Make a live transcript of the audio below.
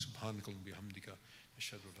subhanaka wa bihamdika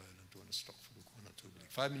ashhadu an la ilaha illa anta astaghfiruka wa atubu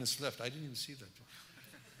ilayk. 5 minutes left. I didn't even see that.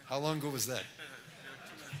 How long ago was that?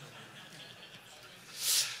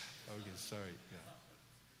 Okay, sorry.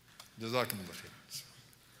 Yeah. Jazakumullah khair.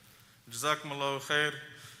 Jazakumullah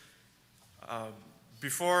khair.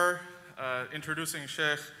 Before introducing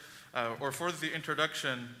Sheikh, or for the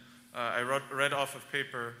introduction, I read off of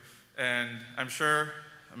paper, and I'm sure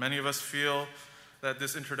many of us feel that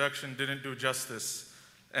this introduction didn't do justice.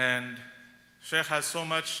 And Sheikh has so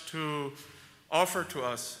much to offer to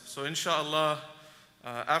us. So inshallah,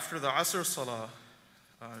 after the Asr Salah,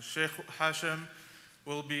 Sheikh Hashim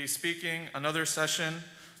will be speaking another session.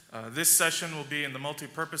 This session will be in the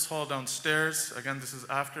multi-purpose hall downstairs. Again, this is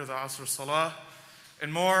after the Asr Salah.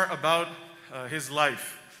 And more about his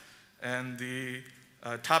life and the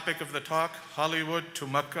topic of the talk, Hollywood to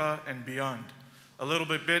Mecca and beyond. A little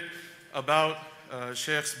bit about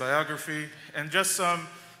Sheikh's biography and just some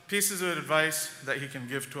pieces of advice that he can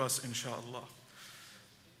give to us, inshallah.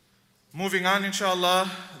 Moving on,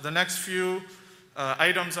 inshallah, the next few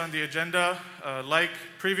items on the agenda, like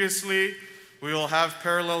previously, we will have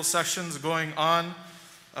parallel sessions going on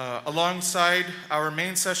alongside our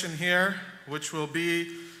main session here, which will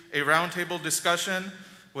be a roundtable discussion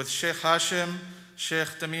with Sheikh Hashim,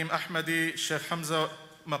 Sheikh Tamim Ahmadi, Sheikh Hamza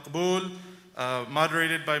Maqbool,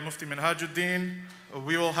 moderated by Mufti Minhajuddin.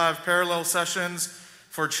 We will have parallel sessions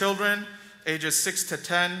for children ages 6 to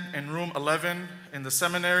 10 in room 11 in the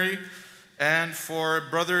seminary, and for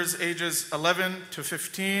brothers ages 11 to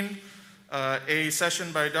 15, a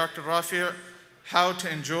session by Dr. Rafi', How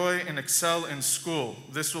to Enjoy and Excel in School.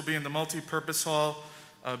 This will be in the multi-purpose hall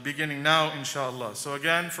beginning now, inshallah. So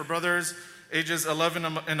again, for brothers ages 11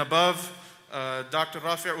 and above, Dr.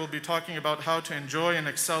 Rafi' will be talking about how to enjoy and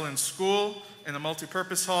excel in school in the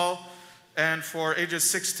multi-purpose hall. And for ages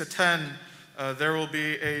 6 to 10, there will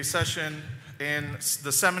be a session in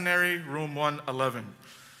the seminary, room 111.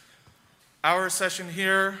 Our session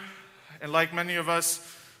here, and like many of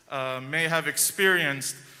us may have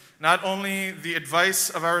experienced, not only the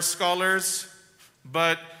advice of our scholars,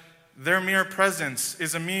 but their mere presence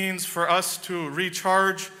is a means for us to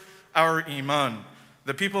recharge our iman.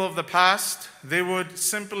 The people of the past, they would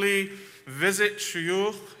simply visit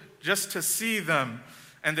shuyukh just to see them,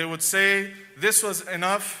 and they would say this was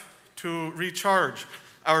enough to recharge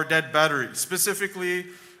our dead battery. Specifically,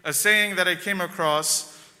 a saying that I came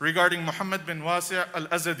across regarding Muhammad bin Wasi'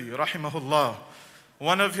 al-Azadi, rahimahullah.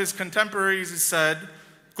 One of his contemporaries said,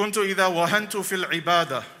 كنت إذا وهنت في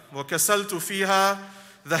العبادة وكسلت فيها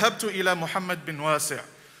ذهبت إلى محمد بن واسع.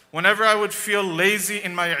 Whenever I would feel lazy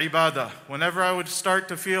in my ibadah, whenever I would start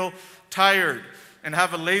to feel tired and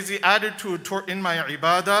have a lazy attitude in my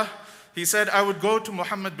ibadah, he said, I would go to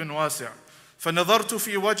Muhammad bin Wasi'. فنظرت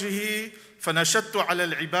في وجهه فنشدت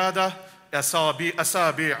على العبادة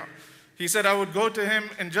أصابع. He said, I would go to him,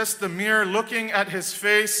 and just the mere looking at his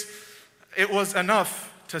face, it was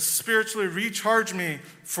enough to spiritually recharge me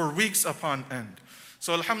for weeks upon end.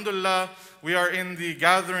 So alhamdulillah, we are in the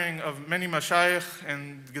gathering of many mashayikh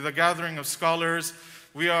and the gathering of scholars.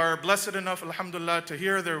 We are blessed enough, alhamdulillah, to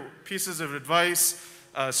hear their pieces of advice,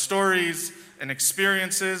 stories, and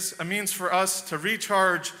experiences, a means for us to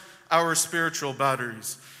recharge our spiritual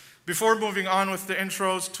batteries. Before moving on with the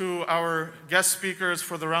intros to our guest speakers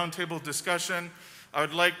for the roundtable discussion, I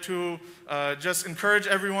would like to just encourage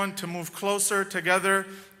everyone to move closer together,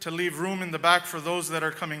 to leave room in the back for those that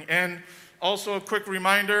are coming in. Also, a quick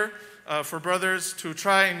reminder for brothers to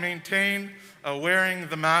try and maintain wearing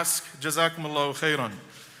the mask. Jazakumullahu khairan.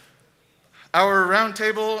 Our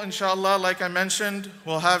roundtable, inshallah, like I mentioned,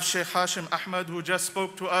 will have Sheikh Hashim Ahmad, who just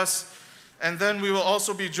spoke to us. And then we will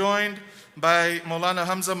also be joined by Maulana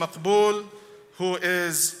Hamza Maqbool, who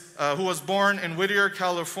was born in Whittier,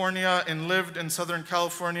 California, and lived in Southern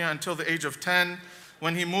California until the age of 10,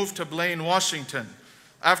 when he moved to Blaine, Washington.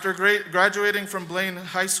 After graduating from Blaine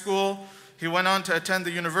High School, he went on to attend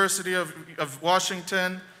the University of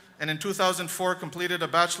Washington, and in 2004 completed a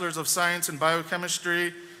Bachelor's of Science in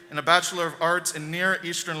Biochemistry and a Bachelor of Arts in Near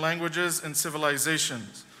Eastern Languages and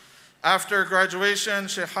Civilizations. After graduation,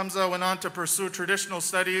 Sheikh Hamza went on to pursue traditional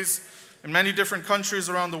studies in many different countries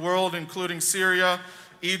around the world, including Syria,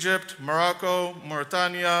 Egypt, Morocco,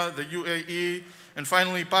 Mauritania, the UAE, and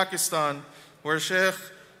finally Pakistan, where Sheikh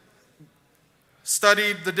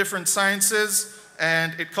studied the different sciences,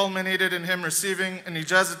 and it culminated in him receiving an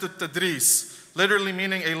ijazat al-tadris, literally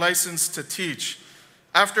meaning a license to teach.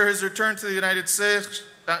 After his return to the United States,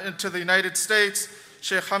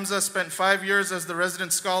 Sheikh Hamza spent 5 years as the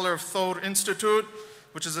resident scholar of Thawr Institute,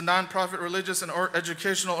 which is a non-profit religious and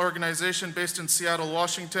educational organization based in Seattle,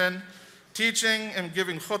 Washington. teaching and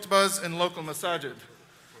giving khutbahs in local masajid.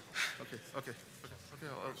 Okay,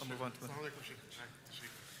 I'll move on to that.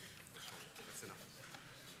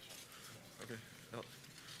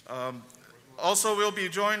 Okay. Also, we'll be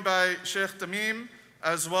joined by Sheikh Tamim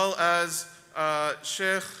as well as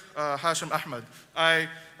Sheikh Hashim Ahmed. I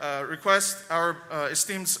request our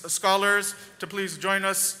esteemed scholars to please join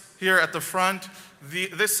us here at the front.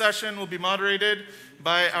 This session will be moderated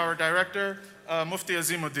by our director, Mufti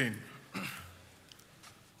Azimuddin.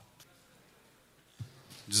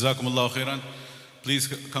 Jazakumullahu khairan. Please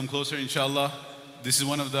come closer, inshallah. This is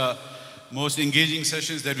one of the most engaging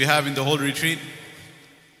sessions that we have in the whole retreat.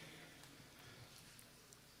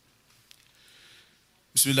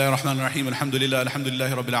 Bismillahir Rahmanir Rahim. Alhamdulillah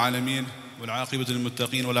Rabbil Alameen. والعاقبة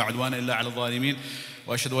للمتقين ولا عدوان إلا على الظالمين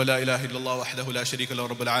وأشهد أن لا إله إلا الله وحده لا شريك له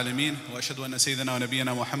رب العالمين وأشهد أن سيدنا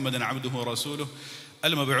ونبينا محمدا عبده ورسوله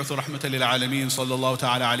المبعوث رحمة للعالمين صلى الله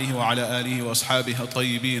تعالى عليه وعلى آله وأصحابه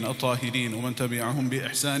الطيبين الطاهرين ومن تبعهم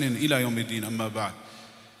بإحسان إلى يوم الدين أما بعد.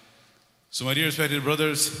 So my dear respected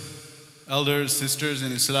brothers, elders, sisters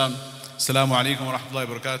in Islam, Assalamu alaikum wa rahmatullahi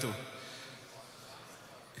wa barakatuh.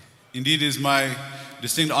 Indeed, it is my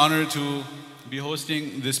distinct honor to be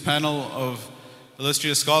hosting this panel of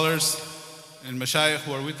illustrious scholars and mashayikh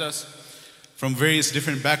who are with us from various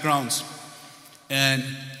different backgrounds, and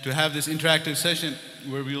to have this interactive session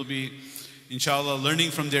where we will be, inshallah,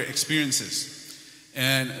 learning from their experiences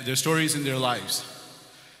and their stories in their lives.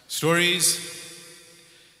 Stories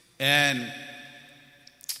and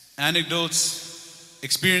anecdotes,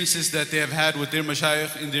 experiences that they have had with their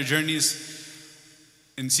mashayikh in their journeys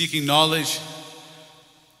in seeking knowledge.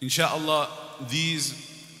 Inshallah, these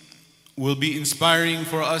will be inspiring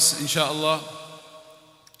for us, inshallah.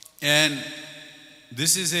 And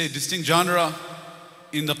this is a distinct genre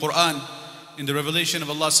in the Quran, in the revelation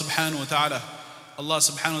of Allah subhanahu wa ta'ala. Allah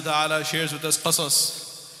subhanahu wa ta'ala shares with us qasas.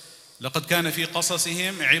 لَقَدْ كَانَ فِي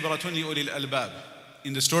قَصَصِهِمْ عِبْرَةٌ لِأُولِي الْأَلْبَابِ.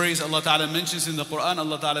 In the stories Allah ta'ala mentions in the Quran,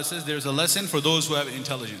 Allah ta'ala says there's a lesson for those who have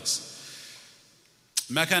intelligence.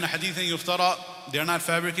 مَا كَانَ حَدِيثًا يُفْتَرَى. They are not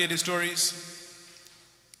fabricated stories.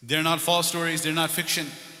 They're not false stories, they're not fiction.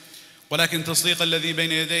 وَلَكِنْ تَصْدِيقَ الَّذِي بَيْنَ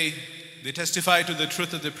يَدَيْهِ. They testify to the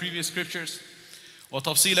truth of the previous scriptures.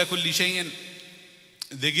 وَتَفْصِيلَ كُلِّ شَيْءٍ.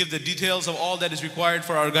 They give the details of all that is required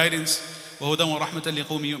for our guidance. وَهُدًى وَرَحْمَةً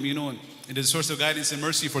لِقَوْمٍ يُؤْمِنُونَ. It is a source of guidance and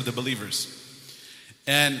mercy for the believers.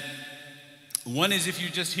 And one is, if you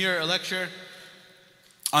just hear a lecture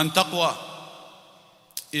on taqwa,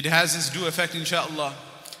 it has its due effect, inshallah.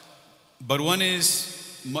 But one is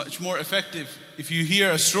much more effective if you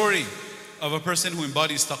hear a story of a person who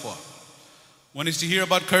embodies taqwa. One is to hear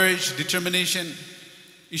about courage, determination,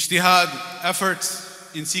 ijtihad, efforts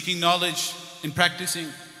in seeking knowledge, in practicing,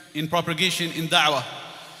 in propagation, in da'wah.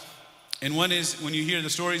 And one is when you hear the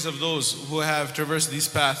stories of those who have traversed this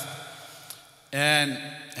path and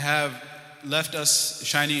have left us a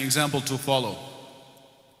shining example to follow.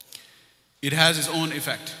 It has its own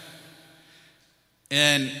effect.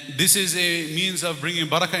 And this is a means of bringing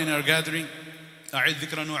barakah in our gathering. أعد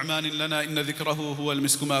ذكر نعمان لنا إن ذكره هو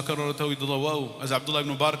المسك ما كررته يضواه. As Abdullah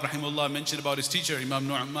ibn Mubarak rahimahullah mentioned about his teacher, Imam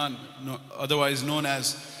Nu'man, otherwise known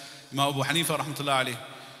as Imam Abu Hanifa rahmatullah alayh,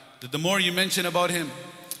 that the more you mention about him,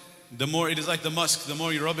 the more it is like the musk, the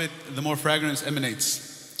more you rub it, the more fragrance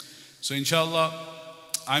emanates. So inshallah,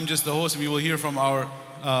 I'm just the host and we will hear from our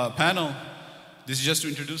panel. This is just to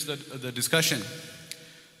introduce the discussion.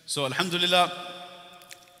 So alhamdulillah,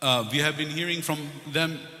 we have been hearing from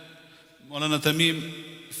them. Maulana Tamim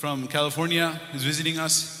from California is visiting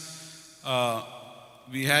us.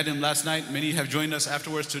 We had him last night. Many have joined us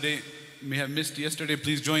afterwards today. You may have missed yesterday.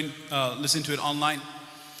 Please join, listen to it online.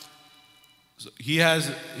 So he has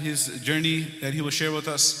his journey that he will share with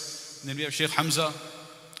us. And then we have Sheikh Hamza,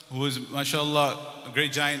 who is, mashallah, a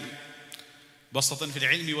great giant. Basatan fil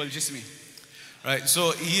ilmi wal jismi. Right,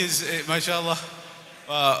 so he is, mashallah,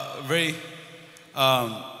 very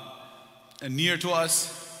near to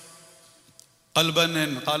us. Qalban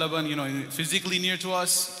and qalaban, physically near to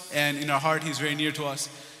us, and in our heart he's very near to us.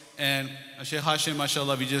 And Sheikh Hashim,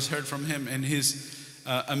 mashallah, we just heard from him and his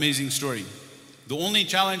amazing story. The only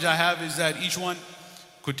challenge I have is that each one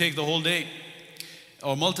could take the whole day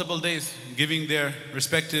or multiple days giving their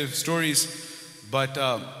respective stories, but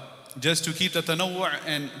just to keep the tanawwu'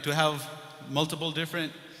 and to have multiple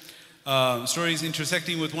different stories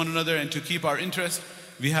intersecting with one another and to keep our interest,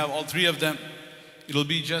 we have all three of them. It'll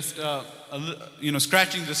be just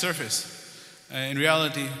scratching the surface in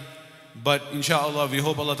reality, but inshallah we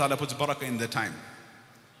hope Allah Ta'ala puts barakah in the time.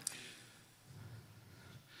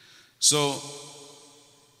 So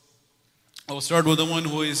I will start with the one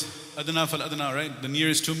who is Adna fal Adna, right? The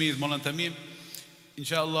nearest to me is Mawlana Tamim,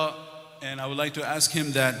 inshallah. And I would like to ask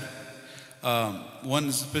him that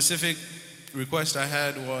one specific request I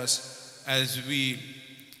had was, as we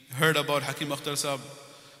heard about Hakim Akhtar Sahab,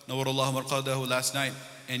 Nawarullah Marqadahu, last night,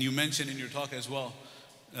 and you mentioned in your talk as well,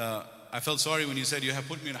 I felt sorry when you said you have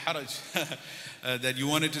put me in a haraj, that you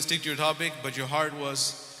wanted to stick to your topic, but your heart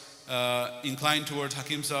was inclined towards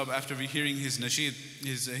Hakim Sahab after hearing his nasheed,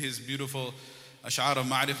 his beautiful ash'ar of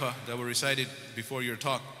ma'rifah that were recited before your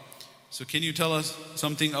talk. So can you tell us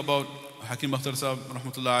something about Hakim Akhtar Sahab,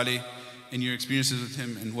 rahmatullah alayh, and your experiences with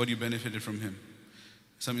him and what you benefited from him?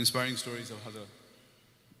 Some inspiring stories of Hazrat.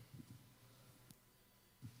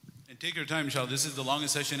 And take your time, inshallah. This is the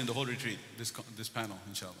longest session in the whole retreat, this panel,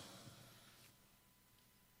 inshallah.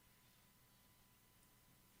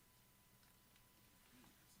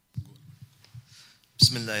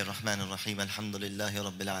 بسم الله الرحمن الرحيم الحمد لله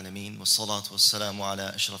رب العالمين والصلاة والسلام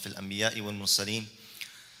على أشرف الأنبياء والمرسلين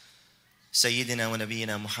سيدنا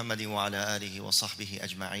ونبينا محمد وعلى آله وصحبه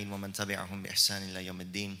أجمعين ومن تبعهم بإحسان إلى يوم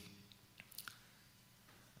الدين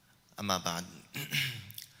أما بعد.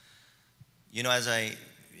 You know,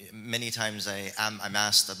 many times I'm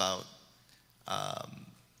asked about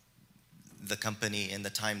the company and the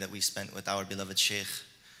time that we spent with our beloved Shaykh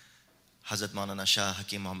Hazrat Maulana Shah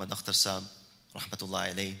Hakim Muhammad Akhtar Sahab,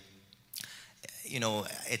 rahmatullahi alayhi. You know,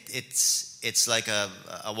 it's like a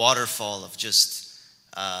waterfall of just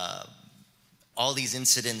all these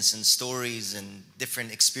incidents and stories and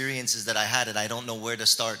different experiences that I had, and I don't know where to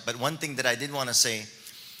start. But one thing that I did want to say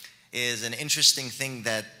is an interesting thing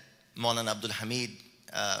that Maulana Abdul Hamid,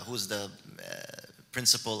 who's the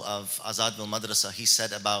principal of Azadville Madrasa, he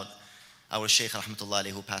said about our Shaykh rahmatullahi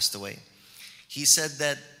alayhi who passed away. He said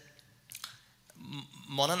that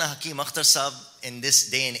Maulana Hakim Akhtar Sahab, in this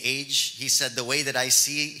day and age, he said the way that I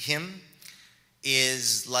see him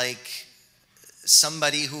is like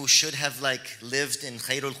somebody who should have lived in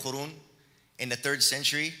Khairul Qurun in the 3rd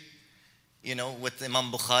century, you know, with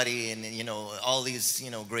Imam Bukhari and, you know, all these, you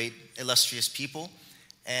know, great illustrious people.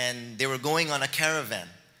 And they were going on a caravan.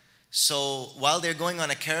 So while they're going on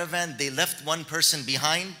a caravan, they left one person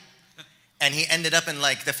behind, and he ended up in the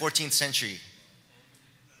 14th century.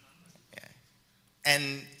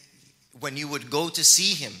 And when you would go to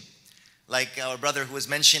see him, like our brother who was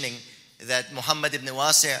mentioning that Muhammad ibn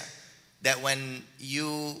Wasi', that when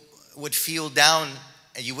you would feel down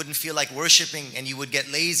and you wouldn't feel like worshiping and you would get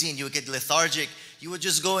lazy and you would get lethargic, you would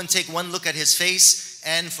just go and take one look at his face,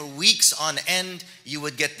 and for weeks on end you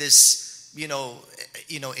would get this,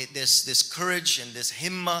 this courage and this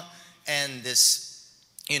himma and this,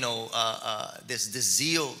 this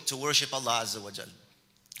zeal to worship Allah Azza wa Jal.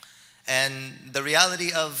 And the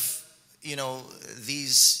reality of,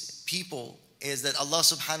 these people is that Allah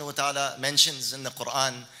subhanahu wa ta'ala mentions in the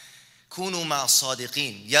Quran, كُونُوا مَعَ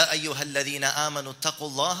الصَّادِقِينَ يَا أَيُّهَا الَّذِينَ آمَنُوا اتَّقُوا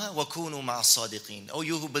اللَّهَ وَكُونُوا مَعَ الصَّادِقِينَ. Oh,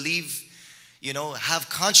 you who believe, have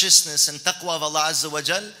consciousness and taqwa of Allah Azza wa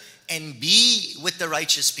Jal, and be with the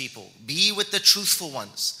righteous people, be with the truthful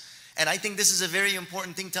ones. And I think this is a very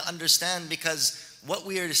important thing to understand, because what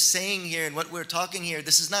we are saying here and what we're talking here,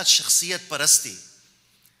 this is not shakhsiyat parasti.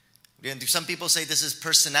 Some people say this is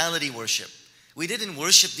personality worship. We didn't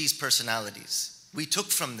worship these personalities. We took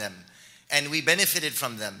from them and we benefited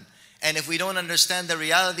from them. And if we don't understand the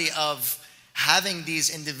reality of having these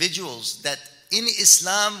individuals, that in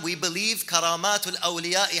Islam we believe karamatul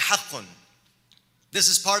awliya'i haqqun. This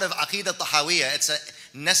is part of Aqidah Tahawiyah. It's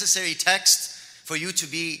a necessary text for you to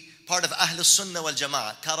be part of Ahlus Sunnah wal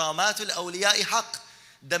Jama'ah. Karamatul awliya'i haqq.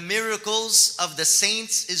 The miracles of the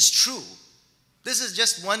saints is true. This is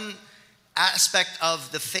just one aspect of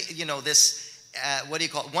the faith,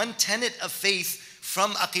 one tenet of faith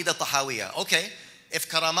from Aqidah Tahawiyah. Okay, if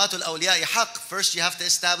karamatul awliya haqq, first you have to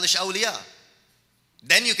establish awliya.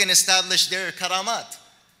 Then you can establish their karamat.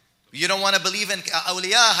 You don't want to believe in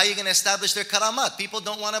awliya, how are you going to establish their karamat? People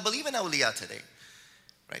don't want to believe in awliya today.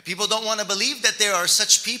 Right? People don't want to believe that there are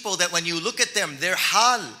such people that when you look at them, their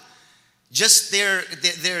hal, just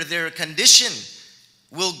their condition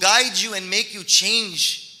will guide you and make you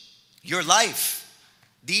change your life.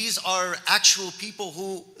 These are actual people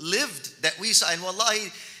who lived, that we saw. And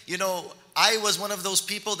wallahi, I was one of those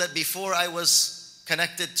people that before I was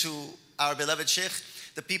connected to our beloved Shaykh,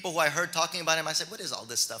 the people who I heard talking about him, I said, what is all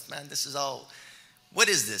this stuff, man? What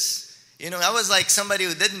is this? I was like somebody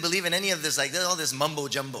who didn't believe in any of this, like all this mumbo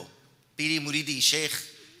jumbo. Piri, muridi, Shaykh,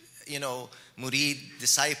 murid,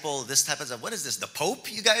 disciple, this type of stuff. What is this? The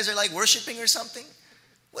Pope you guys are like worshiping or something?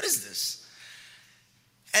 What is this?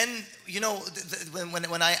 And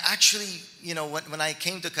when I actually, when I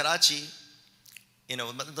came to Karachi,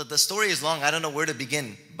 The story is long. I don't know where to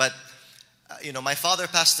begin. But, my father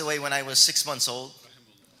passed away when I was 6 months old.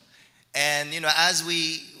 And, as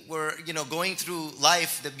we were, going through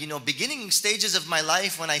life, the, beginning stages of my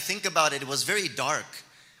life, when I think about it, it was very dark.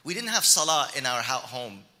 We didn't have salah in our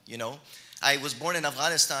home, I was born in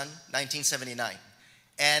Afghanistan, 1979.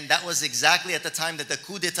 And that was exactly at the time that the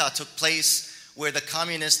coup d'etat took place, where the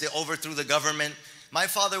communists, they overthrew the government. My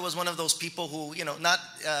father was one of those people who, not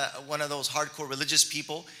one of those hardcore religious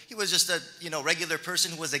people. He was just a, regular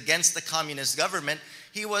person who was against the communist government.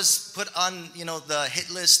 He was put on, the hit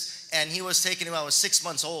list, and he was taken when I was 6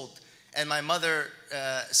 months old. And my mother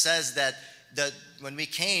says that when we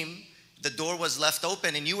came, the door was left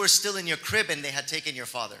open, and you were still in your crib, and they had taken your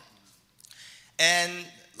father. And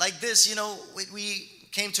like this, we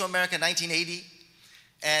came to America in 1980.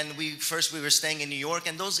 And we were staying in New York,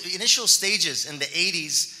 and those initial stages in the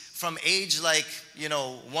 80s, from age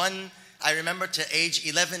 1, I remember, to age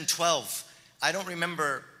 11, 12, I don't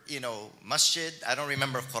remember, masjid, I don't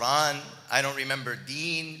remember Quran, I don't remember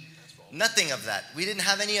deen, nothing of that. We didn't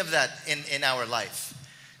have any of that in our life.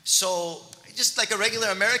 So just like a regular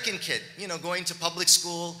American kid, going to public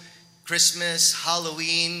school, Christmas,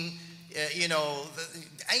 Halloween,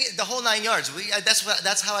 the whole 9 yards.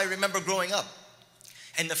 That's how I remember growing up.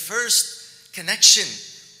 And the first connection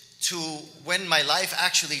to when my life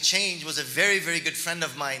actually changed was a very, very good friend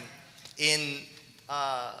of mine in,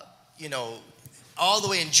 all the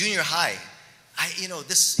way in junior high.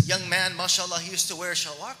 This young man, mashallah, he used to wear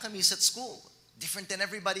shalwar qamees at school, different than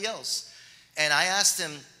everybody else. And I asked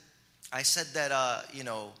him, I said that,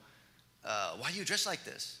 why do you dress like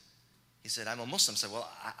this? He said, I'm a Muslim. I said,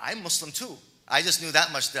 well, I'm Muslim too. I just knew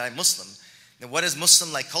that much, that I'm Muslim. Now, what is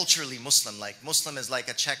Muslim like, culturally Muslim? Like, Muslim is like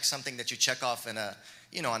a check, something that you check off in a,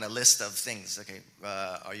 on a list of things. Okay,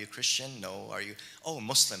 are you Christian? No. Are you? Oh,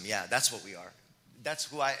 Muslim. Yeah, that's what we are.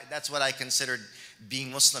 That's what I considered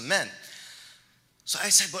being Muslim meant. So I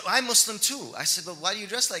said, but I'm Muslim too. I said, but why do you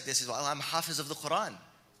dress like this? He said, well, I'm Hafiz of the Quran.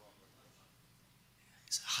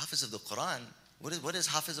 He said, Hafiz of the Quran? What is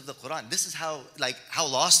Hafiz of the Quran? This is how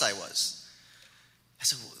lost I was. I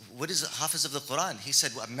said, what is Hafiz of the Quran? He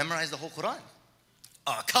said, well, I memorized the whole Quran.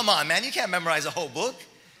 Oh, come on, man, you can't memorize a whole book.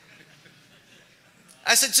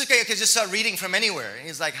 I said, it's okay, I could just start reading from anywhere. And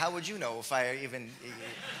he's like, how would you know if I even...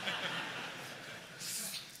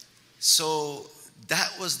 So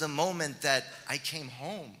that was the moment that I came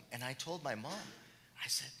home and I told my mom, I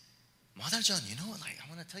said, Mother John, I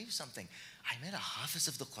want to tell you something. I met a Hafiz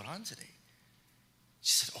of the Quran today.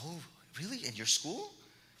 She said, oh, really? In your school?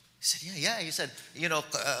 He said, yeah. He said,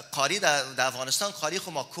 Qari da Afghanistan, Qari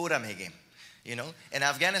khuma kura megim. In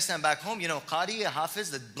Afghanistan back home, Qari,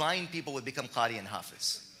 Hafiz, the blind people would become Qari and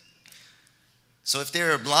Hafiz. So if they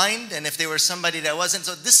were blind and if they were somebody that wasn't,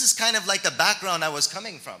 so this is kind of like the background I was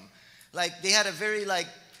coming from. Like they had a very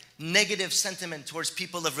negative sentiment towards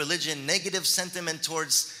people of religion, negative sentiment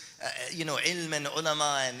towards, ilm and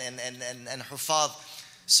ulama and hufaz.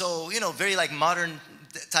 So, very modern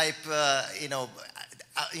type,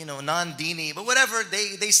 non-dini, but whatever,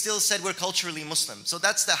 they still said we're culturally Muslim. So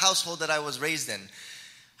that's the household that I was raised in.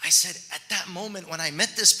 I said, at that moment when I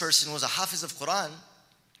met this person who was a Hafiz of Quran,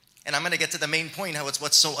 and I'm going to get to the main point,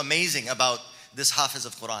 what's so amazing about this Hafiz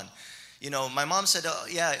of Quran. My mom said,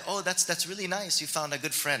 that's really nice. You found a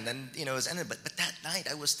good friend. And, it was ended. But that night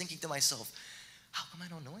I was thinking to myself, how come I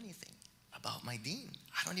don't know anything about my deen?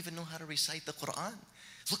 I don't even know how to recite the Quran.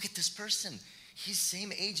 Look at this person. He's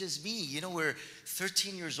same age as me. We're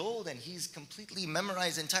 13 years old and he's completely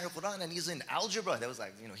memorized the entire Quran and he's in algebra. That was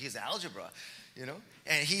he's in algebra,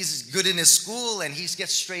 and he's good in his school and he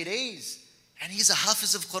gets straight A's. And he's a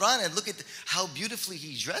Hafiz of Quran, and look at how beautifully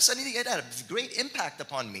he dressed. It had a great impact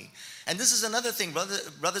upon me. And this is another thing,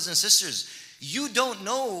 brothers and sisters. You don't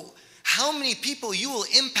know how many people you will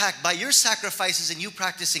impact by your sacrifices and you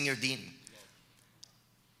practicing your deen.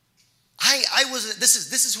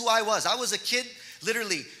 This is who I was. I was a kid,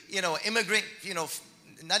 literally, immigrant,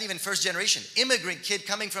 not even first generation, immigrant kid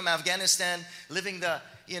coming from Afghanistan, living the,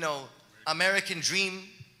 American dream,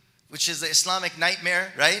 which is the Islamic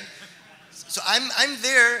nightmare, right? So I'm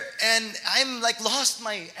there and I'm lost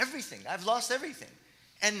my everything. I've lost everything.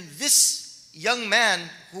 And this young man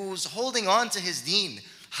who's holding on to his deen,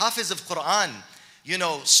 Hafiz of Quran,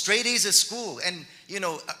 straight A's at school and,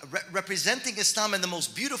 representing Islam in the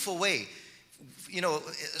most beautiful way,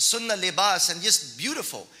 sunnah libas and just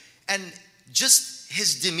beautiful. And just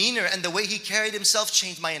his demeanor and the way he carried himself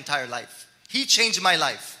changed my entire life. He changed my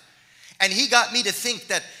life. And he got me to think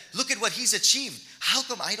that, look at what he's achieved. How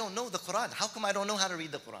come I don't know the Quran? How come I don't know how to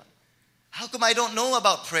read the Quran? How come I don't know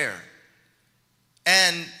about prayer?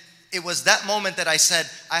 And it was that moment that I said,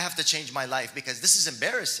 I have to change my life because this is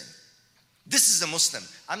embarrassing. This is a Muslim.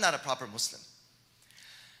 I'm not a proper Muslim.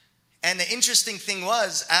 And the interesting thing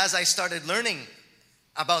was, as I started learning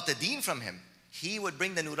about the deen from him, he would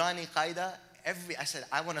bring the Nurani Qaida I said,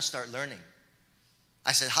 I want to start learning.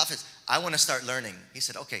 I said, Hafiz, I want to start learning. He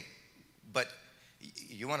said, okay, but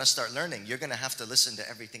you want to start learning, you're going to have to listen to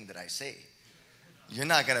everything that I say. You're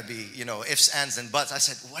not going to be, ifs, ands, and buts. I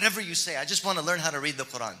said, whatever you say, I just want to learn how to read the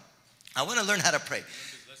Quran. I want to learn how to pray.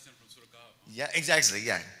 Yeah, exactly,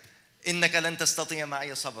 yeah. إِنَّكَ لَن تَسْتَطِيَ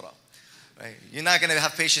مَعِيَ صَبْرًا. Right? You're not going to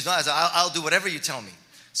have patience. No, I said, I'll do whatever you tell me.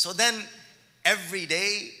 So then, every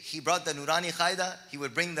day, he brought the Nurani Qaida. He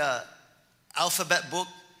would bring the alphabet book.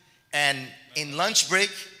 And in lunch break,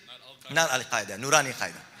 not Al-Qaida, Nurani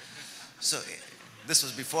Qaida. So this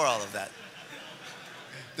was before all of that.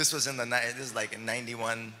 This was like in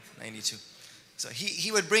 91, 92. So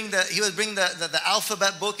he would bring the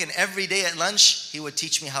alphabet book, and every day at lunch he would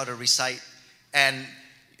teach me how to recite. And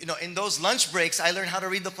in those lunch breaks I learned how to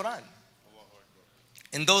read the Quran.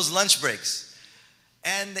 In those lunch breaks.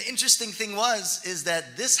 And the interesting thing is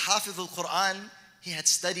that this Hafiz al-Quran, he had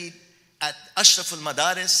studied at Ashraf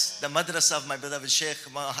al-Madaris, the madrasa of my beloved Sheikh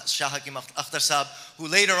Shah Hakim Akhtar Sahab, who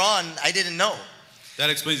later on I didn't know. That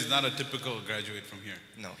explains he's not a typical graduate from here.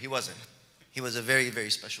 No, he wasn't. He was a very, very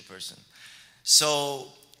special person.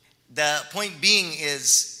 So the point being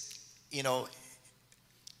is,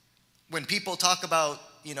 when people talk about,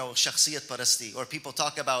 shakhsiyat parasti, or people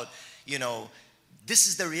talk about, this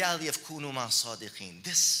is the reality of kunu ma sadiqeen.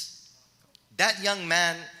 That young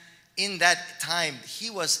man in that time,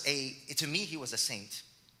 to me, he was a saint.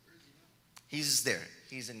 He's there.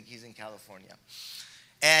 He's in California.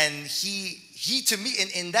 And he to me,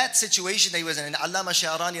 in that situation that he was in, Allama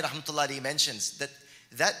Sha'rani rahmatullahi mentions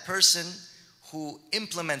that person who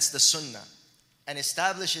implements the sunnah and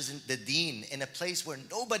establishes the deen in a place where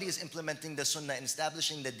nobody is implementing the sunnah and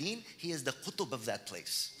establishing the deen, he is the qutub of that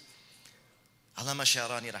place. Allama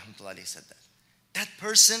Sha'rani rahmatullahi said that. That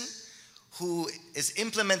person who is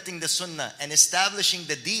implementing the sunnah and establishing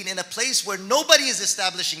the deen in a place where nobody is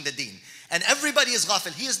establishing the deen and everybody is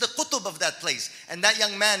ghafil, he is the qutub of that place. And that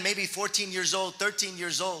young man, maybe 14 years old, 13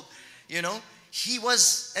 years old, he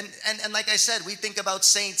was, and like I said, we think about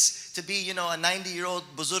saints to be, a 90-year-old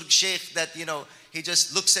buzurg sheikh that, he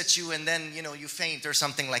just looks at you and then, you faint or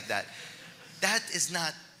something like that. That is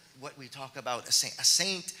not what we talk about a saint. A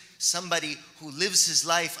saint, somebody who lives his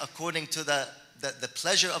life according to the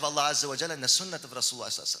pleasure of Allah Azza wa Jalla and the sunnah of Rasulullah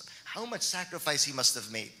Sallallahu Alaihi Wasallam. How much sacrifice he must have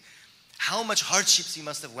made. How much hardships he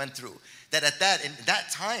must have went through. That in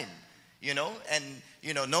that time,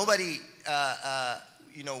 nobody,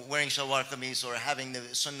 wearing shalwar qameez or having the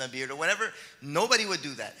sunnah beard or whatever, nobody would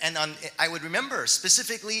do that. And I would remember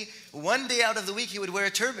specifically one day out of the week he would wear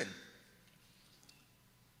a turban.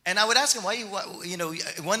 And I would ask him,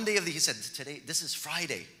 one day he said, today, this is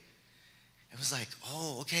Friday. It was like,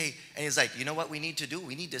 oh, okay. And he's like, you know what we need to do?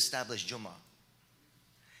 We need to establish Jummah.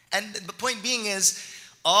 And the point being is,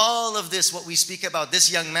 all of this, what we speak about,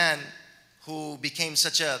 this young man who became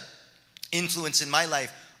such a influence in my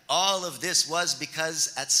life, all of this was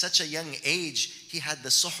because at such a young age, he had the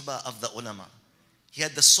suhbah of the ulama. He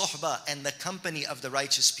had the suhbah and the company of the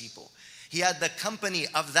righteous people. He had the company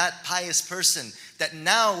of that pious person that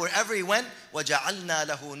now wherever he went, وَجَعَلْنَا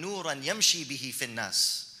لَهُ نُورًا يَمْشِي بِهِ فِي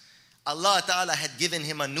النَّاسِ. Allah Ta'ala had given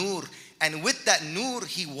him a nur, and with that nur,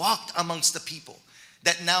 he walked amongst the people.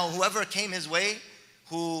 That now whoever came his way,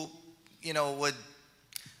 who, would,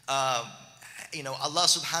 Allah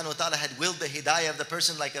Subhanahu wa Ta'ala had willed the hidayah of the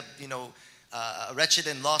person like a wretched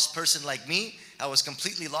and lost person like me. I was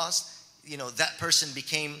completely lost. That person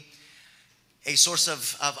became a source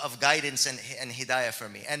of guidance and hidayah for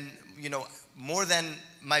me. And, more than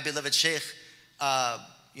my beloved Shaykh,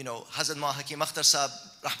 Hazrat Mullah Hakim Akhtar Sahab,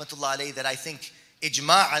 rahmatullah alayhi, that I think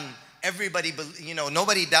ijma'an, everybody,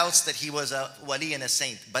 nobody doubts that he was a wali and a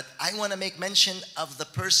saint. But I want to make mention of the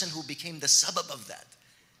person who became the sabab of that.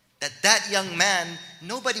 That young man,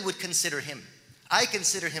 nobody would consider him. I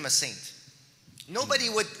consider him a saint. Nobody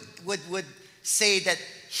would say that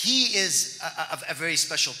he is a very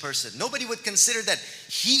special person. Nobody would consider that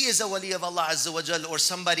he is a wali of Allah Azza wa Jal, or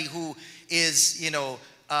somebody who is,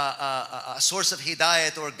 a source of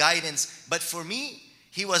hidayat or guidance. But for me,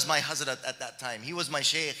 he was my Hazrat at that time. He was my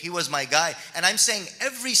Shaykh. He was my guy. And I'm saying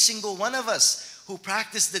every single one of us who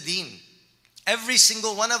practice the deen, every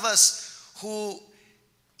single one of us who,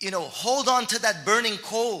 hold on to that burning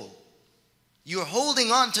coal. You're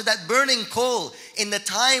holding on to that burning coal in the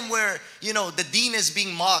time where, the deen is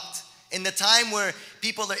being mocked, In the time where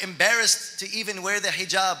people are embarrassed to even wear the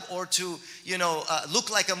hijab or to, look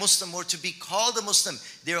like a Muslim or to be called a Muslim,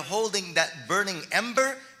 they're holding that burning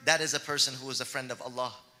ember. That is a person who is a friend of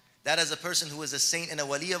Allah. That is a person who is a saint and a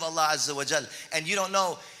wali of Allah Azza wa Jal. And you don't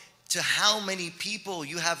know to how many people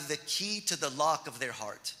you have the key to the lock of their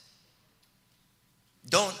heart.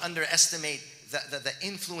 Don't underestimate the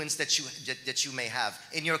influence that you may have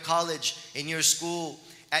in your college, in your school,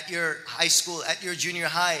 at your high school, at your junior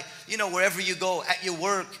high, wherever you go, at your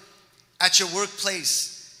work, at your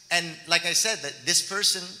workplace. And like I said, that this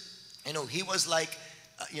person, he was like,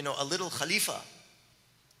 a little Khalifa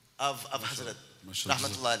of Hazrat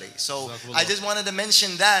Rahmatullah alayhi. So I just wanted to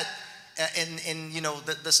mention that in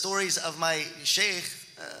the stories of my Shaykh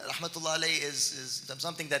Rahmatullah alayhi is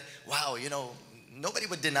something that, wow, nobody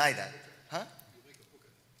would deny that. Huh?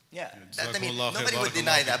 Yeah, nobody would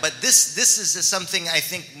deny that. But this is something I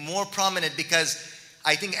think more prominent because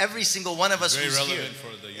I think every single one of us who's here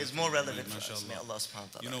is more relevant for us. May Allah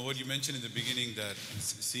subhanahu wa ta'ala. What you mentioned in the beginning, that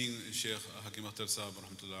seeing Shaykh Hakim Akhtar Sahib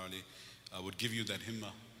rahmatullah alayhi would give you that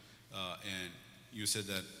himmah, and you said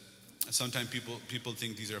that sometimes people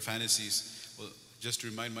think these are fantasies. Well, just to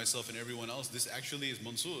remind myself and everyone else, this actually is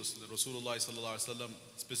mansus. The Rasulullah sallallahu alaihi wasallam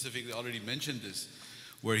specifically already mentioned this,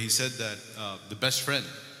 where he said that the best friend.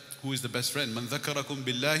 Who is the best friend? Man dhakarakum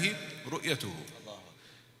billahi ru'yatuhu.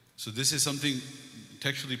 So this is something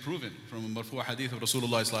textually proven from a marfu' hadith of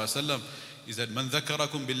Rasulullah sallallahu alaihi wasallam, is that man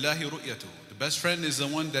dhakarakum billahi ru'yatuhu. The best friend is the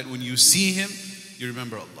one that when you see him, you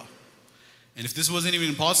remember Allah. And if this wasn't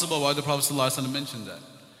even possible, why the Prophet sallallahu alaihi wasallam mentioned that?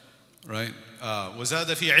 Right? وَزَادَ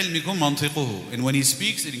فِي عِلْمِكُمْ مَنْطِقُهُ. And when he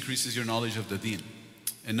speaks, it increases your knowledge of the deen.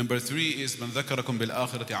 And number 3 is مَنْ ذَكَرَكُمْ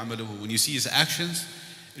بِالْآخِرَةِ عَمَلُهُ. When you see his actions,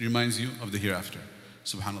 it reminds you of the hereafter.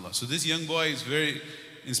 Subhanallah. So this young boy is very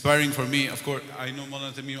inspiring for me. Of course, I know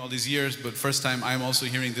Maulana Tamim all these years, but first time I'm also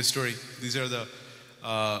hearing this story. These are the,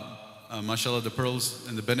 mashallah, the pearls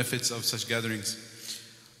and the benefits of such gatherings.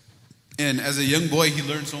 And as a young boy, he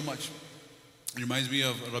learned so much. It reminds me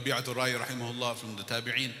of Rabi'atul Ra'i rahimahullah from the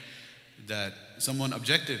Tabi'een, that someone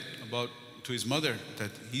objected to his mother that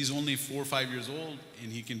he's only 4 or 5 years old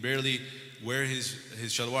and he can barely wear his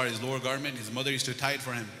shalwar, his lower garment. His mother used to tie it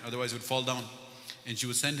for him, otherwise it would fall down. And she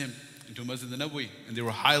would send him into Masjid al-Nabawi, and there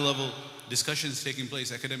were high-level discussions taking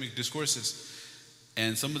place, academic discourses.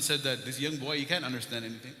 And someone said that this young boy, he can't understand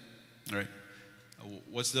anything. All right.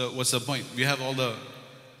 What's the point? We have all the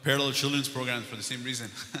parallel children's programs for the same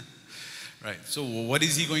reason. Right. So how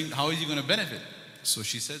is he going to benefit? So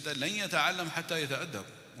she said that لن يتعلم حتى يتأدب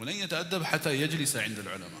ولن يتأدب حتى يجلس عند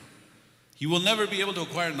العلماء. He will never be able to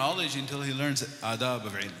acquire knowledge until he learns adab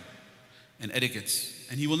of ilm and etiquettes.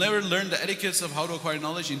 And he will never learn the etiquettes of how to acquire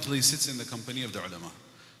knowledge until he sits in the company of the ulama.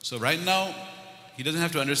 So right now, he doesn't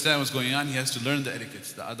have to understand what's going on. He has to learn the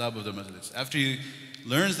etiquettes, the adab of the majlis. After he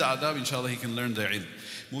learns the adab, inshallah, he can learn the ilm.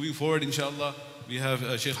 Moving forward, inshallah, we have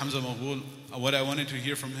Shaykh Hamza Maghul. What I wanted to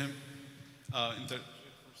hear from him. Because it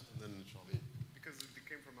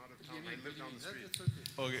came from out of town. I live down the street.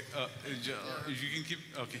 Okay, if you can keep,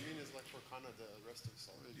 okay.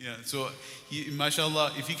 Yeah, so he,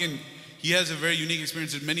 mashallah, if he can, he has a very unique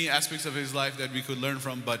experience in many aspects of his life that we could learn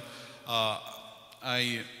from. But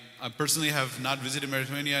I personally have not visited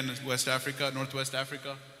Mauritania and West Africa, Northwest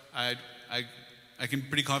Africa. I can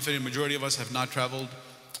pretty confident majority of us have not traveled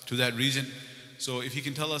to that region. So if he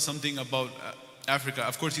can tell us something about Africa,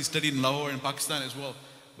 of course he studied in Lahore in Pakistan as well.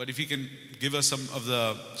 But if he can give us some of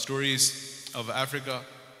the stories of Africa.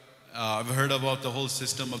 I've heard about the whole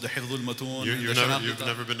system of the Hifdhul Matun. You've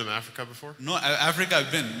never been to Africa before? No, Africa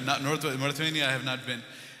I've been. Not Mauritania I have not been.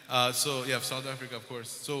 So yeah, South Africa of course.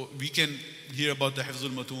 So we can hear about the Hifdhul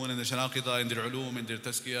Matun and the Shanaqita and their ulum and their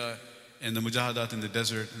tazkiyah and the mujahadat in the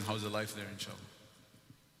desert and how's the life there, inshallah.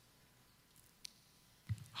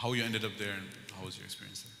 How you ended up there and how was your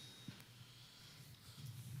experience there?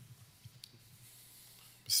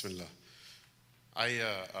 Bismillah.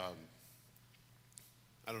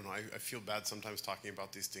 I don't know, I feel bad sometimes talking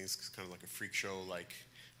about these things. It's kind of like a freak show, like,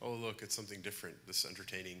 oh look, it's something different, this is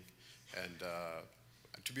entertaining. And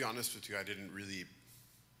to be honest with you, I didn't really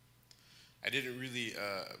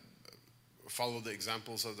follow the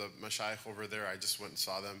examples of the mashayikh over there. I just went and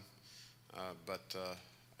saw them. But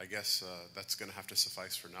I guess that's going to have to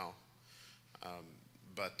suffice for now.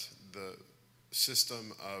 But the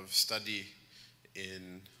system of study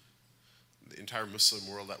in the entire Muslim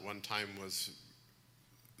world at one time was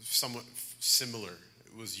somewhat similar.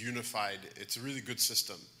 It was unified. It's a really good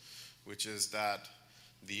system, which is that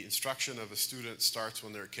the instruction of a student starts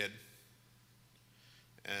when they're a kid,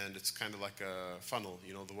 And it's kind of like a funnel,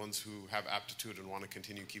 the ones who have aptitude and want to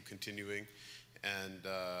continue, keep continuing, and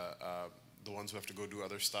the ones who have to go do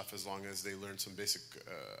other stuff as long as they learn some basic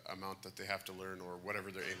amount that they have to learn, or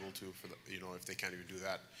whatever they're able to, if they can't even do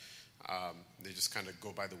that, they just kind of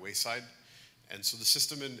go by the wayside. And so the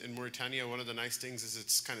system in Mauritania, one of the nice things is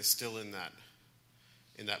it's kind of still in that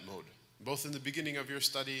mode, both in the beginning of your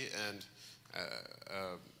study and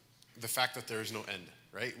the fact that there is no end.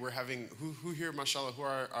 Right? We're having, who here, mashallah, who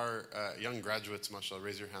are our young graduates, mashallah,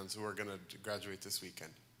 raise your hands, who are going to graduate this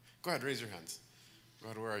weekend? Go ahead, raise your hands. Go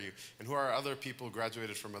ahead, where are you? And who are other people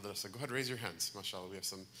graduated from madrasa? Go ahead, raise your hands, mashallah. We have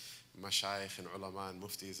some mashayikh and ulama and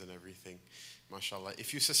muftis and everything, mashallah.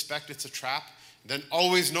 If you suspect it's a trap, then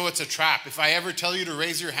always know it's a trap. If I ever tell you to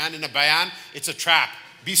raise your hand in a bayan, it's a trap.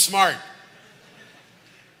 Be smart.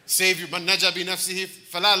 Save your, man naja bi nafsihi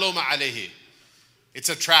fala lawma alayhi. It's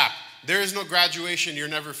a trap. There is no graduation. You're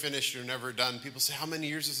never finished. You're never done. People say, how many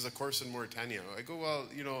years is the course in Mauritania? I go, well,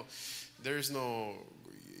 there's no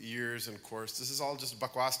years and course. This is all just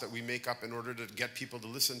bakwas that we make up in order to get people to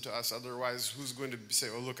listen to us. Otherwise, who's going to say,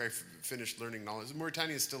 oh, look, I finished learning knowledge?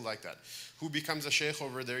 Mauritania is still like that. Who becomes a sheikh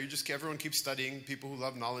over there? Everyone keeps studying. People who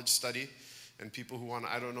love knowledge study. And people who want,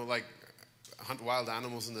 hunt wild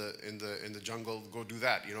animals in the jungle, go do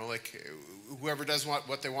that. Whoever does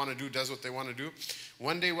what they want to do does what they want to do.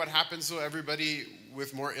 One day what happens, so everybody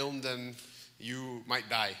with more ilm than you might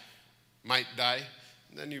die.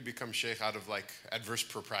 And then you become sheikh out of adverse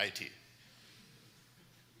propriety.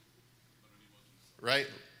 Right?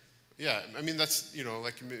 Yeah, that's,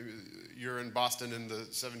 you're in Boston in the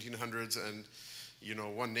 1700s and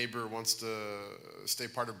one neighbor wants to stay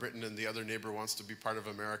part of Britain and the other neighbor wants to be part of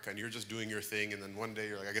America, and you're just doing your thing, and then one day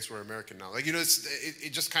you're like, I guess we're American now.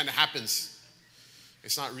 It just kind of happens.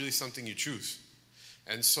 It's not really something you choose.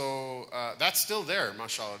 And so that's still there,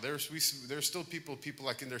 mashallah. There's still people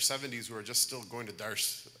like in their 70s who are just still going to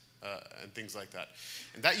dars and things like that.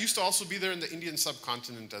 And that used to also be there in the Indian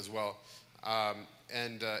subcontinent as well.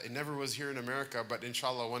 And it never was here in America, but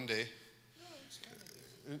inshallah one day.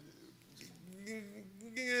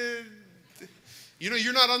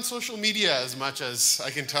 You're not on social media as much as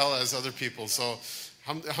I can tell as other people. So,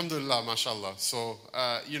 alhamdulillah, mashallah. So,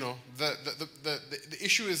 the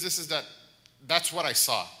issue is that's what I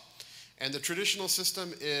saw. And the traditional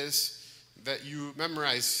system is that you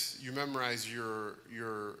memorize your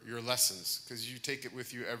lessons because you take it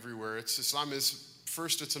with you everywhere. Islam is,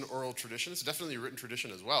 first, it's an oral tradition. It's definitely a written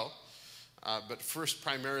tradition as well. But first,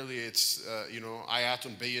 primarily, it's,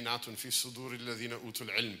 ayatun bayinatun fi suduri alladhina utul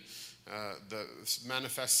ilm. The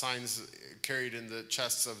manifest signs carried in the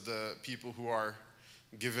chests of the people who are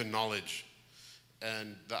given knowledge.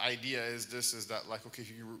 And the idea is that okay,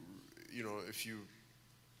 if you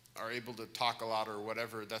are able to talk a lot or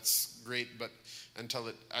whatever, that's great, but until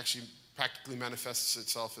it actually practically manifests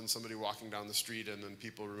itself in somebody walking down the street and then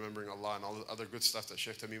people remembering Allah and all the other good stuff that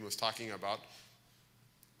Sheikh Tamim was talking about,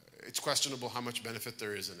 it's questionable how much benefit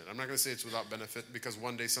there is in it. I'm not going to say it's without benefit, because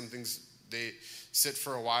one day some things, they sit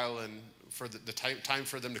for a while and for the time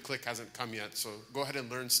for them to click hasn't come yet. So go ahead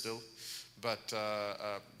and learn still. But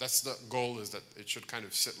that's the goal, is that it should kind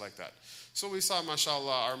of sit like that. So we saw,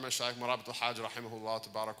 mashallah, our Mashaykh, Murabat al-Hajj, rahimahullah,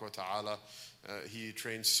 tabarak wa ta'ala. He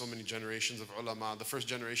trained so many generations of ulama. The first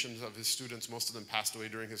generations of his students, most of them passed away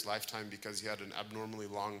during his lifetime because he had an abnormally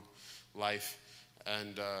long life.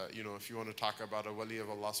 And, if you want to talk about a wali of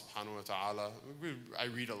Allah subhanahu wa ta'ala, I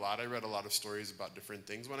read a lot. I read a lot of stories about different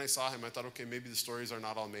things. When I saw him, I thought, okay, maybe the stories are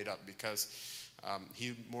not all made up, because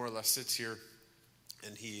he more or less sits here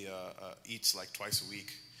and he eats like twice a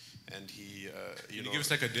week. And he, Can you give us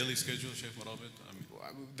like a daily schedule, Sheikh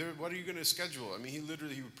Murabit? What are you going to schedule? I mean, he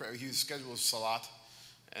would pray, he would schedule salat,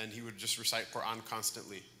 and he would just recite Quran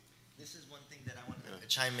constantly. This is one thing that I want to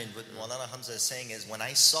chime in with Maulana Hamza is saying is, when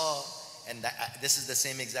I saw, and this is the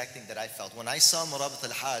same exact thing that I felt. When I saw Murabat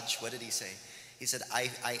al-Hajj, what did he say? He said, I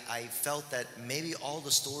felt that maybe all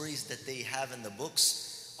the stories that they have in the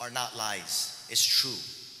books are not lies. It's true.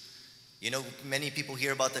 Many people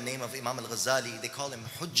hear about the name of Imam al-Ghazali. They call him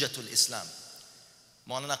Hujjatul Islam.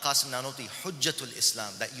 Maulana Qasim Nanoti, Hujjatul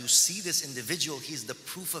Islam. That you see this individual, he's the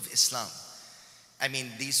proof of Islam. I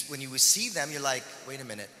mean, when you see them, you're like, wait a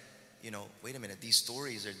minute. These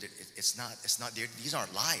stories it's not there. These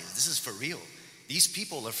aren't lies. This is for real. These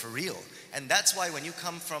people are for real. And that's why when you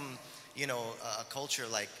come from, a culture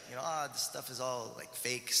like, this stuff is all like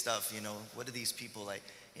fake stuff, what are these people like,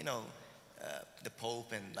 the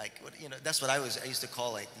Pope and like, that's what I used to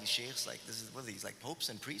call like these sheikhs, like what are these, like popes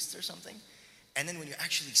and priests or something? And then when you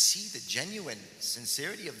actually see the genuine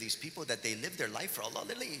sincerity of these people, that they live their life for Allah,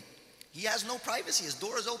 literally, He has no privacy. His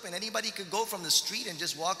door is open. Anybody could go from the street and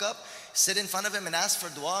just walk up, sit in front of him and ask for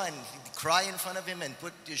dua and cry in front of him and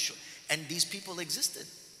put his and these people existed.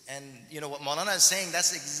 And what Maulana is saying,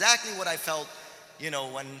 that's exactly what I felt,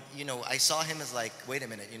 when, I saw him as like, wait a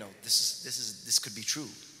minute, this could be true.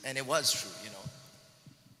 And it was true,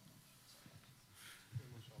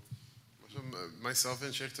 Myself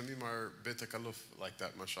and Sheikh Tamim are bit takalluf like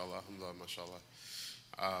that, mashallah, alhamdulillah, mashallah.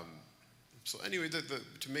 So anyway,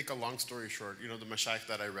 to make a long story short, the mashayikh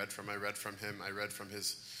that I read from him, I read from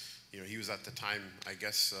his, he was at the time, I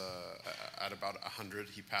guess, at about 100.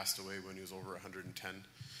 He passed away when he was over 110.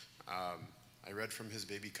 I read from his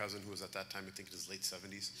baby cousin, who was at that time, I think in his late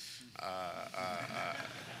 70s,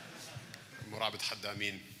 Murabit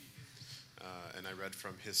Haddameen, and I read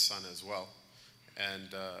from his son as well.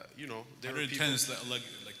 And, there were 110 people, is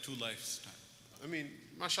like 2 lifetimes. I mean,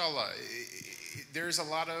 mashallah, there's a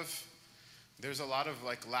lot of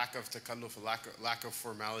like lack of takalluf, lack of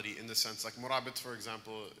formality in the sense, like Murabit, for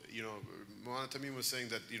example, Maulana Tamim was saying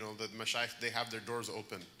that, the mashayikh, they have their doors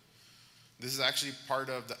open. This is actually part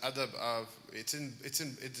of the adab of, it's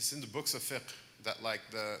in the books of fiqh, that like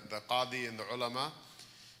the qadi and the ulama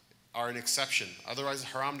are an exception. Otherwise,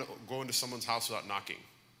 it's haram to go into someone's house without knocking.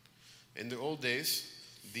 In the old days,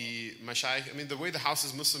 the mashayikh, the way the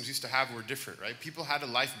houses Muslims used to have were different, right? People had a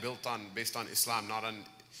life based on Islam, not on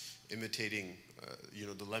imitating,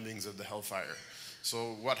 the lemmings of the hellfire.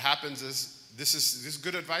 So what happens is, this is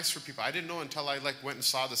good advice for people. I didn't know until I went and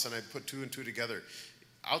saw this and I put 2 and 2 together.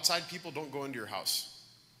 Outside people don't go into your house.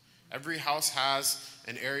 Every house has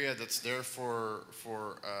an area that's there for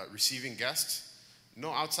receiving guests.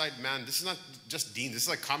 No outside man. This is not just deen. This is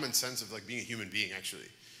like common sense of being a human being, actually.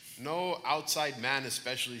 No outside man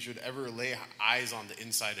especially should ever lay eyes on the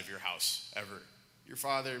inside of your house, ever. Your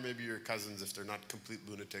father, maybe your cousins, if they're not complete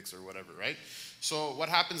lunatics or whatever, right? So what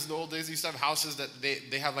happens in the old days, they used to have houses that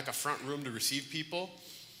they have like a front room to receive people,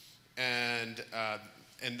 and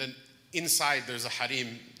then inside there's a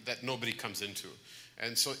harim that nobody comes into.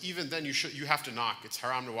 And so even then you have to knock. It's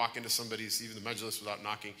haram to walk into somebody's, even the majlis, without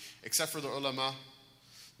knocking, except for the ulama,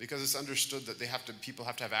 because it's understood that people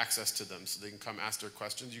have to have access to them so they can come ask their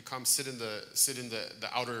questions. You come sit in the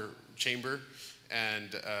outer chamber,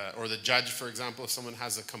 and or the judge, for example, if someone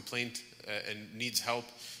has a complaint and needs help,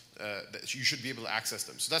 that you should be able to access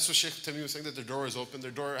them. So that's what Sheikh Tamim was saying, that their door is open. Their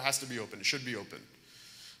door has to be open. It should be open.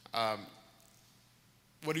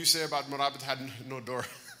 What do you say about Murabit had no door?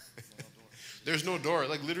 There's no door.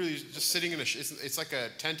 Like literally just sitting in it's like a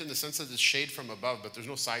tent in the sense that there's shade from above, but there's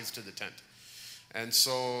no sides to the tent. And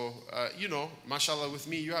so, mashallah, with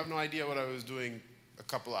me, you have no idea what I was doing a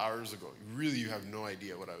couple of hours ago. Really, you have no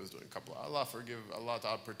idea what I was doing. Allah forgive, Allah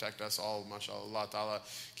Ta'ala protect us all, mashallah. Allah Ta'ala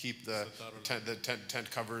keep the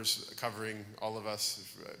tent covering all of us,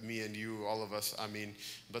 me and you, all of us, Ameen.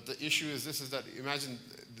 But the issue is this, is that imagine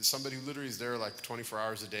somebody who literally is there like 24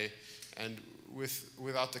 hours a day, and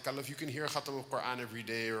without the takalluf, you can hear Khatam al-Quran every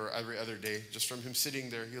day or every other day, just from him sitting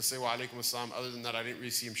there. He'll say, wa alaikum assalam. Other than that, I didn't really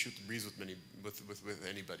see him shoot the breeze with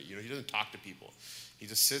anybody. He doesn't talk to people. He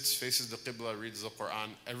just sits, faces the Qibla, reads the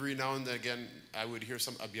Quran. Every now and then again, I would hear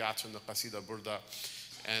some abiyat from the Qasida Burda,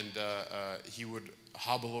 and he would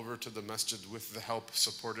hobble over to the masjid with the help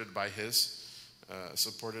supported by his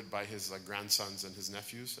grandsons and his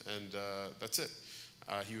nephews, and that's it.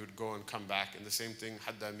 He would go and come back, and the same thing,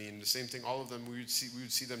 Haddameen, the same thing, all of them, we would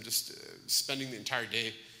see them just spending the entire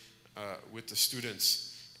day with the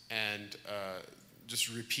students, and just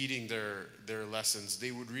repeating their lessons. They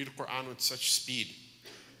would read Quran with such speed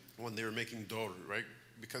when they were making dawr, right?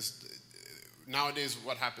 Because nowadays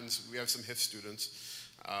what happens, we have some hifz students.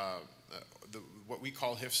 What we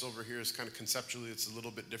call hifz over here is kind of conceptually, it's a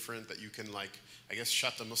little bit different, that you can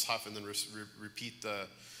shut the mushaf and then repeat the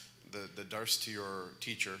dars to your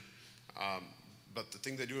teacher. But the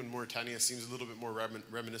thing they do in Mauritania seems a little bit more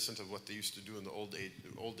reminiscent of what they used to do in the old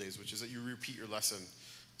days, which is that you repeat your lesson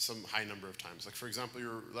some high number of times. Like for example,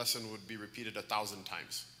 your lesson would be repeated 1,000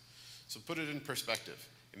 times. So put it in perspective.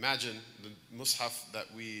 Imagine the mushaf that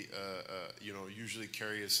we usually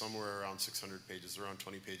carry is somewhere around 600 pages, around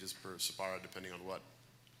 20 pages per separa, depending on what.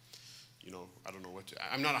 I don't know what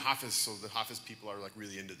I'm not a hafiz, so the hafiz people are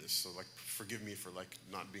really into this. So forgive me for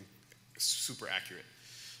not being super accurate.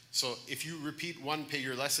 So if you repeat one page,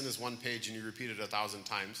 your lesson is one page, and you repeat it 1,000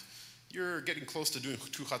 times, you're getting close to doing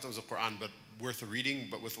 2 khatams of Quran, but worth a reading,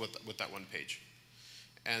 but with that one page.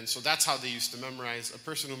 And so that's how they used to memorize. A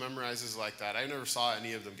person who memorizes like that, I never saw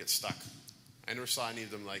any of them get stuck. I never saw any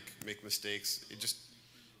of them make mistakes.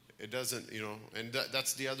 It doesn't, and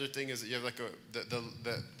that's the other thing, is that you have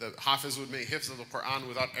the hafiz would make hifz of the Quran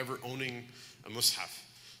without ever owning a mushaf.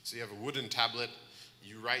 So you have a wooden tablet,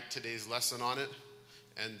 you write today's lesson on it,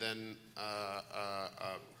 and then,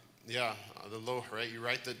 the lawh, right? You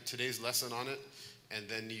write today's lesson on it, and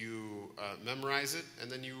then you memorize it, and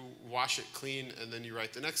then you wash it clean, and then you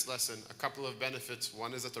write the next lesson. A couple of benefits.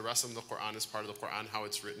 One is that the rasm, the Quran, is part of the Quran, how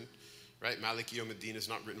it's written, right? Maliki Yawmiddin is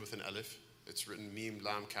not written with an alif. It's written mim,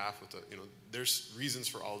 lam, kaf, there's reasons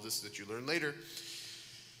for all of this that you learn later.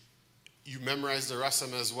 You memorize the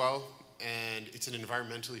rasm as well, and it's an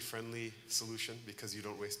environmentally friendly solution because you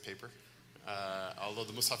don't waste paper. Although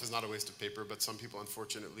the Mus'haf is not a waste of paper, but some people,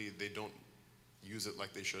 unfortunately, they don't use it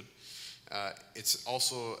like they should. It's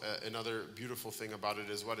also another beautiful thing about it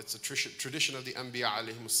is what it's a tradition of the Anbiya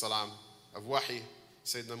alayhimus salam, of Wahi,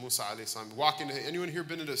 Sayyidina Musa alayhi salam. Anyone here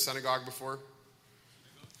been in a synagogue before?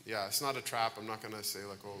 Yeah, it's not a trap. I'm not going to say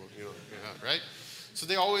like, right? So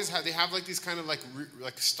they have like these kind of like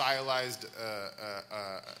stylized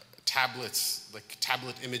tablets, like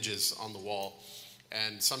tablet images on the wall.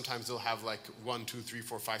 And sometimes they'll have like 1, 2, 3,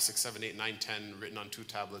 4, 5, 6, 7, 8, 9, 10 written on 2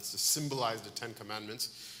 tablets to symbolize the 10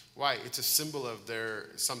 commandments. Why? It's a symbol of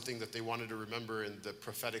something that they wanted to remember in the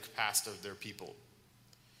prophetic past of their people.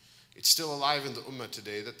 It's still alive in the ummah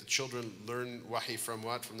today that the children learn wahi from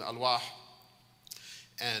what? From the alwah.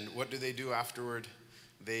 And what do they do afterward?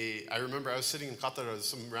 I remember I was sitting in Qatar, I was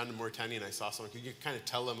some random Mauritanian, I saw someone, you could kind of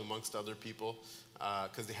tell them amongst other people,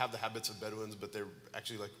 because they have the habits of Bedouins, but they're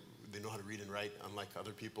actually like, they know how to read and write, unlike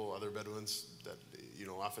other people, other Bedouins that,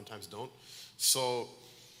 oftentimes don't. So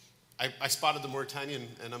I spotted the Mauritanian,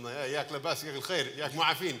 and I'm like, yak labas, yak al-khair, yak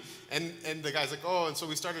mu'afin. And the guy's like, oh, and so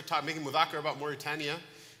we started making mudhakar about Mauritania,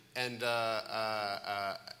 and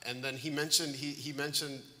then he mentioned,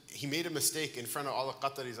 he made a mistake in front of all the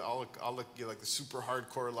Qataris, all the super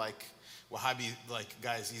hardcore Wahhabi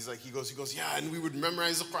guys. He goes, yeah, and we would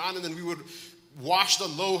memorize the Quran, and then we would wash the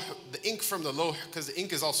lawh, the ink from the lawh, because the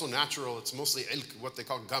ink is also natural. It's mostly ilk, what they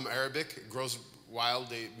call gum Arabic. It grows wild.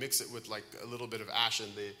 They mix it with like a little bit of ash,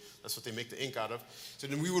 and that's what they make the ink out of. So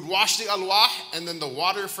then we would wash the alwah, and then the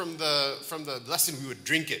water from the lesson, we would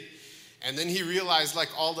drink it. And then he realized like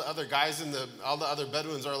all the other guys all the other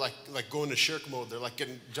Bedouins are like going to shirk mode. They're like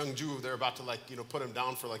getting jungju. They're about to put him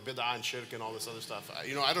down for like bid'ah and shirk and all this other stuff.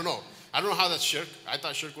 I don't know. I don't know how that's shirk. I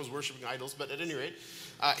thought shirk was worshiping idols, but at any rate,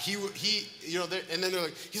 and then they're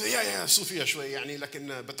like, he's like, yeah, Sufiya shway,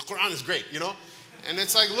 but the Quran is great, And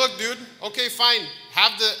it's like, look, dude, okay, fine,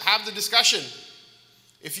 have the discussion.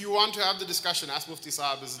 If you want to have the discussion, ask Mufti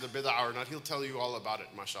Saab, is it a bid'ah or not? He'll tell you all about it,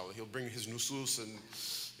 mashallah. He'll bring his nusus and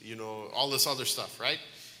all this other stuff, right?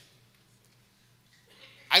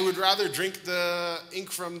 I would rather drink the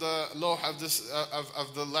ink from the lawh of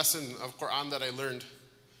the lesson of Quran that I learned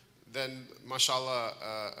than, mashallah,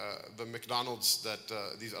 the McDonald's that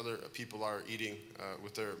these other people are eating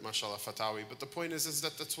with their, mashallah, fatawi. But the point is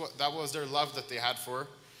that that was their love that they had for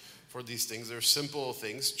these things. They're simple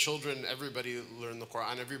things. Children, everybody learned the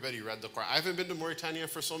Quran. Everybody read the Quran. I haven't been to Mauritania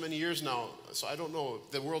for so many years now, so I don't know.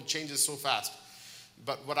 The world changes so fast.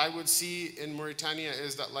 But what I would see in Mauritania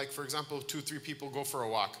is that, like, for example, 2, 3 people go for a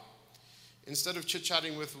walk. Instead of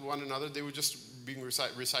chit-chatting with one another, they would just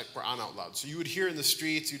recite Quran out loud. So you would hear in the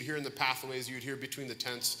streets, you'd hear in the pathways, you'd hear between the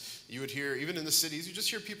tents, you would hear, even in the cities, you just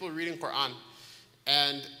hear people reading Quran.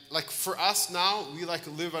 And like for us now, we like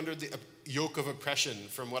live under the yoke of oppression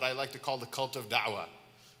from what I like to call the cult of da'wah,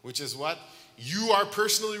 which is what? You are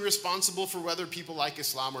personally responsible for whether people like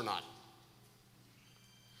Islam or not.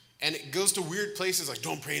 And it goes to weird places like,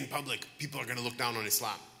 don't pray in public. People are going to look down on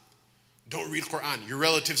Islam. Don't read Quran. Your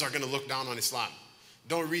relatives are going to look down on Islam.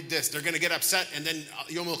 Don't read this. They're going to get upset, and then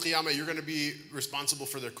Yawm al-Qiyamah, you're going to be responsible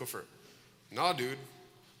for their kufr. No, dude.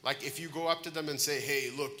 Like, if you go up to them and say,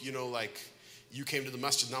 hey, look, you came to the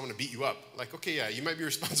masjid, now I'm going to beat you up. Like, okay, yeah, you might be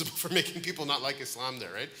responsible for making people not like Islam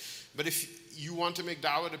there, right? But if you want to make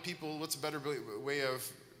da'wah to people, what's a better way of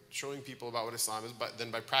showing people about what Islam is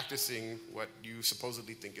than by practicing what you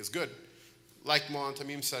supposedly think is good? Like Mawlana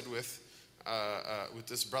Tamim said with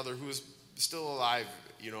this brother who is still alive,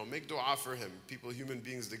 make dua for him. People, human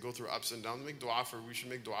beings, they go through ups and downs. We should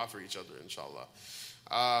make dua for each other, inshallah.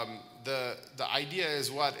 The idea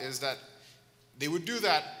is what? Is that they would do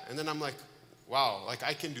that, and then I'm like, wow, like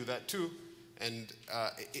I can do that too. And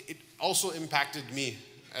it also impacted me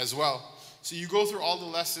as well. So you go through all the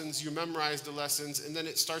lessons, you memorize the lessons, and then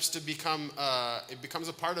it starts to become, it becomes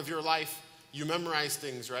a part of your life. You memorize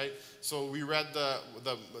things, right? So we read the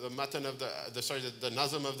matan of the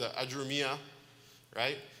nazm of the Ajrumiyah,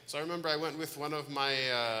 right? So I remember I went with one of my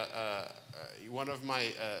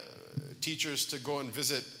teachers to go and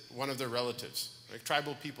visit one of their relatives. Like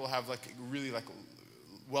tribal people have like really like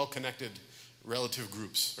well-connected relative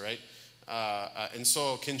groups, right? and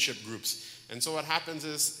so kinship groups. And so what happens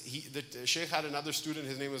is, the Sheikh had another student,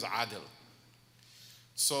 his name was Adil.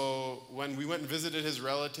 So when we went and visited his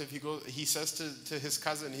relative, he says to his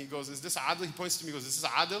cousin, he goes, is this Adil? He points to me, he goes, this is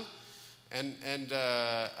Adil? And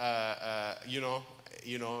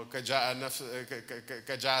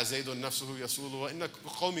كجاء زيد نفسه يسول وإن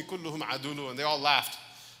قومي كلهم عدول, and they all laughed,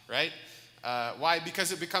 right? Why?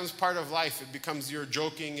 Because it becomes part of life. It becomes your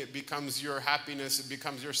joking, it becomes your happiness, it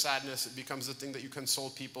becomes your sadness, it becomes the thing that you console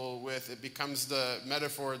people with, it becomes the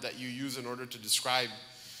metaphor that you use in order to describe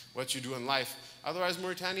what you do in life. Otherwise,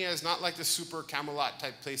 Mauritania is not like the super Camelot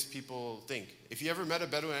type place people think. If you ever met a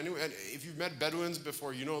Bedouin, if you've met Bedouins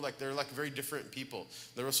before, you know, like they're like very different people.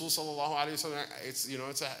 The Rasul sallallahu alaihi wasallam,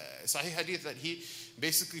 it's a Sahih hadith that he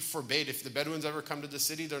basically forbade, if the Bedouins ever come to the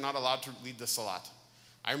city, they're not allowed to lead the salat.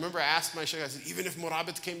 I remember I asked my shaykh, I said, even if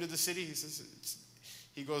Murabit came to the city,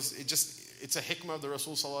 he goes, it's a hikmah of the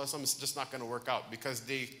Rasul sallallahu alaihi wasallam, it's just not going to work out, because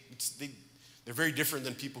they're very different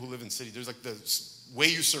than people who live in the city. There's like the way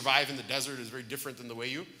you survive in the desert is very different than the way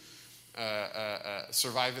you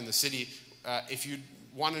survive in the city. If you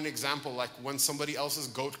want an example, like when somebody else's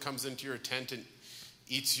goat comes into your tent and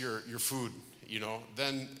eats your food,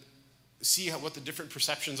 then see what the different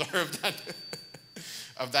perceptions are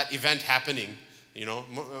of that event happening.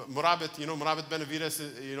 Murabit, Murabit Benavides,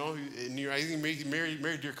 he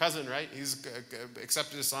married your cousin, right? He's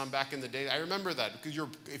accepted Islam back in the day. I remember that, because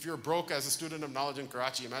if you're broke as a student of knowledge in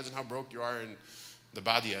Karachi, imagine how broke you are in the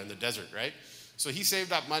Badia, in the desert, right? So he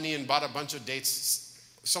saved up money and bought a bunch of dates.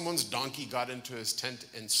 Someone's donkey got into his tent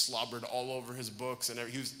and slobbered all over his books, and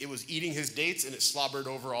it was eating his dates, and it slobbered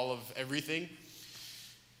over all of everything.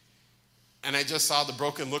 And I just saw the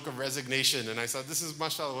broken look of resignation, and I said, this is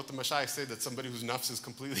mashallah what the mashayikh say, that somebody whose nafs is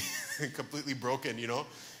completely broken,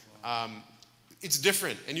 It's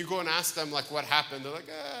different. And you go and ask them like what happened, they're like,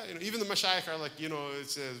 even the mashayikh are like, it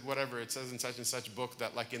says whatever, it says in such and such book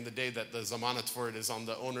that like in the day that the zamanat for it is on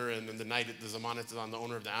the owner, and in the night the zamanat is on the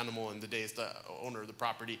owner of the animal, and the day is the owner of the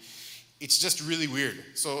property. It's just really weird.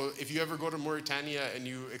 So if you ever go to Mauritania and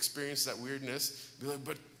you experience that weirdness, be like,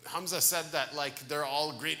 but Hamza said that like they're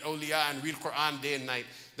all great awliya and read Quran day and night.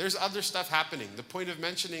 There's other stuff happening. The point of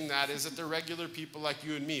mentioning that is that they're regular people like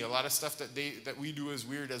you and me. A lot of stuff that we do is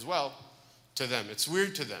weird as well to them. It's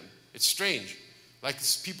weird to them. It's strange. Like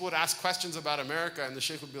people would ask questions about America, and the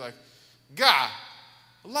sheikh would be like, "Ga,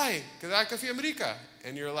 wallahi, kadaka fi America,"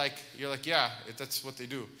 and you're like, yeah, that's what they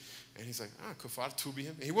do. And he's like, kufar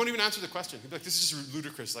tubihim. He won't even answer the question. He'd be like, this is just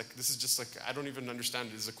ludicrous. Like, this is just like, I don't even understand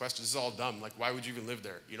it. This is a question. This is all dumb. Like, why would you even live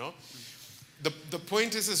there? The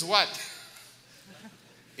point is what?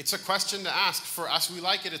 It's a question to ask. For us, we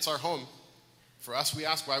like it. It's our home. For us, we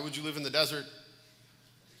ask, why would you live in the desert?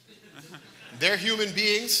 They're human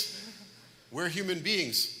beings. We're human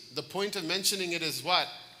beings. The point of mentioning it is what?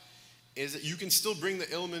 Is that you can still bring the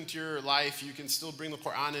ilm into your life, you can still bring the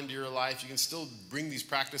Quran into your life, you can still bring these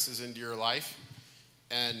practices into your life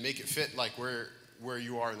and make it fit like where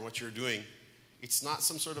you are and what you're doing. It's not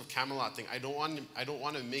some sort of Camelot thing. I don't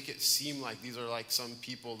want to make it seem like these are like some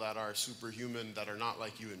people that are superhuman that are not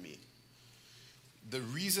like you and me. The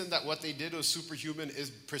reason that what they did was superhuman is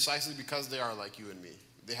precisely because they are like you and me.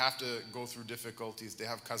 They have to go through difficulties. They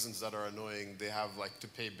have cousins that are annoying. They have like to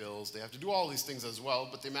pay bills. They have to do all these things as well.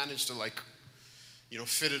 But they manage to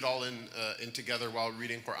fit it all in together while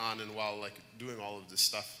reading Quran and while like doing all of this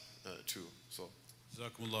stuff too. So.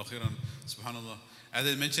 Jazakumullah khairan. Subhanallah. As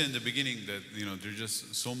I mentioned in the beginning that there's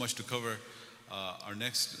just so much to cover. Our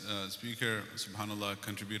next speaker, subhanallah,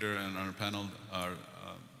 contributor on our panel,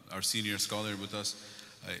 our senior scholar with us,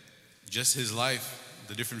 just his life.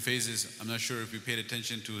 The different phases. I'm not sure if you paid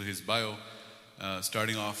attention to his bio,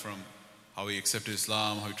 starting off from how he accepted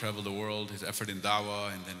Islam, how he traveled the world, his effort in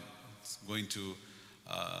da'wah, and then going to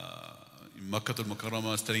Makkah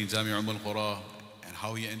al-Mukarramah, studying Jami' al-Qura, and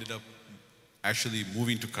how he ended up actually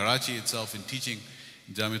moving to Karachi itself and teaching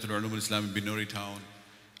Jami'at al-Ulum al-Islam in Binuri town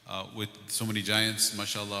with so many giants,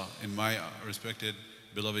 mashallah. And my respected,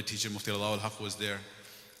 beloved teacher, Mufti Alaa al-Haq was there.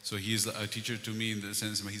 So he is a teacher to me in the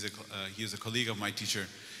sense he is a colleague of my teacher.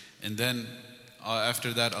 And then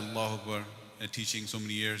after that, Allahu Akbar, teaching so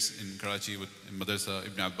many years in Karachi in Madrasa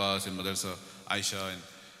Ibn Abbas, in Madrasa Aisha, and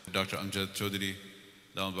Dr. Amjad Chaudhry,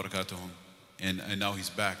 Dawam Barakatuhum. And now he's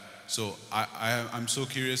back. So I'm so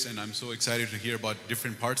curious and I'm so excited to hear about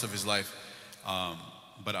different parts of his life.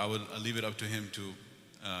 But I'll leave it up to him to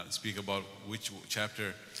speak about which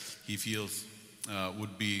chapter he feels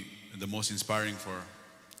would be the most inspiring for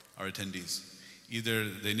our attendees. Either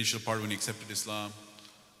the initial part when he accepted Islam,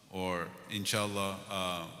 or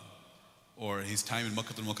inshallah, or his time in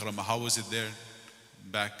Makkah al-Mukarramah. How was it there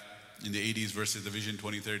back in the 80s versus the Vision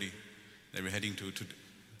 2030 that we're heading to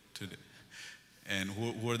and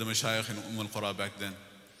who are the mashayikh in al-Qura back then,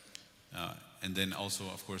 and then also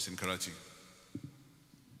of course in Karachi.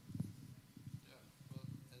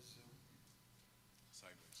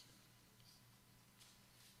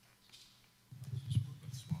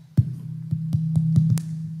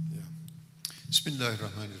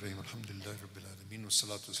 Bismillahirrahmanirrahim. Alhamdulillahi Rabbil Alameen. Wa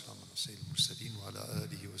salatu wa salam ala Sayyidil Mursaleen wa ala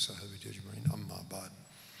alihi wa sahbihi ajma'in. Amma ba'd.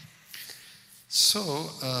 So,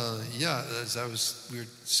 as we were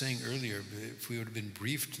saying earlier, if we would have been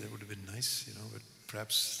briefed, that would have been nice, but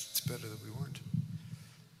perhaps it's better that we weren't.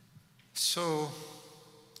 So,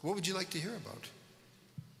 what would you like to hear about?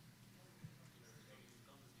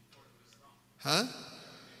 Huh?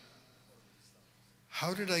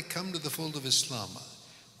 How did I come to the fold of Islam?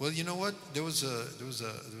 Well, you know what? There was a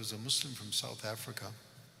Muslim from South Africa.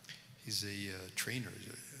 He's a trainer, he's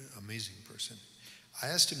an amazing person. I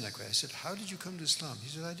asked him that question. I said, "How did you come to Islam?" He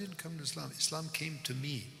said, "I didn't come to Islam. Islam came to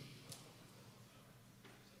me."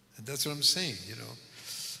 And that's what I'm saying,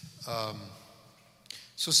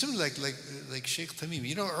 So similar like Sheikh Tamim,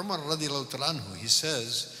 Umar radiallahu ta'ala anhu, he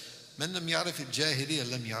says, "Man lam ya'rif al-jahiliyyah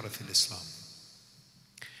lam ya'rif al-Islam."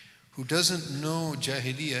 Who doesn't know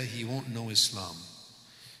Jahiliyyah, he won't know Islam.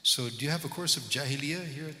 So do you have a course of Jahiliyyah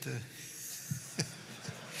here at the...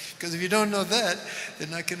 Because if you don't know that, they're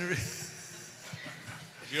not going to...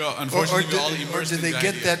 Unfortunately, we're all immersed in Jahiliyyah. Or do they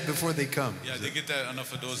get that before they come? Yeah, they get that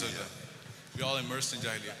enough of those. We're all immersed in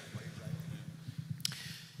Jahiliyyah.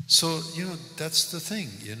 So, that's the thing,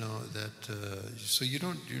 so you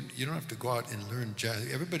don't have to go out and learn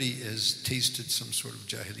Jahiliyyah. Everybody has tasted some sort of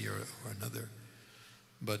Jahiliyyah or another.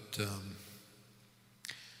 But...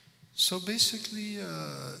 So basically,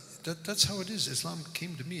 that's how it is. Islam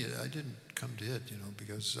came to me. I didn't come to it,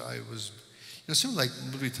 because I was, similar like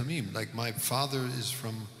Mulvi Tamim. Like my father is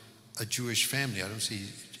from a Jewish family. I don't see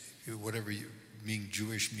whatever being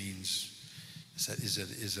Jewish means. Is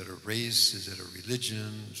it a race? Is it a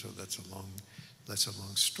religion? So that's a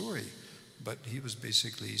long story. But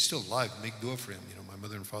he's still alive. Make dua for him. My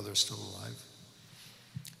mother and father are still alive.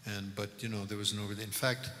 But there was no really. In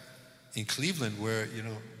fact, in Cleveland, where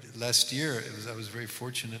last year I was very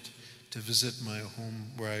fortunate to visit my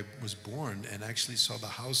home where I was born, and actually saw the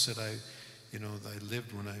house that I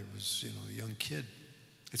lived when I was a young kid.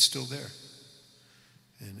 It's still there,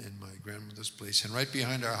 in my grandmother's place. And right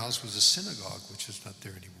behind our house was a synagogue, which is not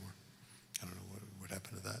there anymore. I don't know what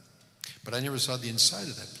happened to that, but I never saw the inside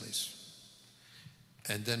of that place.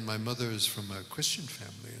 And then my mother is from a Christian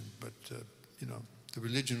family, but the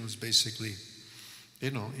religion was basically,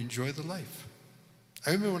 enjoy the life. I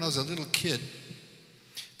remember when I was a little kid,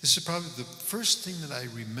 this is probably the first thing that I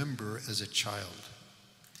remember as a child.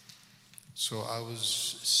 So I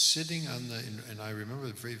was sitting and I remember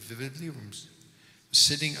it very vividly,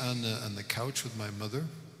 sitting on the couch with my mother,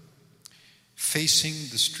 facing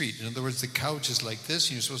the street. In other words, the couch is like this,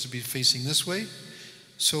 and you're supposed to be facing this way.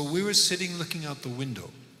 So we were sitting looking out the window.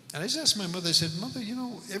 And I just asked my mother, I said, "Mother,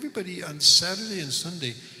 everybody on Saturday and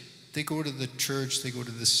Sunday, they go to the church, they go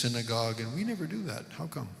to the synagogue, and we never do that. How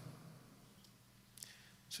come?"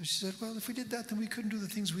 So she said, "Well, if we did that, then we couldn't do the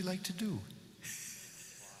things we like to do."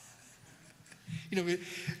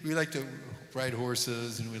 We like to ride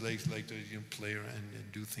horses, and we like to play around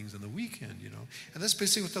and do things on the weekend, And that's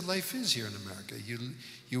basically what the life is here in America.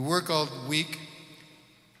 You work all week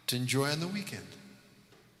to enjoy on the weekend.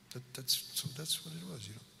 That's what it was,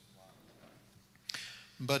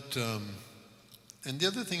 But and the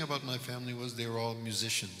other thing about my family was they were all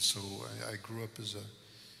musicians. So I grew up as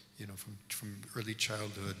from early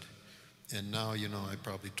childhood, and now I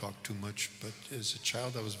probably talk too much. But as a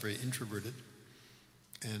child, I was very introverted,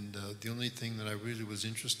 and the only thing that I really was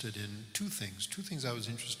interested in, two things I was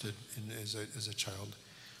interested in as a child.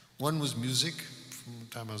 One was music, from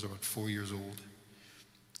the time I was about 4 years old,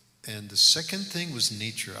 and the second thing was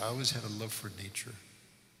nature. I always had a love for nature,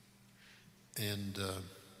 and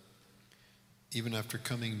even after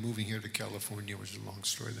moving here to California, which is a long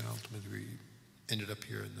story, then ultimately we ended up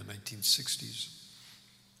here in the 1960s.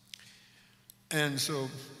 And so,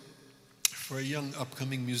 for a young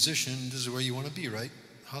upcoming musician, this is where you want to be, right?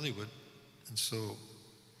 Hollywood. And so,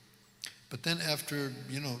 but then after,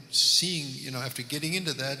 seeing, after getting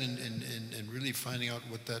into that and really finding out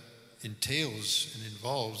what that entails and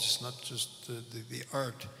involves, it's not just the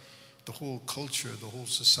art, the whole culture, the whole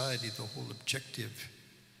society, the whole objective,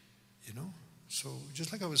 So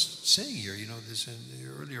just like I was saying here, this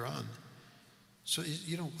earlier on. So,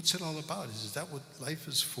 what's it all about? Is that what life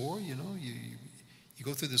is for? You you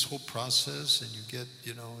go through this whole process and you get,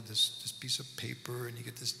 this piece of paper and you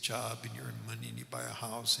get this job and you earn money and you buy a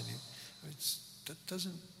house and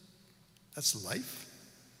that's life.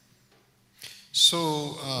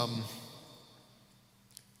 So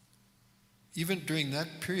even during that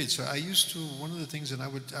period, so I used to, one of the things, and I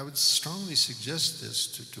would strongly suggest this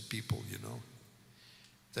to people,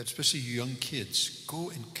 that especially young kids, go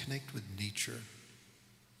and connect with nature,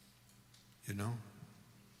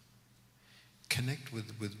 Connect with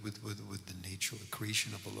the nature, the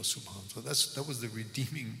creation of Allah subhanahu wa ta'ala. So that was the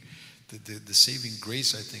redeeming, the saving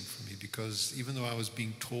grace, I think, for me, because even though I was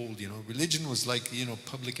being told, religion was like,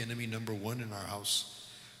 public enemy number one in our house.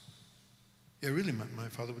 Yeah, really, my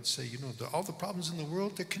father would say, all the problems in the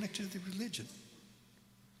world, they're connected to the religion.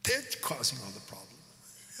 They're causing all the problems.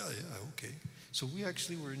 Yeah, okay. So we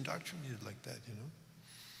actually were indoctrinated like that,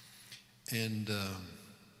 And,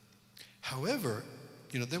 however,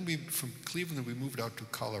 then from Cleveland, we moved out to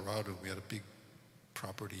Colorado. We had a big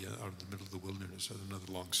property out in the middle of the wilderness. That's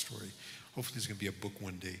another long story. Hopefully there's going to be a book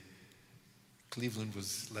one day. Cleveland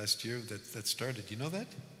was last year that started. You know that?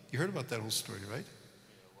 You heard about that whole story, right?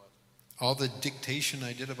 All the dictation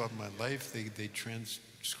I did about my life, they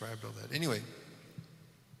transcribed all that. Anyway,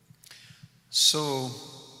 so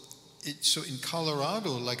in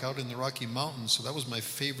Colorado, like out in the Rocky Mountains, so that was my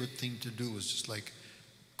favorite thing to do, was just like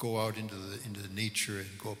go out into the nature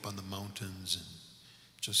and go up on the mountains and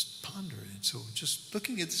just ponder. And so just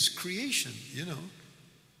looking at this creation,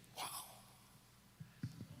 wow.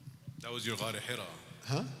 That was your Ghar Hira.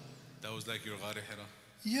 Huh? That was like your Ghar Hira.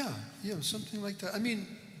 Yeah, something like that. I mean,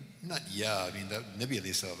 that Nabi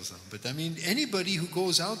alayhi salam, but I mean, anybody who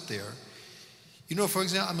goes out there, for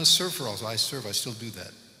example, I'm a surfer also. I surf, I still do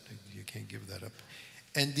that. You can't give that up.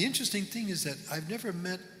 And the interesting thing is that I've never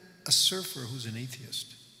met a surfer who's an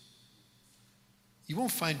atheist. You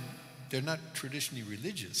won't find, they're not traditionally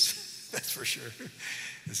religious, that's for sure.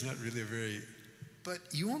 It's not really but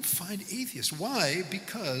you won't find atheists. Why?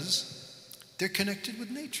 Because they're connected with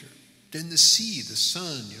nature. Then the sea, the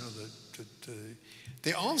sun,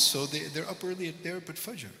 they're up early, they're up at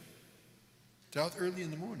Fajr. They're out early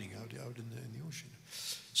in the morning, out in the ocean.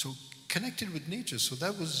 So connected with nature. So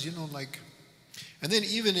that was, and then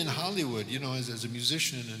even in Hollywood, as a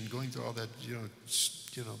musician and going through all that,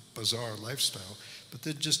 bizarre lifestyle, but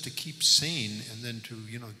then just to keep sane and then to,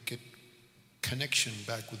 get connection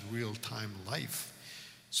back with real-time life.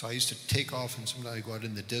 So I used to take off and sometimes I go out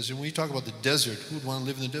in the desert. When you talk about the desert, who would want to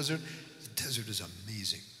live in the desert? The desert is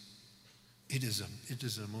amazing. It is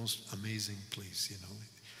the most amazing place,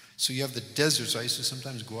 So you have the desert. So I used to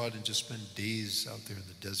sometimes go out and just spend days out there in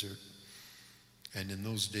the desert. And in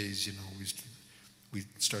those days, we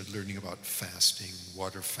started learning about fasting,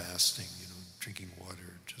 water fasting, drinking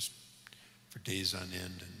water just for days on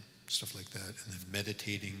end and stuff like that, and then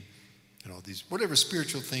meditating and all these, whatever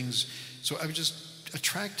spiritual things. So I was just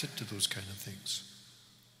attracted to those kind of things.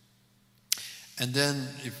 And then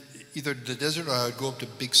either the desert or I would go up to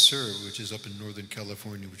Big Sur, which is up in Northern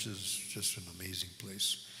California, which is just an amazing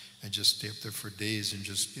place, and just stay up there for days and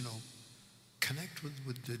just, connect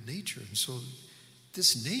with the nature. And so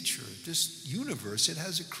this nature, this universe, it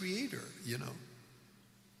has a creator,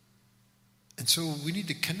 And so we need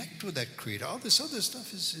to connect with that creator. All this other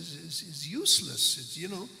stuff is useless. It's,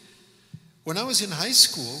 when I was in high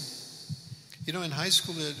school, in high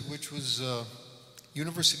school, which was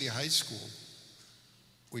University High School,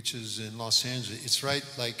 which is in Los Angeles, it's right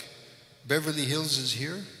like Beverly Hills is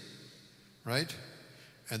here, right?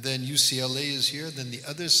 And then UCLA is here. Then the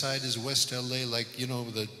other side is West LA, like,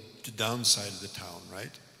 the downside of the town,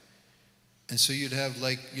 right? And so you'd have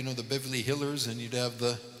like, the Beverly Hillers, and you'd have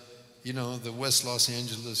the West Los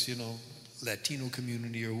Angeles, Latino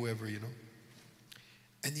community or whoever,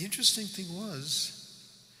 And the interesting thing was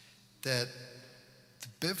that the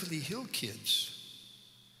Beverly Hill kids,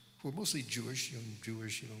 who were mostly Jewish, young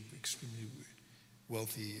Jewish, extremely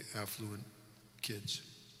wealthy, affluent kids,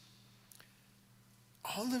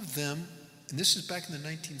 all of them, and this is back in the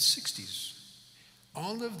 1960s,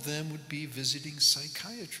 all of them would be visiting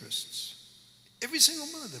psychiatrists. Every single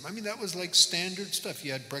one of them. I mean, that was like standard stuff.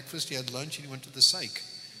 You had breakfast, you had lunch, and you went to the psych.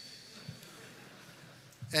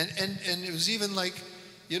 And it was even like,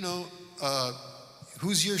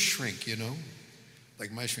 who's your shrink,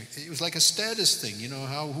 Like my shrink. It was like a status thing,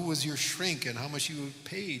 who was your shrink and how much you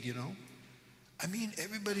paid, I mean,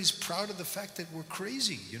 everybody's proud of the fact that we're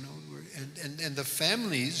crazy, and the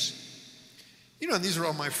families, and these are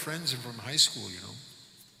all my friends from high school,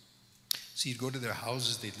 So you'd go to their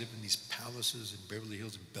houses, they'd live in these palaces in Beverly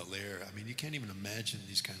Hills and Bel Air. I mean, you can't even imagine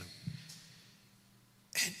these kind of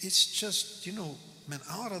And it's just, من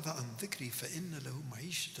أعرض عن ذكري فإن له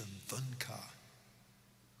معيشة ضنكا.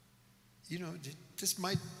 This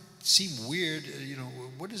might seem weird,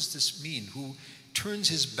 what does this mean? Who turns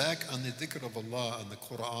his back on the dhikr of Allah, on the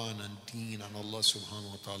Quran, and deen, on Allah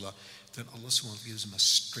subhanahu wa ta'ala, then Allah subhanahu wa ta'ala gives him a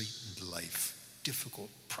straightened life. Difficult,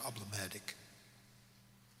 problematic.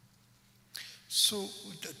 So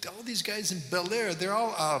all these guys in Bel Air, they're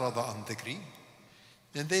all arada an dhikri.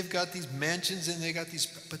 And they've got these mansions and they got these,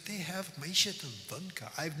 but they have maishat al-dhanka.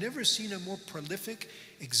 I've never seen a more prolific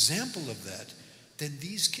example of that than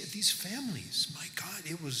these families. My God,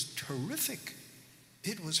 it was horrific.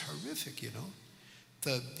 It was horrific,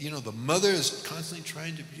 The mother is constantly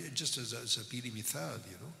trying to be, just as a sabili mithal,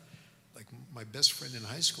 Like my best friend in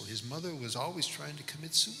high school, his mother was always trying to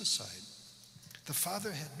commit suicide. The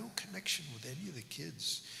father had no connection with any of the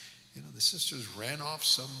kids. The sisters ran off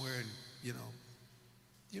somewhere and,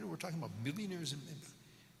 we're talking about millionaires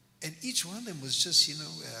and each one of them was just,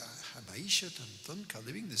 maishat and dhanka,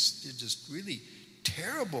 living this just really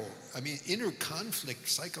terrible, inner conflict,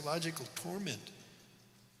 psychological torment.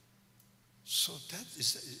 So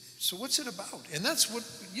what's it about? And that's what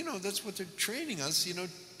they're training us,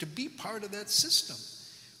 to be part of that system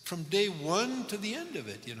from day one to the end of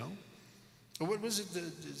it, Or what was it,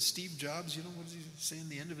 the Steve Jobs, what did he say in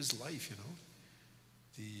the end of his life,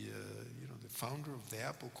 The founder of the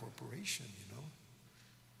Apple Corporation,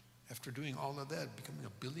 After doing all of that, becoming a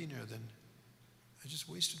billionaire, then I just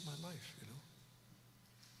wasted my life,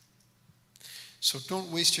 So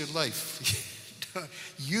don't waste your life.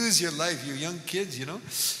 Use your life, you young kids,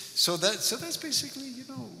 So that's basically,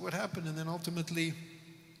 what happened. And then ultimately,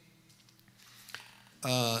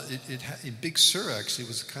 in Big Sur, actually, it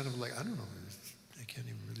was kind of like, I don't know, I can't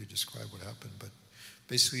even really describe what happened, but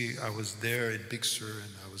basically I was there in Big Sur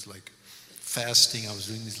and I was like fasting. I was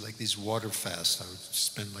doing these water fasts. I would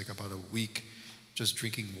spend like about a week just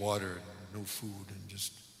drinking water and no food and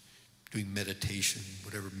just doing meditation,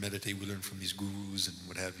 whatever meditate we learned from these gurus and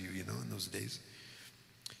what have you, in those days.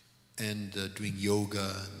 And doing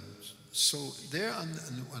yoga. So there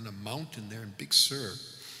on a mountain there in Big Sur,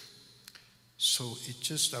 so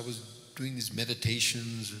I was doing these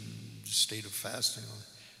meditations and state of fasting.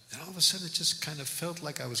 Then all of a sudden it just kind of felt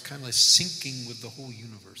like I was kind of like sinking with the whole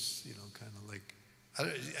universe, kind of like,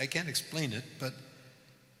 I can't explain it,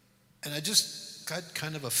 and I just got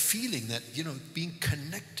kind of a feeling that, being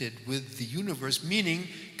connected with the universe, meaning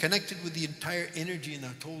connected with the entire energy and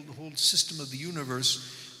the whole system of the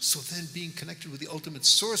universe. So then being connected with the ultimate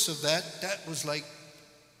source of that was like,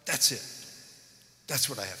 that's it. That's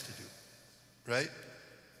what I have to do. Right?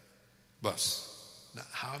 Bus. Now,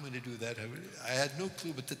 how I'm going to do that, I had no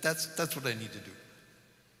clue, but that's what I need to do.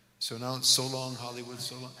 So now it's so long, Hollywood,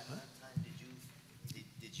 so long. At that time,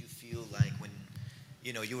 did you feel like when,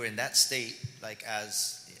 you were in that state, like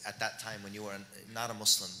at that time when you were not a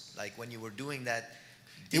Muslim, like when you were doing that?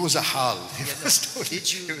 It was a hal.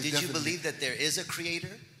 Did you believe that there is a creator?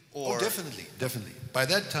 Or? Oh, definitely. By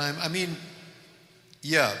that time,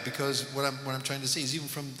 yeah, because what I'm trying to say is even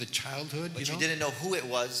from the childhood, but you didn't know who it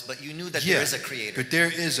was, but you knew that there is a creator. But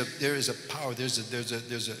there is a power. There's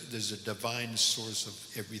a divine source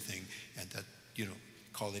of everything, and that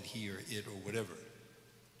call it he or it or whatever.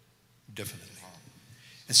 Definitely.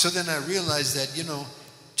 And so then I realized that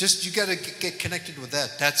just you got to get connected with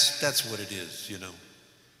that. That's what it is.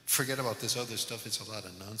 Forget about this other stuff. It's a lot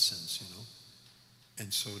of nonsense.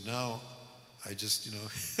 And so now I just,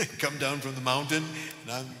 come down from the mountain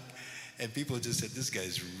and people just said, this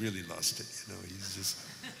guy's really lost it. He's just,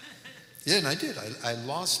 yeah, and I did. I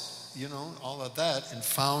lost, all of that and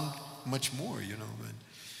found much more,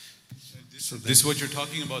 So this is what you're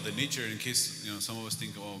talking about, the nature, in case, some of us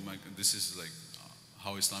think, oh my God, this is like,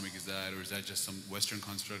 how Islamic is that? Or is that just some Western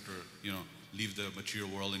construct or, leave the material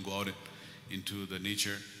world and go out into the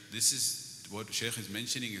nature? This is what Sheikh is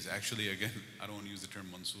mentioning is actually, again, I don't want to use the term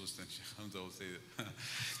mansoos, then Sheikh Hamza will say that.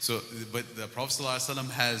 So, but the Prophet ﷺ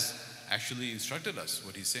has actually instructed us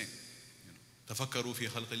what he's saying. تفكروا في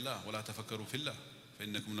خلق الله ولا تفكروا في الله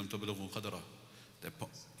فإنكم لم تبلغوا قدره.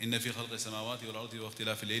 إن في خلق السماوات والأرض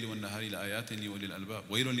واختلاف الليل والنهار لآيات لأولي الألباب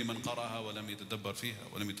ويل لمن قرأها ولم يتدبر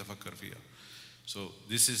فيها ولم يتفكر فيها. So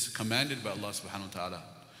this is commanded by Allah subhanahu wa ta'ala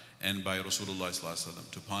and by Rasulullah sallallahu alaihi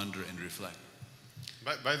wasallam to ponder and reflect.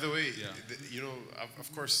 By the way,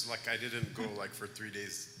 of course, like I didn't go like for 3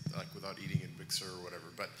 days like without eating in Big Sur or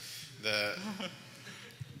whatever. But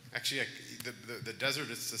actually, the desert,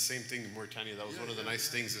 it's the same thing in Mauritania. That was one of the nice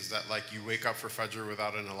things is that like you wake up for Fajr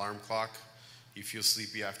without an alarm clock. You feel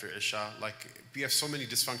sleepy after Isha. Like we have so many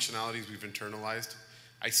dysfunctionalities we've internalized.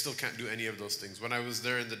 I still can't do any of those things. When I was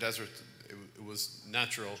there in the desert, it it was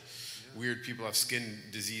natural. Weird people have skin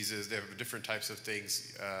diseases. They have different types of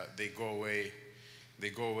things. They go away. They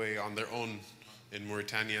go away on their own in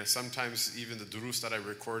Mauritania. Sometimes even the durus that I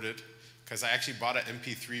recorded, because I actually bought an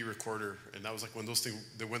MP3 recorder, and that was like when those things,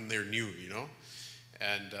 when they're new, you know.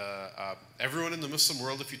 And everyone in the Muslim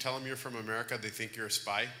world, if you tell them you're from America, they think you're a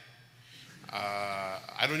spy.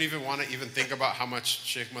 I don't even want to even think about how much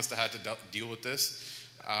Sheikh must have had to deal with this.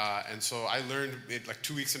 And so I learned it like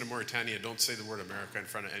 2 weeks into Mauritania, don't say the word America in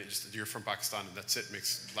front of any, just you're from Pakistan, and that's it.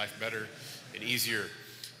 Makes life better and easier.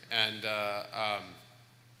 And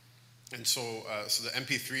so the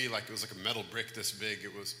MP3, like it was like a metal brick this big.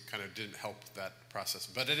 It was kind of didn't help that process.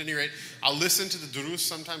 But at any rate, I'll listen to the durus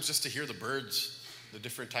sometimes just to hear the birds, the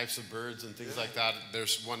different types of birds and things like that.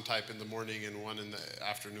 There's one type in the morning and one in the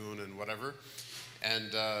afternoon and whatever.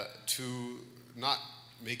 And to not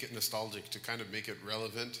make it nostalgic, to kind of make it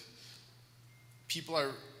relevant. People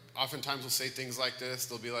are oftentimes will say things like this.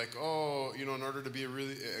 They'll be like, oh, you know, in order to be a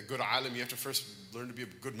good alim, you have to first learn to be a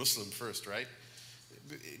good Muslim first, right?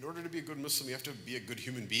 In order to be a good Muslim, you have to be a good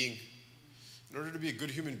human being. In order to be a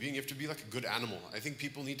good human being, you have to be like a good animal. I think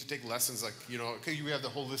people need to take lessons like, you know, okay, we have the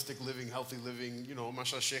holistic living, healthy living, you know,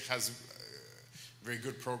 mashallah, Sheikh has very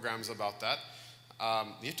good programs about that.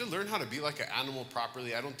 You have to learn how to be like an animal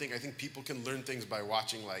properly. I think people can learn things by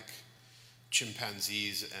watching like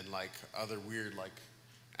chimpanzees and like other weird like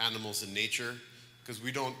animals in nature, because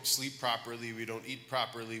we don't sleep properly, we don't eat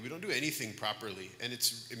properly, we don't do anything properly, and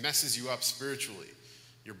it messes you up spiritually.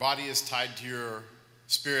 Your body is tied to your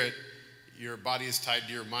spirit, your body is tied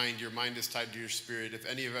to your mind is tied to your spirit. If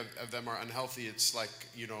any of them are unhealthy, it's like,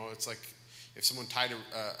 you know, it's like if someone tied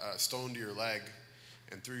a stone to your leg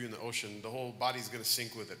and threw you in the ocean, the whole body's going to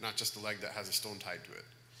sink with it, not just the leg that has a stone tied to it.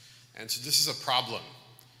 And so this is a problem.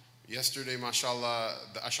 Yesterday, mashallah,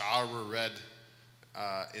 the ash'ar were read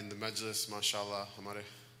in the majlis, mashallah.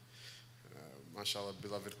 Mashallah,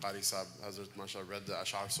 beloved Qari Sahib, Hazrat, mashallah, read the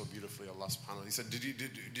ash'ar so beautifully, Allah subhanahu wa ta'ala. He said,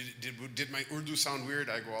 did my Urdu sound weird?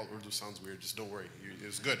 I go, all Urdu sounds weird, just don't worry. It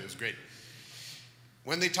was good, it was great.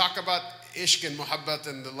 When they talk about ishq and muhabbat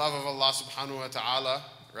and the love of Allah subhanahu wa ta'ala,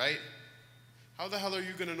 right? How the hell are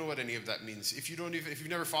you going to know what any of that means? If you've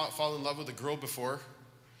never fallen in love with a girl before,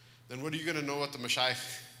 then what are you going to know what the mashayikh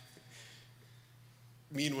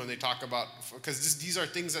mean when they talk about, because these are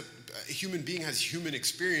things that a human being has human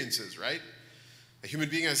experiences, right? A human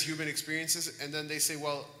being has human experiences, and then they say,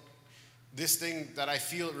 well, this thing that I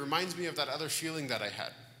feel, it reminds me of that other feeling that I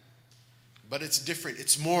had. But it's different,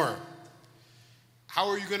 it's more. How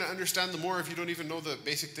are you going to understand the more if you don't even know the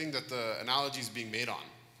basic thing that the analogy is being made on?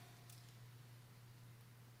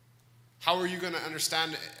 How are you going to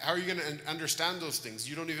understand those things?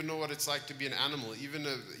 You don't even know what it's like to be an animal. Even,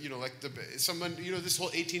 you know, like someone, you know, this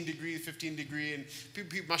whole 18 degree, 15 degree, and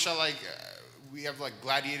people mashallah, like, we have like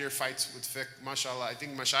gladiator fights with fiqh, mashallah. I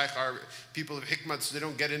think mashayikh are people of hikmah, so they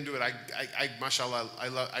don't get into it. I mashallah,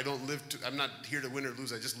 I don't live to, I'm not here to win or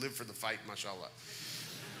lose, I just live for the fight, mashallah.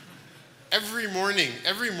 Every morning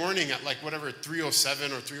at like whatever,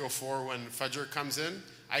 3:07 or 3:04 when Fajr comes in,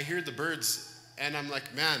 I hear the birds, and I'm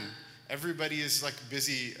like, man, everybody is like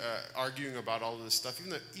busy arguing about all of this stuff.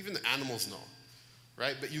 Even the animals know,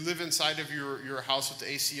 right? But you live inside of your house with the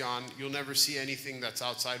AC on. You'll never see anything that's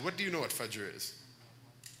outside. What do you know what Fajr is?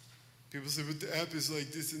 People say, but the app is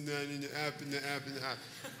like this and that, and the app and the app and the app.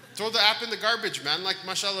 Throw the app in the garbage, man. Like,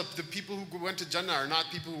 mashallah, the people who went to Jannah are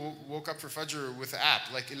not people who woke up for Fajr with the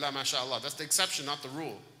app. Like, illa mashallah. That's the exception, not the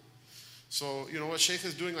rule. So, you know, what Sheikh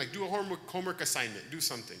is doing, like, do a homework assignment. Do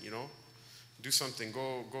something, you know. Do something.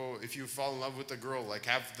 Go. If you fall in love with a girl, like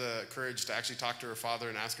have the courage to actually talk to her father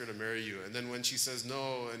and ask her to marry you. And then when she says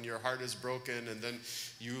no and your heart is broken, and then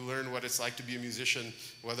you learn what it's like to be a musician,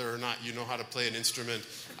 whether or not you know how to play an instrument.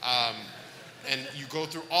 And you go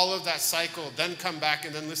through all of that cycle, then come back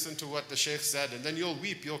and then listen to what the Sheikh said. And then you'll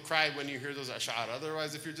weep, you'll cry when you hear those ash'ar.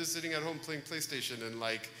 Otherwise, if you're just sitting at home playing PlayStation and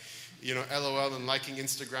like, you know, LOL and liking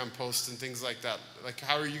Instagram posts and things like that. Like,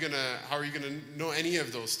 how are you gonna know any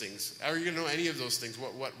of those things? How are you gonna know any of those things?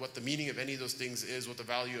 What the meaning of any of those things is? What the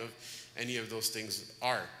value of any of those things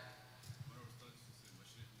are?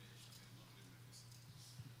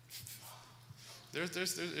 There's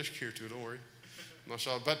ishq here too. Don't worry,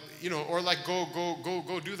 mashallah. But you know, or like go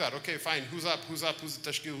do that. Okay, fine. Who's up? Who's the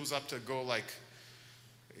tashkil? Who's up to go like?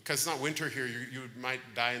 Because it's not winter here, you might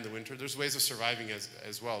die in the winter. There's ways of surviving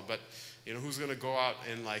as well. But, you know, who's going to go out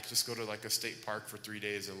and, like, just go to, like, a state park for 3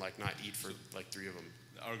 days and, like, not eat for, like, 3 of them?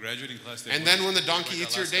 Our graduating class. And then when the donkey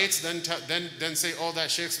eats your dates, then say, oh, that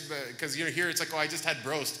sheikh's, because, you know, here it's like, oh, I just had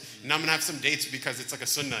broast. Now I'm going to have some dates because it's like a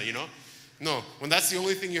sunnah, you know? No, when that's the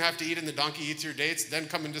only thing you have to eat and the donkey eats your dates, then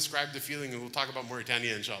come and describe the feeling and we'll talk about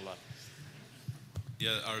Mauritania, inshallah.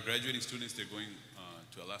 Yeah, our graduating students, they're going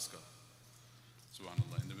to Alaska.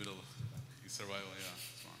 Subhanallah, in the middle of survival,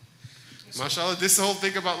 yeah. MashaAllah, this whole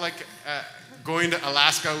thing about like going to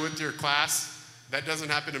Alaska with your class, that doesn't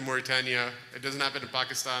happen in Mauritania. It doesn't happen in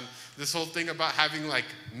Pakistan. This whole thing about having like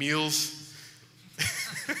meals.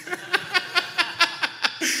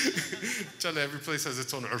 Every place has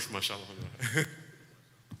its own urf, mashallah.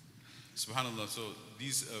 Subhanallah, so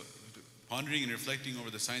these pondering and reflecting over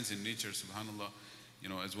the science in nature, subhanallah,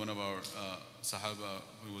 as one of our Sahaba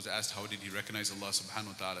who was asked how did he recognize Allah subhanahu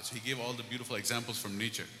wa ta'ala. So he gave all the beautiful examples from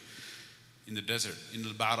nature. In the desert, إن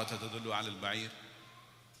البعرة تدل على البعير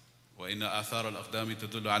وإن آثار الأقدام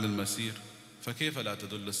تدل على المسير فكيف لا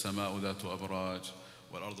تدل السماء ذات أبراج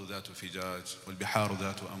والأرض ذات فجاج والبحار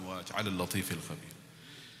ذات أمواج على اللطيف الخبير.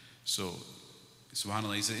 So,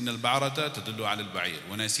 subhanAllah, he said, إن البعرة تدل على البعير.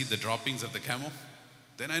 When I see the droppings of the camel,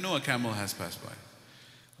 then I know a camel has passed by.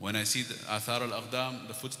 When I see the آثار الأقدام,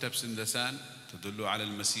 the footsteps in the sand, تدل على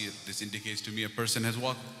المسير. This indicates to me a person has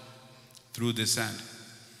walked through this sand.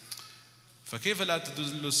 فكيف لا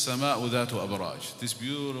تدل السماء ذات أبراج. This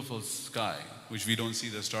beautiful sky, which we don't see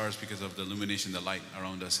the stars because of the illumination, the light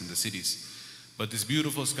around us in the cities. But this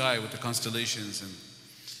beautiful sky with the constellations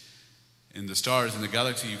and the stars in the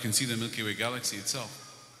galaxy, you can see the Milky Way galaxy itself.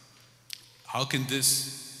 How can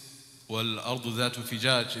this وَالْأَرْضُ ذَاتُ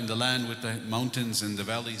فِجَاجٍ in the land with the mountains and the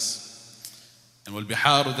valleys, and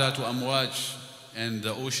وَالْبِحَارُ ذَاتُ أَمْوَاجٍ and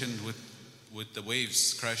the ocean with the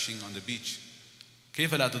waves crashing on the beach.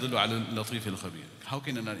 كيف لا تدل على اللطيف الخبير. How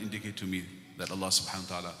can it not indicate to me that Allah subhanahu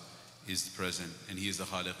wa ta'ala is present and He is the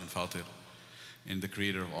Khaliq and Fatir and the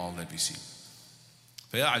creator of all that we see.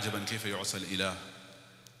 فيا عجبا كيف يعصى الإله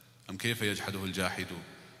أم كيف يجحده الجاحد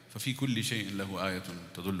ففي كل شيء له آية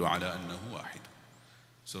تدل على أنه واحد.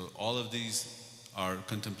 So all of these are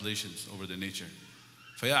contemplations over the nature.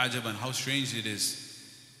 فيا عجبا, how strange it is.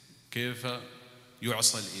 كيف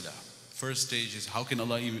يعصى الإله. First stage is how can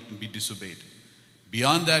Allah even be disobeyed?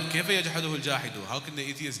 Beyond that, كيف يجحده الجاحد, how can the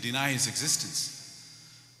atheist deny his existence?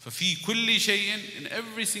 ففي كل شيء, in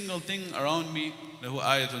every single thing around me, له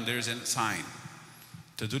آية, there is a sign.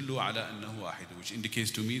 تدل على أنه واحد, which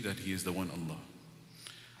indicates to me that He is the one Allah.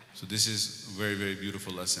 So this is a very, very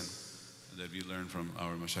beautiful lesson that we learn from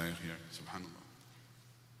our mashayikh here. Subhanallah.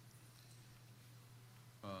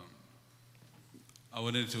 I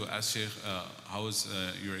wanted to ask Sheikh, how was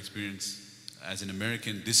your experience as an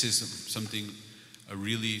American? This is something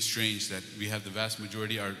really strange that we have the vast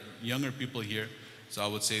majority, our younger people here, so I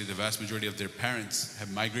would say the vast majority of their parents have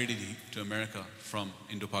migrated to America from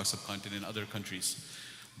Indo-Pak subcontinent and other countries.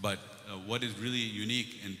 But what is really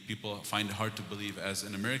unique and people find it hard to believe as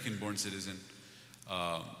an American-born citizen,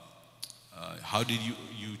 how did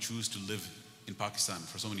you choose to live in Pakistan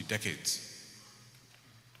for so many decades?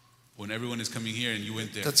 When everyone is coming here and you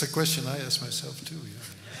went there. That's a question I ask myself too. Yeah.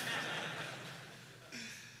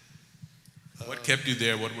 What kept you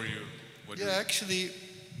there? What were you? Actually,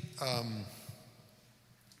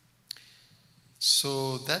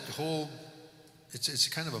 so that whole, it's a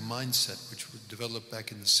kind of a mindset which would develop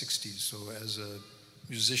back in the 60s. So as a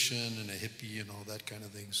musician and a hippie and all that kind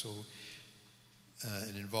of thing. So,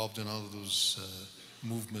 and involved in all of those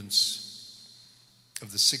movements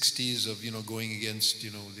of the 60s of, going against,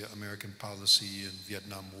 the American policy and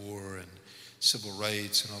Vietnam War and civil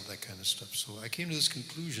rights and all that kind of stuff. So I came to this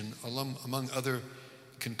conclusion, among other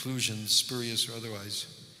conclusions, spurious or otherwise,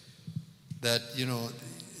 that,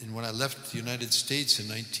 and when I left the United States in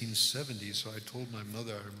 1970, so I told my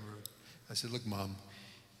mother, I said, look, Mom,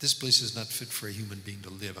 this place is not fit for a human being to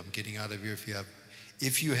live. I'm getting out of here.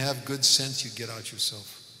 If you have good sense, you get out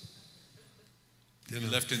yourself. You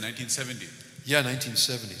left in 1970? Yeah,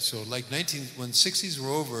 1970. So when 60s were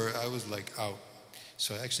over, I was like out.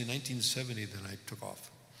 So actually 1970, then I took off.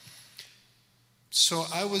 So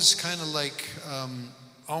I was kind of like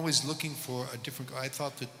always looking for a different, I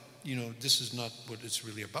thought that, this is not what it's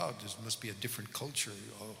really about. This must be a different culture,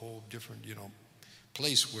 a whole different,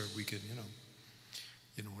 place where we can,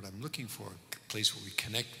 what I'm looking for, a place where we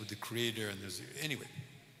connect with the Creator. And anyway.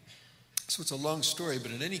 So it's a long story,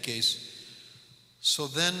 but in any case, so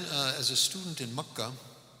then as a student in Makkah,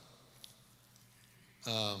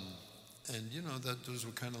 and that those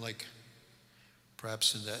were kind of like,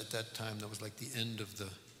 perhaps at that time that was like the end of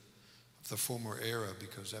the former era,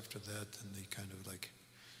 because after that then they kind of like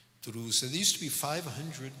durus. So there used to be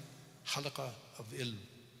 500 halaqah of ilm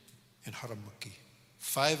in Haram Makki.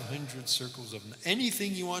 500 circles of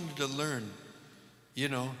anything you wanted to learn,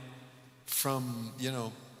 from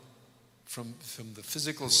from the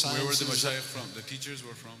physical Where were sciences. the mashayikh from? The teachers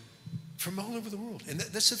were from? All over the world. And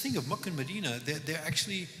that's the thing of Makkah and Medina. They're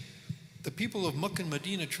actually, the people of Makkah and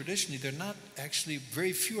Medina traditionally, they're not actually,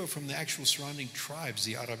 very few are from the actual surrounding tribes,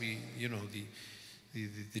 the Arabi,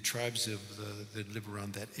 the tribes that live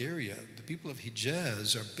around that area. The people of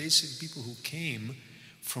Hijaz are basically people who came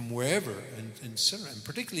from wherever, and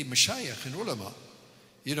particularly mashayikh and ulama.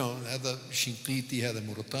 هذا شنقيطي، هذا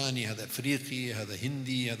موريتاني، هذا افريقي، هذا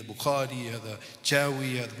هندي، هذا بخاري، هذا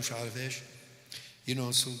جاوي، هذا مش عارف ايش.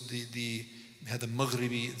 So the هذا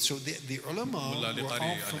مغربي. So the ulama were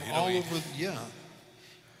all from all over,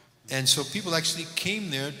 And so people actually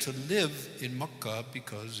came there to live in Makkah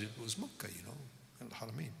because it was Makkah,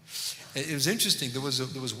 al-Haramain. It was interesting. There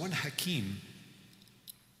was one Hakim.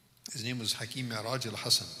 His name was Hakim Mi'raj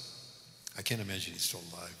al-Hasan. I can't imagine he's still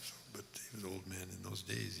alive, but he was an old man in those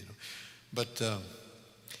days, But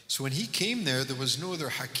so when he came there was no other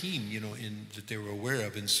Hakim, that they were aware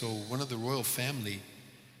of. And so one of the royal family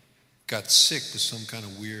got sick with some kind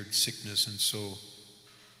of weird sickness. And so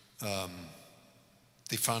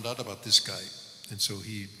they found out about this guy. And so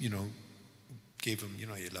he, gave him,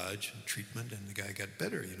 ilaj and treatment. And the guy got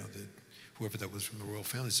better, whoever that was from the royal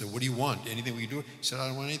family said, "What do you want? Anything we can do?" He said, "I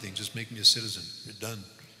don't want anything. Just make me a citizen. You're done."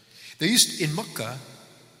 In Makkah,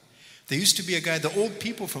 there used to be a guy, the old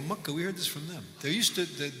people from Makkah, we heard this from them.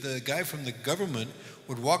 The guy from the government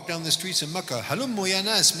would walk down the streets in Makkah, "Halummu ya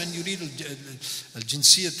nas, man yurid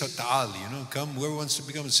al-jinsiyya ta'al," come, whoever wants to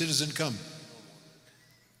become a citizen, come.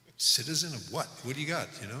 Citizen of what? What do you got,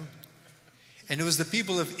 And it was the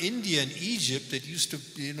people of India and Egypt that used to,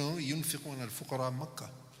 yunfiqun al-fuqara Makkah.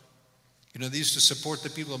 They used to support the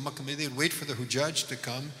people of Makkah. They would wait for the Hujjaj to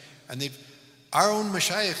come, and our own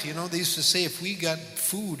mashayikh, they used to say, if we got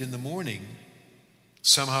food in the morning,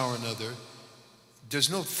 somehow or another, there's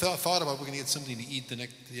no thought about we're going to get something to eat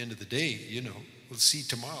the end of the day, We'll see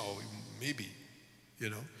tomorrow, maybe,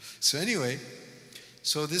 So anyway,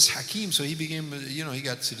 so this Hakim, so he became, he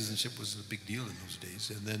got citizenship, was a big deal in those days.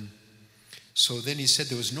 And then he said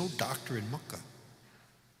there was no doctor in Makkah.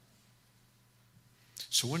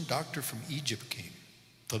 So one doctor from Egypt came,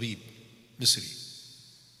 Tabib, Misri.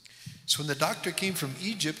 So when the doctor came from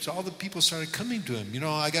Egypt, all the people started coming to him.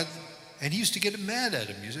 And he used to get mad at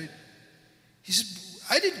him. He said,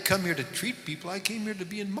 "I didn't come here to treat people. I came here to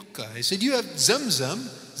be in Makkah." I said, "You have Zamzam,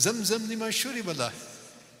 Zamzam lima shuriba lah.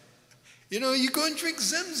 You go and drink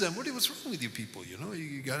Zamzam. What's wrong with you people?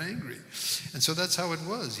 You got angry." And so that's how it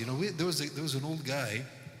was. There was an old guy.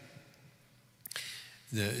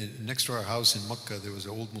 Next to our house in Makkah, there was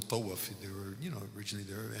an old mutawaf. They were, originally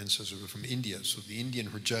their ancestors were from India. So the Indian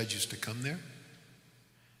Hujjaj used to come there.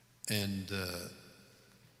 And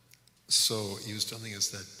so he was telling us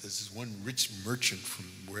that there's this one rich merchant from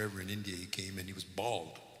wherever in India he came, and he was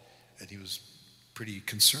bald. And he was pretty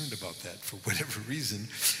concerned about that for whatever reason.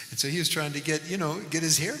 And so he was trying to get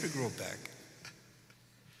his hair to grow back.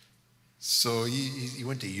 So he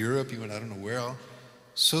went to Europe, he went I don't know where else.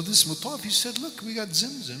 So this mutawaf, he said, "Look, we got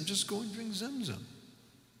Zamzam, just go and drink Zamzam."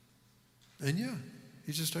 And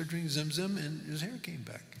he just started drinking Zamzam and his hair came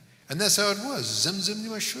back. And that's how it was. Zamzam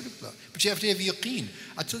lima shuribla. But you have to have yaqeen.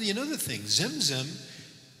 I'll tell you another thing. Zamzam,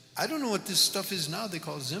 I don't know what this stuff is now, they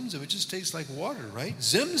call it Zamzam. It just tastes like water, right?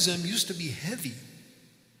 Zamzam used to be heavy.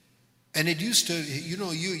 And it used to,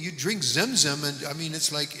 you drink Zamzam, and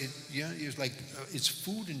it's like, it's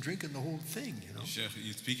food and drink and the whole thing, Sheikh,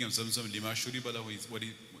 speaking of Zamzam, lima shuriba lahu,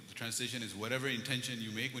 the translation is whatever intention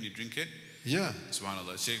you make when you drink it. Yeah.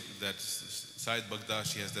 Subhanallah. Sheikh, that Said Baghdad,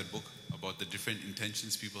 she has that book about the different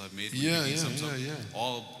intentions people have made when Yeah. drinking Zamzam.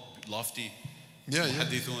 All lofty. Yeah.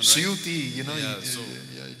 Muhaddithun, right? Suyuti,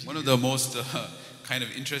 one of the most kind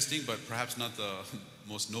of interesting, but perhaps not the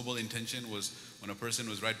most noble intention was when a person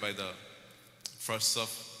was right by the first saf,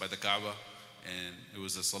 by the Kaaba, and it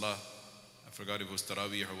was a salah. I forgot if it was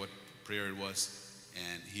Taraweeh or what prayer it was,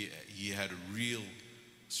 and he had a real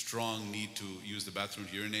strong need to use the bathroom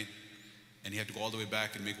to urinate, and he had to go all the way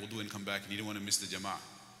back and make wudu and come back, and he didn't want to miss the jama'ah.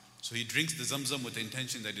 So he drinks the Zamzam with the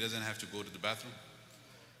intention that he doesn't have to go to the bathroom.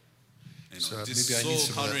 So this maybe I need is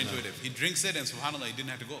so some of that counterintuitive. He drinks it, and subhanAllah, he didn't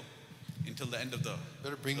have to go until the end of the.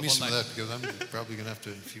 Better bring the me whole some night. of that, because I'm probably going to have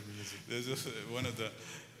to in a few minutes. This is one of the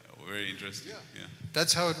very interesting. Yeah.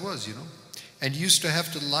 That's how it was, And you used to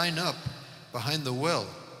have to line up behind the well.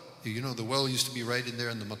 The well used to be right in there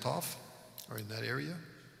in the mataf, or in that area.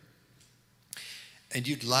 And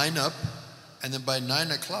you'd line up, and then by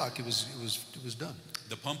 9 o'clock it was done.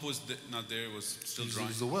 The pump was not there; it was still dry. It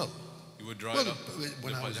was the well. You would dry Well, it up.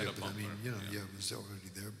 when The I pump was had there, a but I pump, mean, right? it was already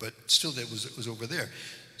there. But still, it was over there.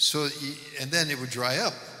 So, and then it would dry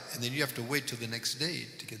up, and then you have to wait till the next day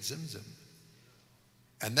to get Zamzam.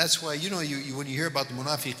 And that's why, you when you hear about the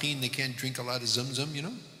munafiqeen, they can't drink a lot of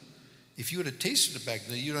zamzam, If you would have tasted it back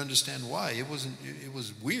then, you'd understand why. It was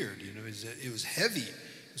weird, it was heavy.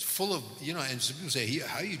 It was full of, and some people say,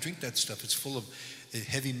 how you drink that stuff? It's full of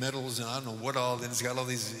heavy metals and I don't know what all, and it's got all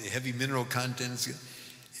these heavy mineral contents.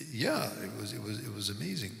 Yeah, it was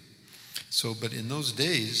amazing. So, but in those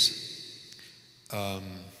days, so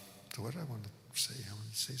what did I want to say? I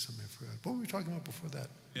wanted to say something. I forgot. What were we talking about before that?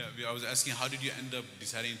 Yeah, I was asking, how did you end up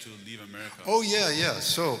deciding to leave America? Oh yeah.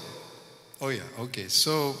 Okay.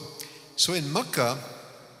 So in Mecca,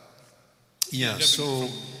 yeah. So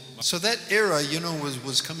that era,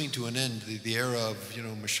 was coming to an end. The era of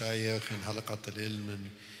mashayikh and halaqat al-ilm,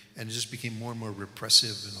 and it just became more and more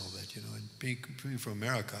repressive and all that. And being from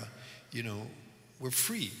America, we're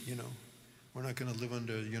free. We're not going to live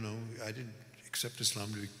under. I didn't accept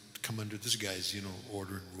Islam to come under this guy's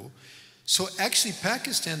order and rule. So actually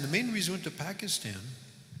Pakistan, the main reason we went to Pakistan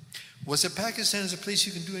was that Pakistan is a place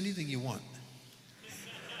you can do anything you want.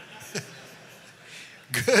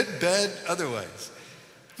 Good, bad, otherwise.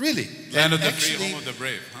 Really. Land of the free, home of the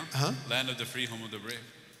brave, Huh? Land of the free, home of the brave.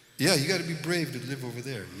 Yeah, you got to be brave to live over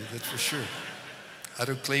there. Yeah, that's for sure. I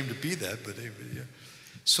don't claim to be that, but anyway, yeah.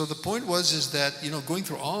 So the point is that, going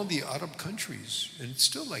through all the Arab countries, and it's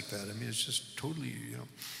still like that. I mean, it's just totally,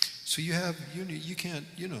 So you have, you can't,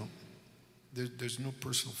 there's no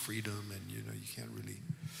personal freedom, and you can't really.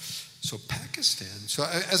 So Pakistan. So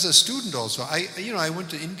as a student also, I went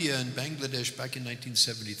to India and Bangladesh back in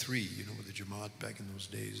 1973. With the Jamaat back in those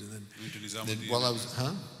days, and then while I was,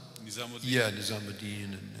 Nizamuddin. Yeah,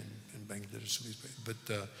 Nizamuddin and Bangladesh.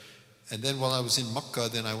 But and then while I was in Makkah,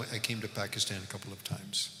 then I came to Pakistan a couple of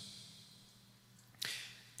times.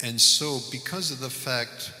 And so because of the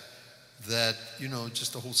fact that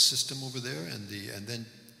just the whole system over there, and then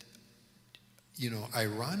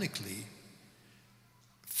ironically,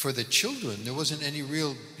 for the children there wasn't any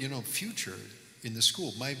real future in the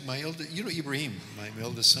school. My elder, Ibrahim, my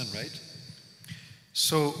eldest son, right?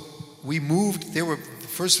 So we moved.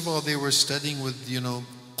 First of all they were studying with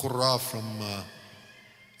Qurra from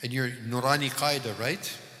and you're Nurani Qaida,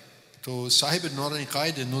 right? So Sahib Nurani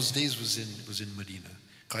Qaida in those days was in Medina.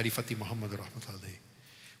 Qari Fatih Muhammad rahmatullahi.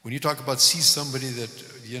 When you talk about see somebody that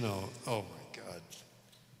oh my God,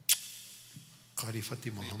 Qari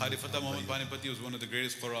Fatih Muhammad. Qari Fatih Muhammad Panipati was one of the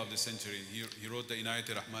greatest Qurra of the century. He wrote the Inayat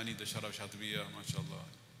Rahmani, the Sharaf Shatibiyya, mashallah,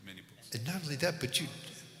 many books. And not only that, but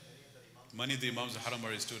many of the Imams of the Haram were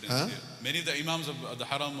his students. Huh? Yeah. Many of the Imams of the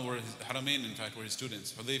Haram were Haramain, in fact, were his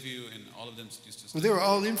students. Hudayfi and all of them used to study. Well, they were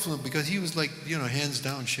all influenced because he was like, hands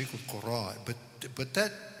down Shaykh al-Qurra. But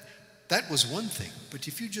that was one thing. But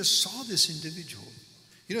if you just saw this individual,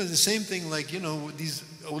 the same thing like, these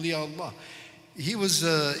awliya Allah. He was,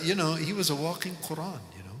 he was a walking Quran,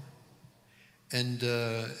 And,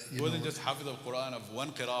 More than just Hafiz al-Quran of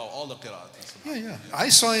one qira'ah, all the qira'at. Yeah. I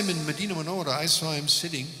saw him in Medina Munawwara. I saw him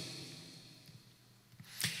sitting.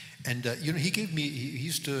 And, he gave me, he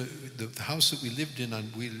used to, the house that we lived in,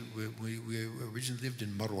 we originally lived in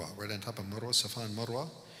Marwa, right on top of Marwa, Safan Marwa.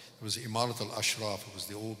 It was Imarat al-Ashraf. It was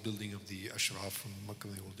the old building of the Ashraf from Makkah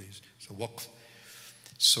in the old days. It's a waqf.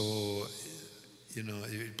 So,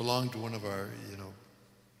 it belonged to one of our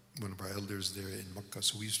elders there in Makkah.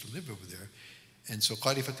 So we used to live over there. And so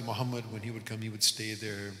Qari Fatih Muhammad, when he would come, he would stay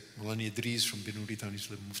there. Mulani Idris from Binuri Town used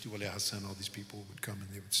to live. Mufti Wali Hassan, all these people would come and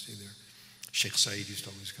they would stay there. Sheikh Saeed used to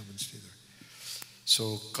always come and stay there.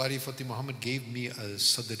 So Qari Fatih Muhammad gave me a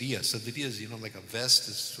sadariya. Sadariya is, like a vest,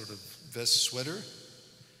 this sort of vest sweater,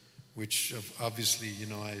 which obviously,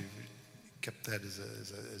 I kept that as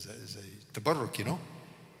a tabarruk,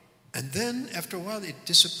 And then after a while it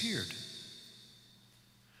disappeared.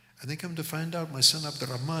 And then come to find out my son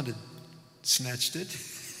Abdurrahman had snatched it.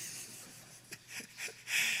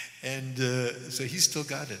 And so he still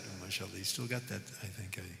got it, mashallah. He still got that, I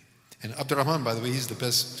think. And Abdurrahman, by the way, he's the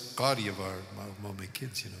best qari of my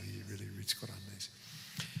kids, He really reads Quran nice.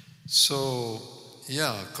 So,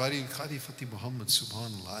 yeah, Qari Fatih Muhammad,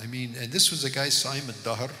 subhanAllah. I mean, and this was a guy, Saim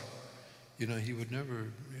al-Dahr. He would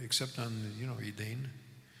never, except on, Eidain.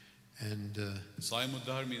 And Saim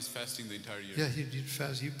al-Dahr means fasting the entire year. yeah, he'd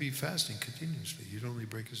fast. He'd be fasting continuously. He'd only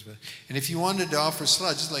break his fast. And if you wanted to offer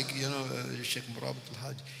salah, just like Sheikh Murabat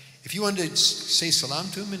al-Hajj, if you wanted to say salam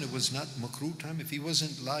to him and it was not makruh time, if he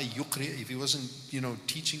wasn't la yuqri, if he wasn't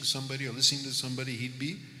teaching somebody or listening to somebody, he'd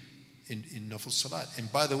be in nafil salat.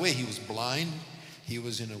 And by the way, he was blind. He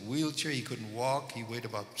was in a wheelchair. He couldn't walk. He weighed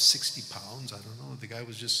about 60 pounds. I don't know. The guy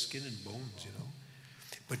was just skin and bones.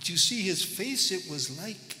 But you see his face, it was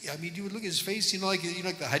like, you would look at his face, like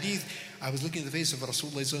the hadith. I was looking at the face of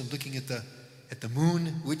Rasulullah, looking at the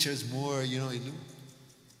moon, which is more,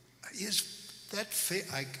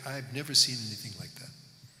 I've never seen anything like that.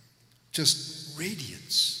 Just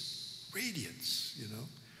radiance, you know.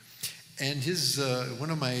 And his one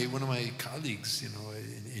of my colleagues, you know,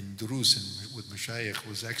 in Durus and with Mashayikh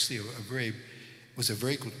was actually a very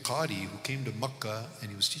good Qari who came to Makkah, and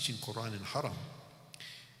he was teaching Quran in Haram.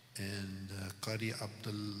 And Qari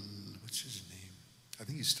Abdul, what's his name? I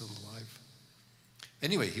think he's still alive.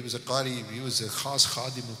 Anyway, he was a Qari, he was a Khas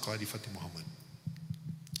Khadim al Qari Fatih Muhammad.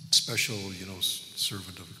 Special, you know,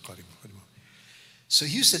 servant of Qari Fatih Muhammad. So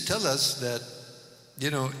he used to tell us that,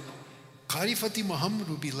 you know, Qari Fatih Muhammad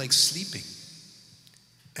would be like sleeping,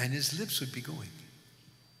 and his lips would be going.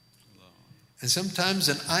 And sometimes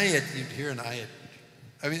an ayat, you'd hear an ayat.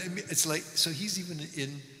 I mean, it's like, so he's even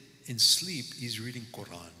in sleep, he's reading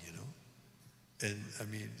Quran, you know. And I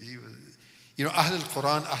mean, he was, you know, Ahl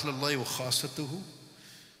al-Quran, Ahl Allah wa khasatuhu.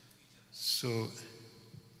 So,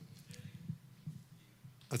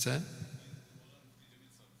 what's that?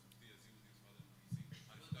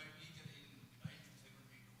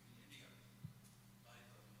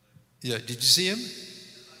 Yeah, did you see him?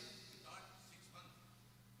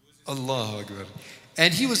 Allahu Akbar.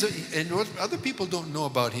 And he was, and what other people don't know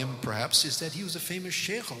about him perhaps is that he was a famous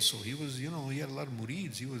sheikh also. He was, you know, he had a lot of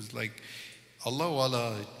murids. He was like, Allah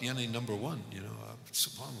wala, yani number one, you know,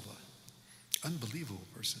 subhanAllah. Unbelievable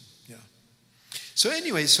person, yeah. So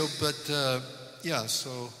anyway, so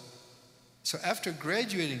after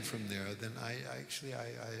graduating from there, then I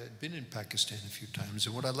had been in Pakistan a few times,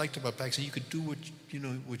 and what I liked about Pakistan, you could do what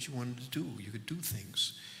you wanted to do. You could do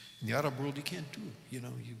things. In the Arab world, you can't do. You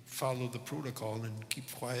know, you follow the protocol and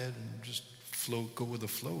keep quiet and just go with the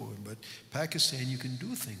flow. But Pakistan, you can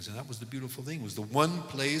do things, and that was the beautiful thing. It was the one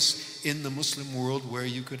place in the Muslim world where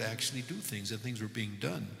you could actually do things, and things were being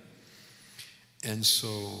done. And so,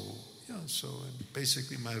 yeah, and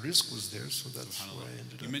basically my risk was there, so that's where I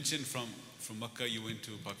ended up. You mentioned from Makkah you went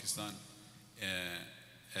to Pakistan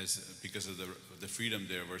because of the freedom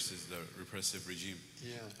there versus the repressive regime.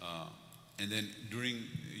 Yeah. And then during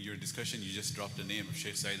your discussion, you just dropped the name of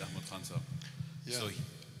Sheikh Saeed Ahmad Khan Sahab. Yeah. So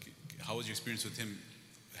how was your experience with him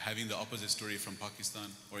having the opposite story from Pakistan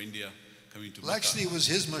or India coming to Makkah? Well, actually, it was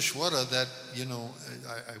his mashwara that, you know,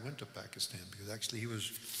 I went to Pakistan because actually he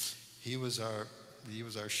was our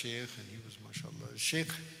sheikh, and he was, mashallah,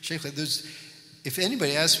 sheikh. If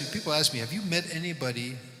anybody asks me, people ask me, have you met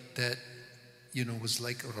anybody that, you know, was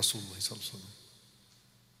like Rasulullah sallallahu alaihi wasallam?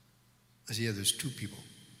 I say, yeah, there's two people.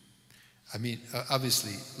 I mean,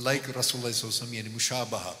 obviously, like Rasulullah sallallahu alaihi wasallam, yani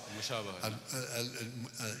mushabaha.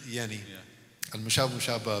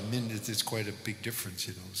 Al-mushabaha, it's quite a big difference,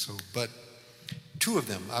 you know. So, but two of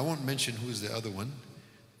them, I won't mention who is the other one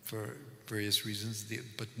for various reasons.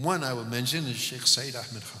 But one I will mention is Sheikh Saeed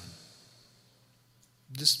Ahmed Khan.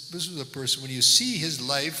 This was a person, when you see his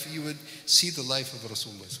life, you would see the life of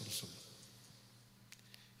Rasulullah sallallahu alaihi wasallam.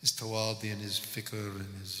 His tawadi and his fikr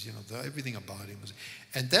and his, you know, everything about him was.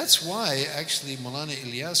 And that's why actually Maulana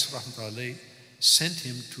Ilyas rahmatullahi sent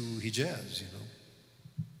him to Hijaz, you know.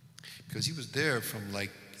 Because he was there from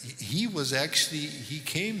he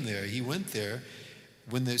came there, he went there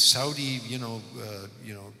when the Saudi,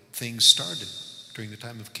 thing started during the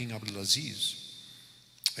time of King Abdul Aziz.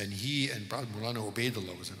 And he and Maulana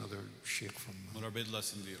Ubaidullah was another sheikh from... Maulana Ubaidullah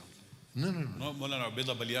Sindhi. No. Maulana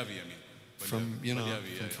Ubaidullah Balyavi, I mean. From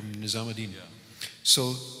Nizamuddin. Yeah.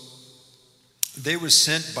 So they were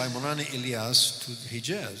sent by Maulana Ilyas to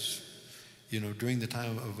Hijaz, you know, during the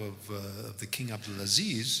time of the King Abdul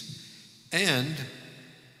Aziz. And,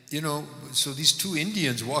 you know, so these two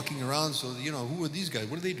Indians walking around, so, you know, who are these guys?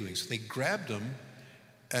 What are they doing? So they grabbed them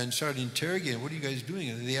and started interrogating, what are you guys doing?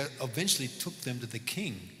 And they eventually took them to the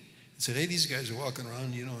king and said, hey, these guys are walking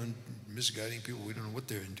around, you know, and misguiding people. We don't know what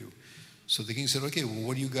they're into. So the king said, okay, well,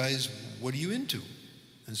 what are you into?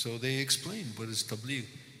 And so they explained, what is tabligh?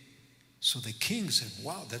 So the king said,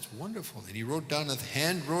 wow, that's wonderful. And he wrote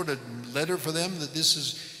a letter for them that this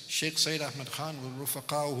is Sheikh Saeed Ahmed Khan wa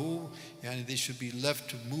rufaqa'uhu, and they should be left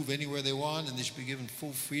to move anywhere they want, and they should be given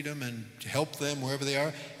full freedom and help them wherever they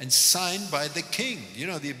are, and signed by the king, you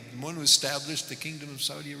know, the one who established the kingdom of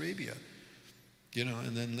Saudi Arabia. You know,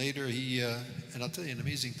 and then later and I'll tell you an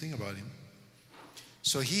amazing thing about him.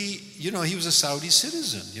 So he was a Saudi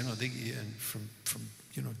citizen, you know, and from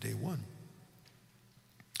day one.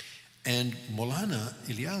 And Maulana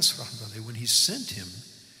Ilyas rahmatullahi, when he sent him,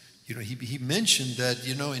 you know, he mentioned that,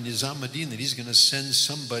 you know, in Nizamuddin that he's going to send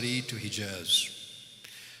somebody to Hijaz.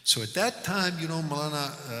 So at that time, you know,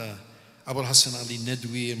 Maulana Abul Hassan Ali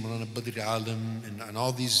Nadwi and Mulana Badri Alam and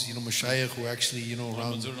all these, mashayikh who actually,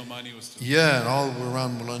 around. Manzoor Nomani was too. Yeah, and all were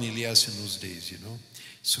around Mulana Ilyas in those days,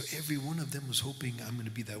 So every one of them was hoping, I'm going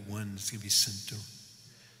to be that one that's going to be sent to.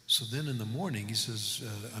 So then in the morning, he says,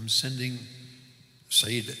 I'm sending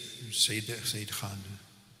Sayyid Khan.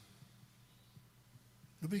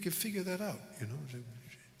 Nobody could figure that out,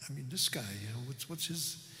 I mean, this guy, what's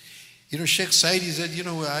his... Sheikh Said, he said,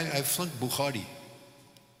 I flunked Bukhari.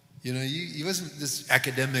 He wasn't this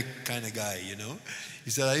academic kind of guy,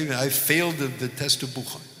 He said, I failed the test of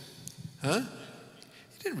Bukhari. Huh?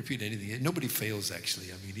 He didn't repeat anything. Nobody fails,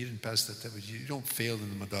 actually. I mean, he didn't pass that. You don't fail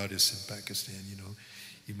in the madaris in Pakistan,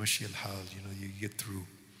 You mashi al-hal, you get through.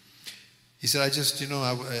 He said, I just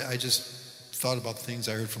thought about things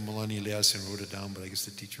I heard from Mulana Ilyas and wrote it down, but I guess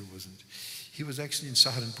the teacher wasn't. He was actually in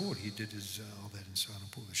Saharanpur. He did all that in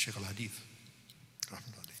Saharanpur, the Sheikh al-Hadith.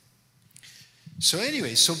 So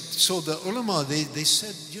anyway, so the ulama, they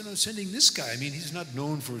said, sending this guy, I mean, he's not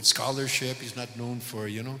known for scholarship, he's not known for,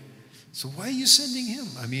 so why are you sending him?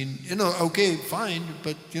 I mean, okay, fine,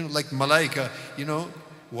 but, like Malaika,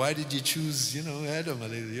 why did you choose, Adam?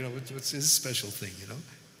 What's his special thing,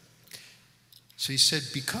 So he said,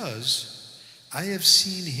 because I have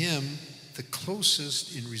seen him the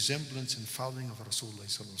closest in resemblance and following of Rasulullah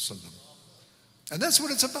sallallahu alaihi wasallam. And that's what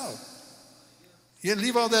it's about.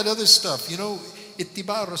 Leave all that other stuff,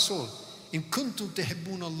 ittiba Rasul. In kuntum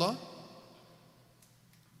tuhibbun Allah.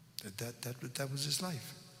 That was his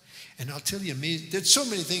life. And I'll tell you, there's so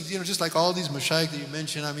many things, just like all these mashayikh that you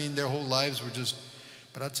mentioned, I mean, their whole lives were just,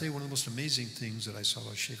 but I'll tell you one of the most amazing things that I saw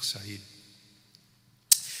about Sheikh Said.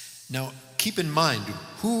 Now, keep in mind,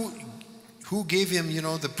 who gave him,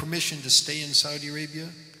 the permission to stay in Saudi Arabia?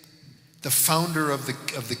 The founder of the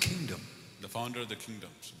kingdom. The founder of the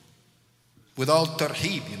kingdom. With all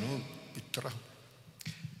tarheeb,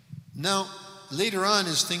 Now, later on,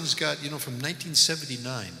 as things got, from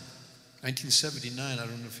 1979, I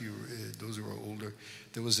don't know if those who are older,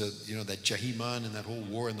 there was that Jahiman and that whole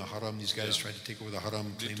war in the Haram. These guys tried to take over the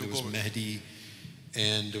Haram, claimed it was Mahdi.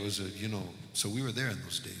 And there was so we were there in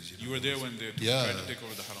those days. You were there when they tried to take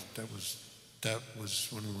over the Haram. That was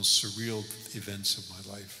one of the most surreal events of my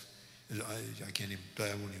life. I won't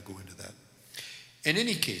even go into that. In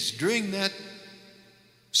any case, during that,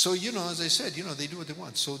 so as I said, they do what they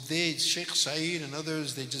want. So Sheikh Said and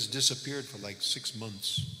others, they just disappeared for like 6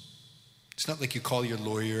 months. It's not like you call your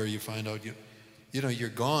lawyer, you find out, you're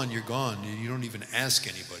gone. You don't even ask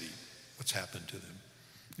anybody what's happened to them.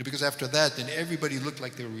 Because after that, then everybody looked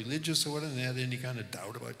like they were religious or whatever, and they had any kind of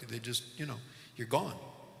doubt about it. They just, you're gone.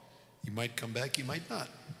 You might come back, you might not.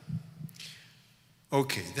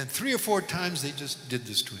 Okay, then 3 or 4 times they just did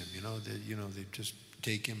this to him, they just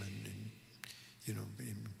take him and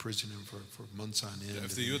imprison him for months on end.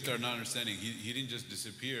 If the youth are not understanding, he didn't just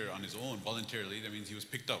disappear on his own voluntarily. That means he was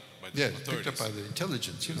picked up by the authorities. Picked up by the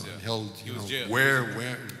intelligence, and held, jailed.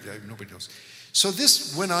 where, nobody knows. So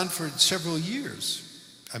this went on for several years.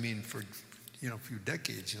 I mean, for a few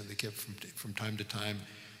decades, they kept from time to time,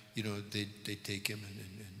 they take him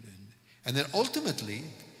and then ultimately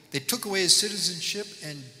they took away his citizenship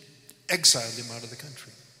and exiled him out of the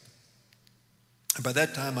country. And by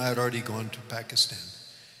that time, I had already gone to Pakistan,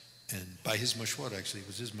 and by his mashwara, actually, it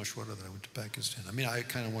was his mashwara that I went to Pakistan. I mean, I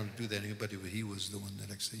kind of wanted to do that anyway, but he was the one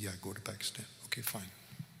that actually, go to Pakistan. Okay, fine.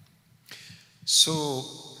 So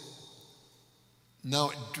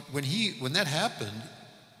now, when that happened.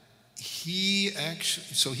 He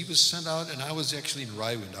was sent out, and I was actually in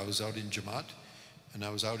Raiwind. I was out in Jamaat, and I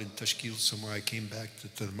was out in Tashkil somewhere. I came back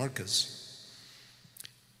to the Markaz.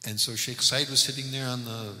 And so Sheikh Said was sitting there on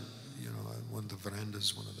the, one of the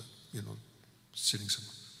verandas, sitting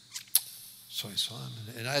somewhere. So I saw him,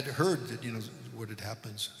 and I had heard that, what had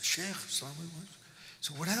happened. So, Sheikh, so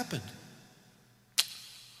what happened?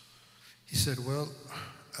 He said, well,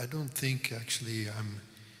 I don't think actually I'm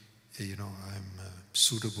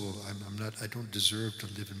suitable. I'm not. I don't deserve to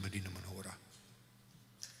live in Medina Munawwara.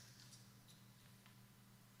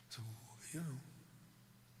 So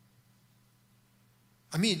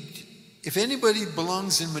I mean, if anybody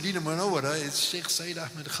belongs in Medina Munawwara, it's Sheikh Said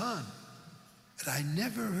Ahmed Khan. And I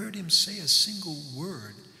never heard him say a single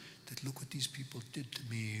word that look what these people did to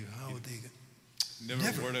me. How they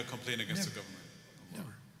never a word of complaint against the government.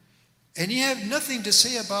 Never. And he had nothing to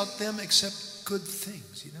say about them except good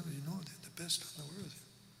things. They're the best in the world.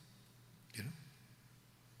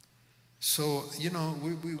 So,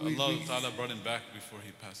 Allah Ta'ala brought him back before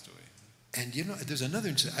he passed away. And there's another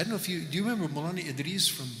incident. I don't know if do you remember Maulana Idris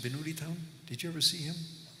from Binuri town? Did you ever see him?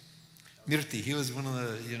 Mirti, he was one of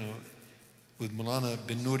the, with Maulana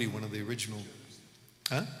Binuri, one of the original.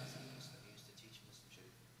 Huh?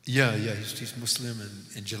 Yeah, he's Muslim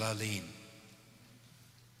in Jalalain.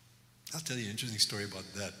 I'll tell you an interesting story about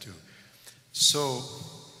that too. So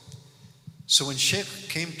when Sheikh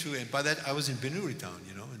came to, and by that I was in Benuri town,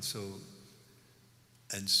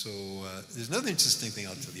 and so there's another interesting thing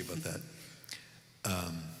I'll tell you about that.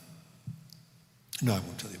 No, I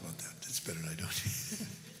won't tell you about that. It's better I don't.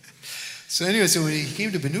 So anyway, so when he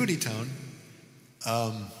came to Benuri town,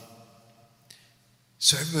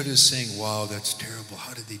 so everybody was saying, wow, that's terrible.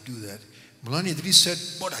 How did they do that? Mulana Idris said,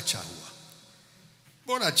 "Bahut acha hua.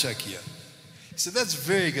 Bahut acha kiya." He said, "That's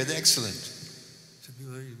very good, excellent." So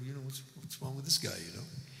people are, what's wrong with this guy,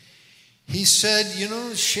 He said,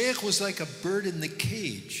 Sheikh was like a bird in the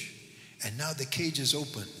cage, and now the cage is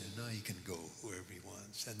open, and now he can go wherever he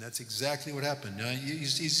wants. And that's exactly what happened. Now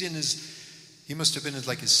he's in he must have been in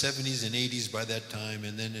like his 70s and 80s by that time,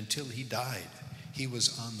 and then until he died, he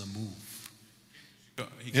was on the move.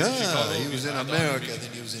 He was in America,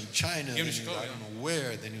 then he was in China, then he was, I don't know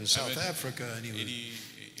where, then he was South Africa, and he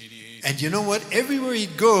was. And you know what? Everywhere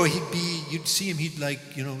he'd go, you'd see him. He'd like,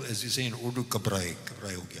 as you say in Urdu, kabrai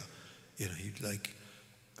ho gaya. He'd like,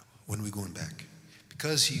 when are we going back?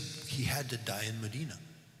 Because he had to die in Medina.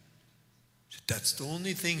 That's the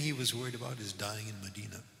only thing he was worried about, is dying in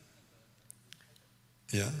Medina.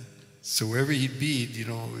 Yeah. So wherever he'd be,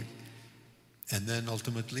 and then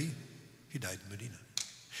ultimately he died in Medina.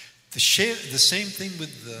 The same thing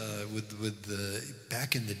with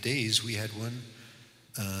back in the days, we had one,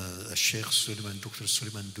 a Sheikh Suleiman, Dr.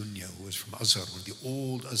 Suleiman Dunya, who was from Azhar, one of the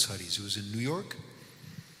old Azharis, who was in New York.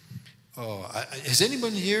 Oh, has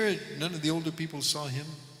anyone here, none of the older people saw him?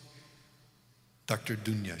 Dr.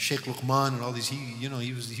 Dunya, Sheikh Luqman and all these,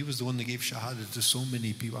 he was the one that gave Shahada to so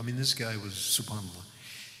many people. I mean, this guy was subhanAllah.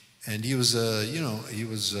 And he was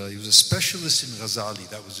a specialist in Ghazali.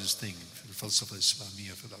 That was his thing, Falsafa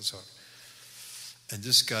Islamiyya fil Azhar. And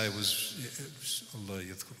this guy was, Allah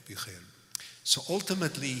yadhkur bi khair. So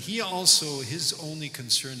ultimately, his only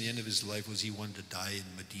concern at the end of his life was he wanted to die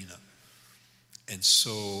in Medina. And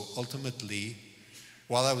so ultimately,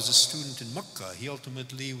 while I was a student in Makkah, he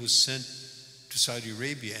ultimately was sent to Saudi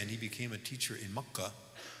Arabia, and he became a teacher in Makkah.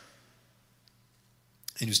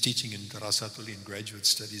 And he was teaching in Darasatul in graduate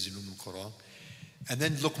studies in Al-Quran. And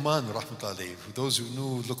then Luqman, rahmatullahi alayhi. For those who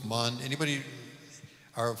knew Luqman, anybody,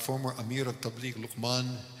 our former Amir of Tabligh,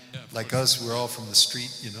 Luqman, like us, we're all from the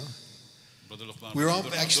street, Brother Luqman. We're all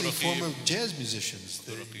actually former jazz musicians.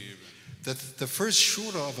 The first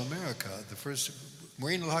shura of America, the first,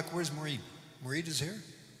 Maureen al-Haq, where's Maureen? Maureen is here?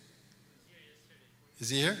 Is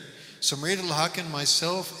he here? So Maureen al-Haq and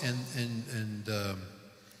myself and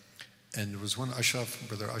there was one Ashraf,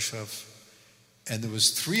 Brother Ashraf, and there was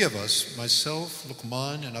three of us, myself,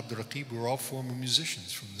 Luqman, and Abdul Raqib, we were all former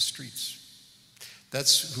musicians from the streets.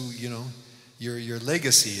 That's who, your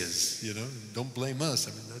legacy is, Don't blame us.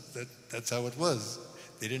 I mean, that's how it was.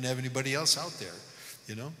 They didn't have anybody else out there,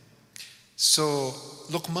 So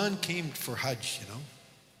Luqman came for Hajj,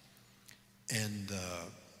 And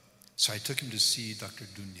so I took him to see Dr.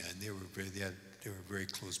 Dunya, and they were very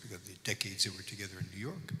close because the decades they were together in New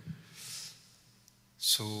York.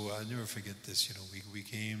 So I'll never forget this, we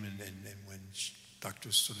came and when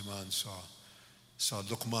Dr. Suleiman saw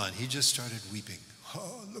Luqman, he just started weeping.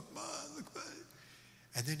 Oh, Luqman.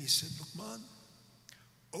 And then he said, Luqman,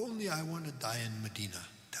 only I want to die in Medina.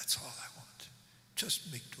 That's all I want.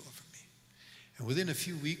 Just make dua for me. And within a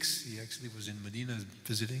few weeks, he actually was in Medina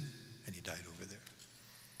visiting, and he died over there.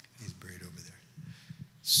 He's buried over there.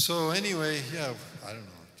 So anyway, I don't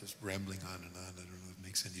know, just rambling on and on. I don't know if it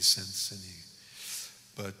makes any sense.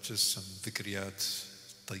 But just some dhikriyat,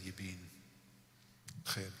 tayyibin,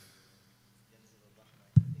 khair.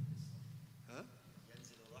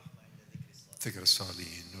 Dhikr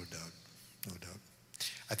salihin, no doubt.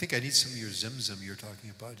 I think I need some of your Zamzam you're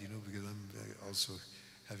talking about, because I'm also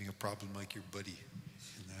having a problem like your buddy.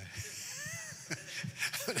 And I'm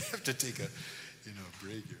going to have to take a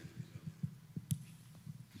break here.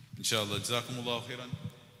 Inshallah, Jazakumullah khairan.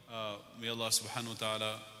 May Allah subhanahu wa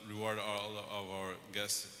ta'ala reward all of our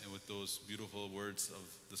guests with those beautiful words of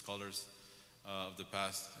the scholars of the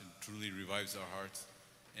past. It truly revives our hearts.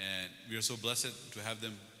 And we are so blessed to have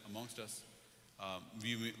them amongst us.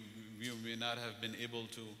 We may not have been able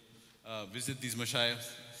to visit these mashayikh,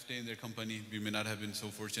 stay in their company. We may not have been so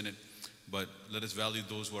fortunate, but let us value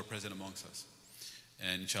those who are present amongst us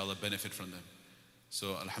and inshallah benefit from them.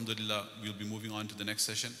 So alhamdulillah, we'll be moving on to the next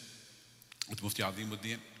session with Mufti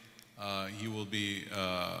Azimuddin. He will be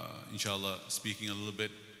inshallah speaking a little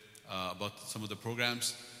bit about some of the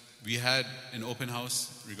programs. We had an open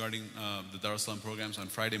house regarding the Dar es Salaam programs on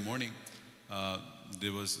Friday morning.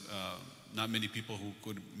 There was not many people who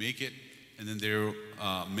could make it. And then there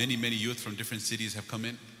are many youth from different cities have come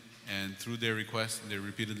in. And through their request, they're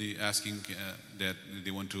repeatedly asking that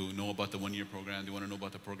they want to know about the one-year program. They want to know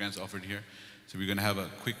about the programs offered here. So we're going to have a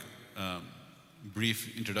quick,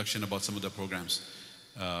 brief introduction about some of the programs.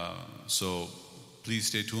 So please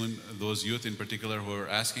stay tuned, those youth in particular who are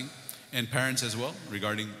asking, and parents as well,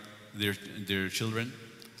 regarding their children.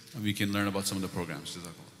 We can learn about some of the programs.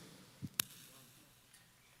 Jazakallah.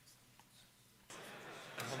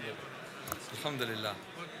 Alhamdulillah.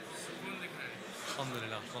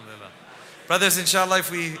 Alhamdulillah. Alhamdulillah. Brothers, inshallah,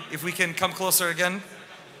 if we can come closer again.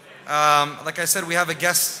 Like I said, we have a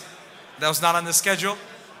guest that was not on the schedule.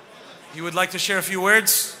 He would like to share a few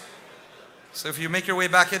words. So if you make your way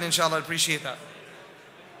back in, inshallah, I'd appreciate that.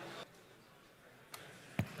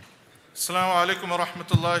 Assalamu alaikum wa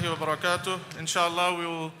rahmatullahi wa barakatuh. Inshallah, we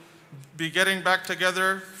will be getting back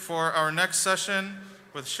together for our next session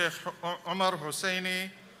with Sheikh Omar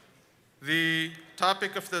Husseini. The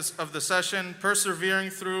topic of the session,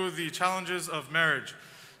 persevering through the challenges of marriage.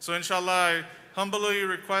 So inshallah, I humbly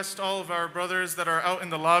request all of our brothers that are out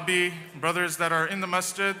in the lobby, brothers that are in the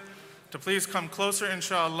masjid, to please come closer,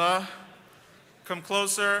 inshallah. Come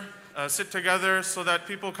closer, sit together so that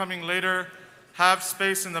people coming later have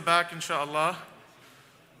space in the back, inshallah.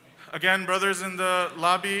 Again, brothers in the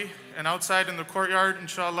lobby and outside in the courtyard,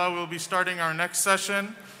 inshallah, we'll be starting our next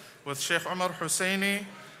session with Sheikh Omar Husseini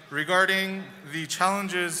regarding the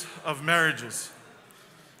challenges of marriages.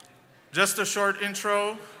 Just a short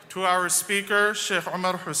intro to our speaker, Sheikh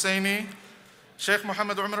Omar Husseini. Sheikh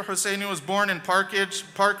Muhammad Omar Husseini was born in Park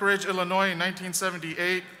Ridge, Illinois in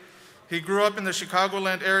 1978. He grew up in the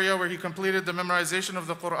Chicagoland area where he completed the memorization of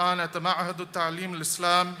the Quran at the Ma'had al-Ta'lim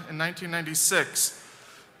al-Islam in 1996.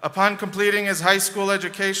 Upon completing his high school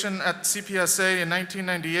education at CPSA in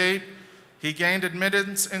 1998, he gained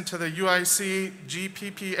admittance into the UIC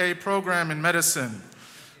GPPA program in medicine.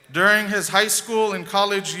 During his high school and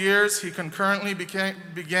college years, he concurrently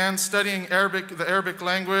began studying the Arabic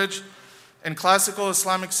language and classical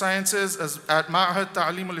Islamic sciences at Ma'had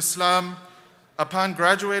Ta'lim al-Islam. Upon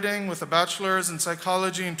graduating with a bachelor's in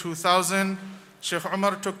psychology in 2000, Sheikh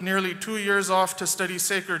Omar took nearly 2 years off to study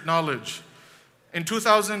sacred knowledge. In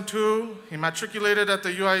 2002, he matriculated at the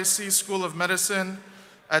UIC School of Medicine.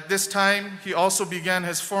 At this time, he also began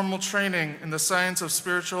his formal training in the science of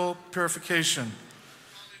spiritual purification.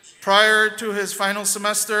 Prior to his final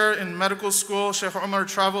semester in medical school, Sheikh Omar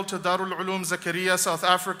traveled to Darul Ulum Zakaria, South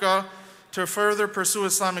Africa, to further pursue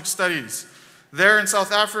Islamic studies. There in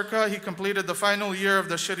South Africa, he completed the final year of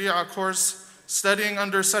the Sharia course, studying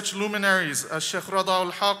under such luminaries as Sheikh Rada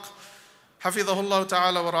al-Haq, Hafidhahullah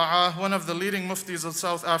Ta'ala wa Ra'ah, one of the leading muftis of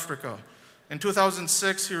South Africa. In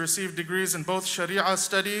 2006, he received degrees in both Sharia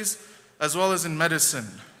studies as well as in medicine.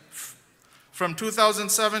 From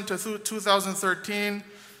 2007 to 2013,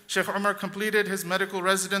 Sheikh Omar completed his medical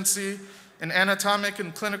residency in anatomic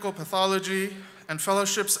and clinical pathology and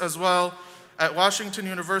fellowships as well at Washington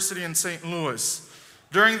University in St. Louis.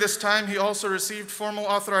 During this time, he also received formal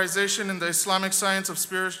authorization in the Islamic science of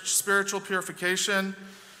spiritual purification.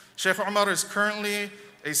 Sheikh Omar is currently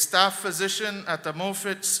a staff physician at the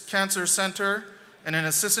Moffitt Cancer Center and an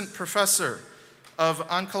assistant professor of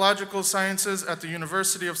oncological sciences at the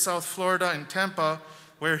University of South Florida in Tampa,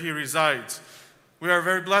 where he resides. We are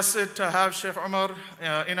very blessed to have Sheikh Omar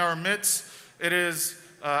in our midst. It is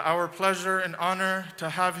our pleasure and honor to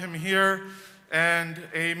have him here, and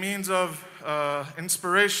a means of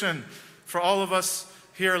inspiration for all of us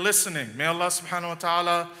here listening. May Allah subhanahu wa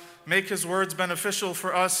ta'ala make his words beneficial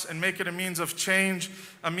for us and make it a means of change,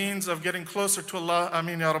 a means of getting closer to Allah.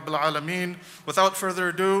 Ameen ya Rabbil Alameen. Without further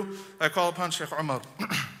ado, I call upon Sheikh Omar.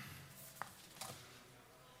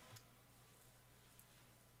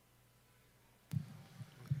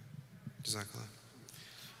 Jazakallah.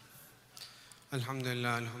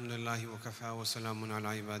 Alhamdulillah, alhamdulillah wa kafa wa salamun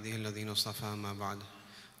ala ibadihi alladhina istafa ma ba'd.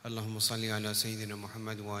 Allahumma salli ala Sayyidina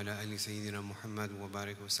Muhammad wa ala ali Sayyidina Muhammad wa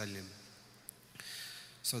barik wa sallim.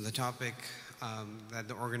 So the topic that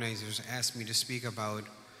the organizers asked me to speak about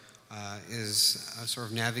is sort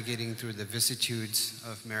of navigating through the vicissitudes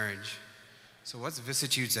of marriage. So what's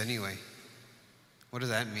vicissitudes anyway? What does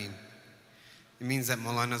that mean? It means that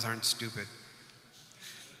Maulanas aren't stupid.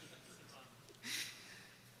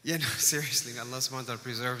 Yeah, no, seriously, Allah subhanahu wa ta'ala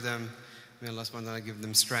preserve them. May Allah subhanahu wa ta'ala give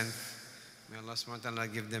them strength. May Allah subhanahu wa ta'ala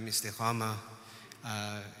give them istiqamah.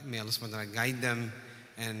 May Allah subhanahu wa ta'ala guide them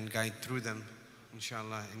and guide through them,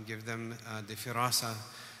 inshallah, and give them the firasa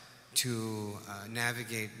to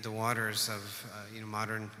navigate the waters of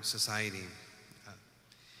modern society.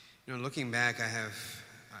 Looking back, I have,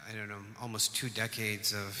 almost 2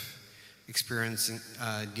 decades of experiencing,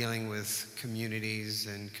 dealing with communities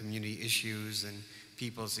and community issues and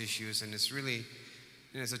people's issues. And it's really,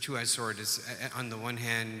 it's a two-edged sword. It's, on the one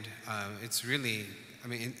hand, it's really,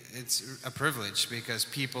 it's a privilege because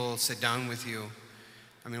people sit down with you.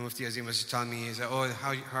 Mufti Azim was telling me, he said, oh,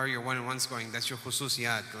 how are your one-on-ones going? That's your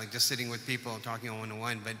khususiyat, like just sitting with people, talking on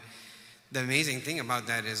one-on-one. But the amazing thing about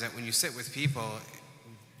that is that when you sit with people,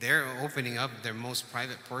 they're opening up their most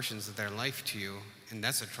private portions of their life to you, and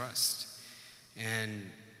that's a trust. And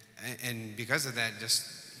because of that, just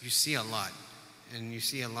you see a lot, and you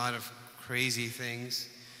see a lot of crazy things,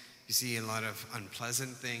 you see a lot of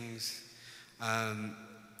unpleasant things,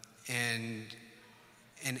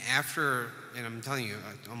 and after, and I'm telling you,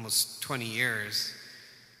 almost 20 years,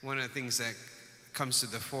 one of the things that comes to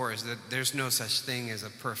the fore is that there's no such thing as a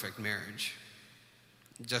perfect marriage.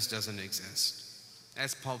 It just doesn't exist.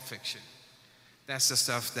 That's Pulp Fiction. That's the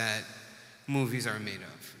stuff that movies are made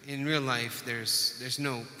of. In real life, there's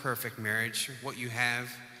no perfect marriage. What you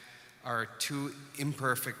have are two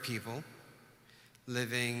imperfect people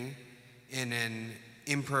living in an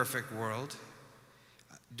imperfect world,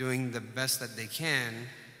 doing the best that they can,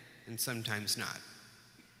 and sometimes not.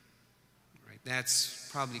 Right? That's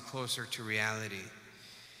probably closer to reality.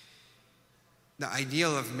 The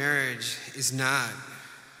ideal of marriage is not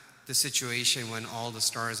the situation when all the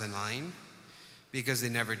stars align, because they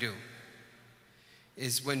never do.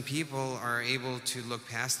 Is when people are able to look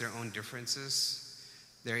past their own differences,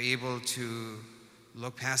 they're able to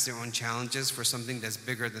look past their own challenges for something that's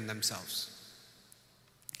bigger than themselves.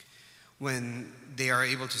 When they are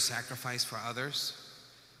able to sacrifice for others,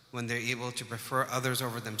 when they're able to prefer others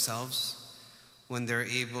over themselves, when they're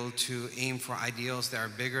able to aim for ideals that are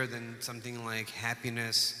bigger than something like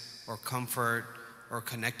happiness or comfort or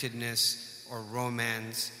connectedness or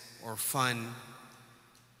romance or fun,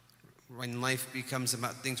 when life becomes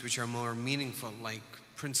about things which are more meaningful, like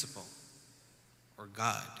principle or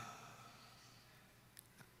God.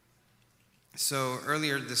 So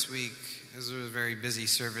earlier this week, this was a very busy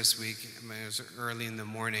service week. It was early in the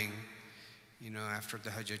morning, after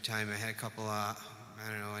the Hajj time. I had a couple of,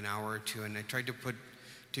 an hour or two, and I tried to put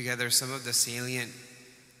together some of the salient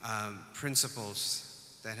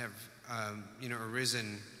principles that have,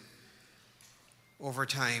 arisen over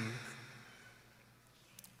time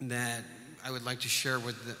that I would like to share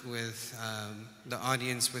with the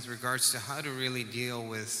audience with regards to how to really deal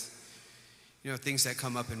with things that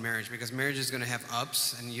come up in marriage, because marriage is going to have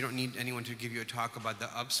ups, and you don't need anyone to give you a talk about the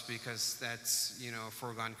ups, because that's a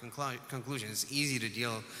foregone conclusion. It's easy to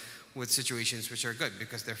deal with situations which are good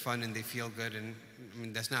because they're fun and they feel good, and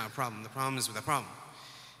that's not a problem. The problem is with the problem,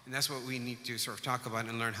 and that's what we need to sort of talk about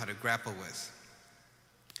and learn how to grapple with.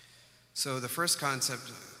 So the first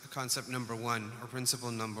concept number one, or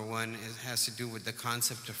principle number one, has to do with the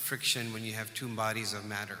concept of friction when you have two bodies of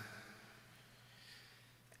matter.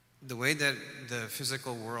 The way that the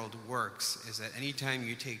physical world works is that anytime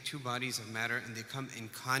you take two bodies of matter and they come in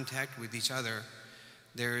contact with each other,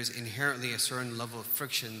 there is inherently a certain level of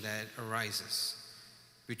friction that arises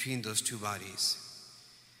between those two bodies.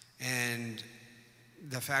 And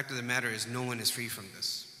the fact of the matter is no one is free from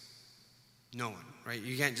this. No one, right?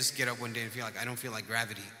 You can't just get up one day and feel like, I don't feel like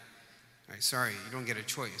gravity. Right? Sorry, you don't get a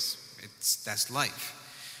choice. That's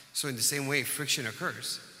life. So in the same way, friction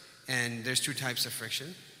occurs. And there's two types of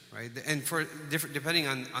friction. Right? And for depending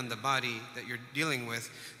on the body that you're dealing with,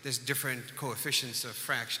 there's different coefficients of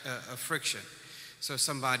friction. So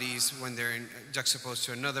some bodies, when they're juxtaposed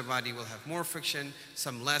to another body, will have more friction,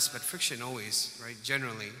 some less, but friction always, right,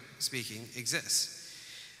 generally speaking, exists.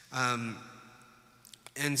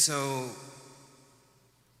 And so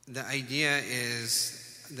the idea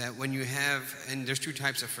is that when you have, and there's two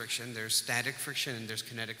types of friction, there's static friction and there's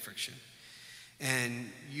kinetic friction. And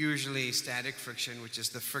usually static friction, which is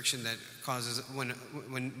the friction that causes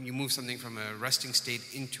when you move something from a resting state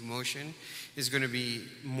into motion, is going to be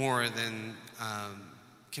more than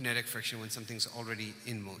kinetic friction when something's already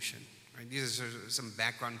in motion. Right? These are some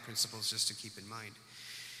background principles just to keep in mind.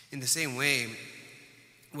 In the same way,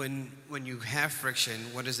 when you have friction,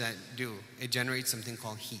 what does that do? It generates something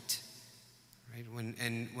called heat. Right?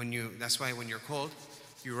 That's why when you're cold,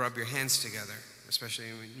 you rub your hands together. Especially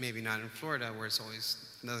maybe not in Florida where it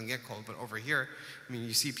doesn't get cold, but over here,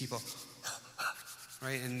 you see people,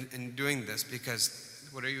 right, and doing this because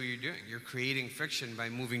what are you doing? You're creating friction by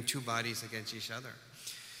moving two bodies against each other.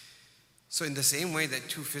 So in the same way that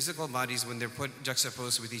two physical bodies, when they're put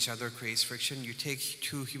juxtaposed with each other, creates friction, you take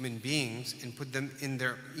two human beings and put them in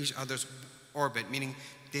each other's orbit, meaning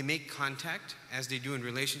they make contact as they do in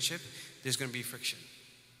relationship, there's going to be friction.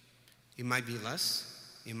 It might be less,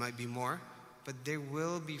 it might be more, but there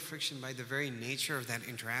will be friction by the very nature of that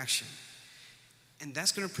interaction. And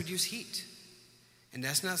that's going to produce heat. And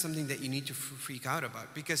that's not something that you need to freak out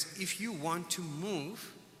about. Because if you want to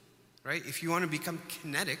move, right, if you want to become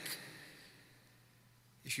kinetic,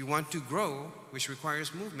 if you want to grow, which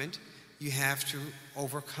requires movement, you have to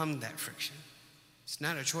overcome that friction. It's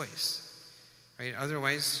not a choice, right?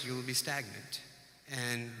 Otherwise, you will be stagnant.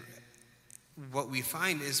 And what we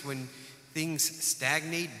find is when things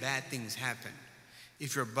stagnate, bad things happen.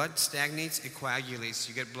 If your blood stagnates, it coagulates.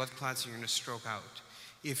 You get blood clots, you're going to stroke out.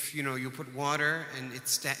 If you put water and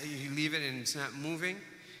you leave it and it's not moving,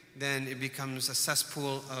 then it becomes a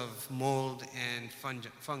cesspool of mold and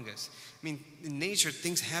fungus. I mean, in nature,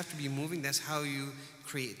 things have to be moving. That's how you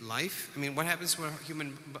create life. I mean, what happens to a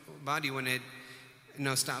human body when it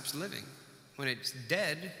stops living? When it's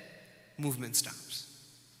dead, movement stops.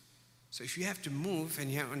 So if you have to move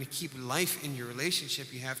and you want to keep life in your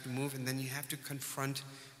relationship, you have to move, and then you have to confront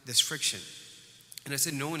this friction. And I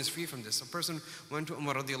said, no one is free from this. A person went to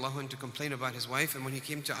Umar radiallahu anh to complain about his wife, and when he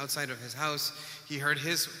came to outside of his house, he heard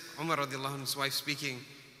Umar radiallahu anh's wife speaking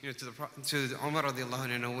to Umar radiallahu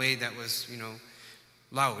anh in a way that was,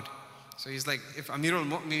 loud. So he's like, if Amirul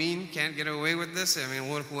Mu'mineen can't get away with this, I mean,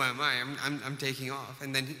 who am I? I'm taking off.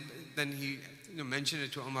 And then he mentioned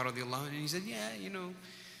it to Umar radiallahu anh, and he said, yeah,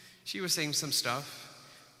 she was saying some stuff,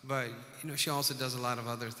 but she also does a lot of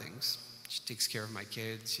other things. She takes care of my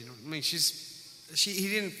kids. I mean, he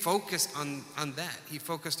didn't focus on that. He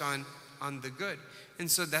focused on the good, and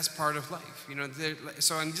so that's part of life.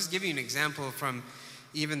 So I'm just giving you an example from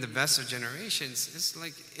even the best of generations. It's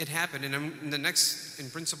like it happened, and in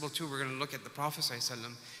principle 2, we're going to look at the Prophet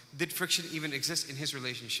ﷺ. Did friction even exist in his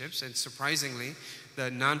relationships? And surprisingly,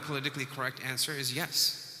 the non-politically correct answer is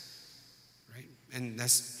yes. Right? And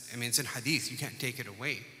it's in hadith. You can't take it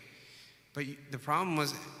away. But the problem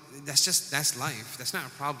was, that's life. That's not a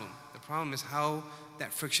problem. The problem is how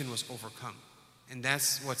that friction was overcome. And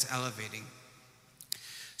that's what's elevating.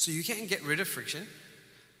 So you can't get rid of friction,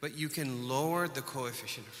 but you can lower the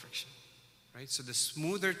coefficient of friction. Right? So the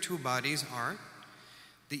smoother two bodies are,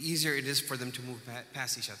 the easier it is for them to move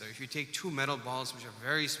past each other. If you take two metal balls which are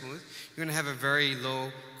very smooth, you're going to have a very low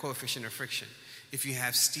coefficient of friction. If you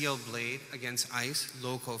have steel blade against ice,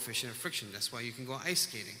 low coefficient of friction. That's why you can go ice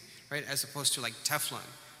skating, right? As opposed to like Teflon.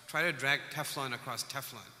 Try to drag Teflon across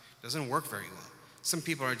Teflon. Doesn't work very well. Some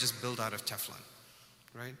people are just built out of Teflon,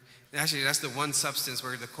 right? And actually, that's the one substance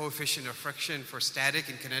where the coefficient of friction for static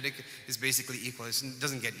and kinetic is basically equal. It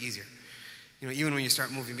doesn't get easier, even when you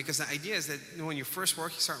start moving. Because the idea is that when you first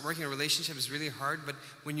start working in a relationship, it's really hard. But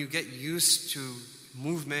when you get used to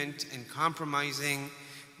movement and compromising,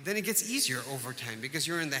 then it gets easier over time because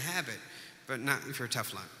you're in the habit, but not if you're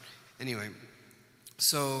Teflon. Anyway,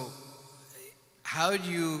 so how do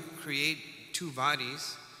you create two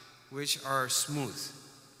bodies which are smooth,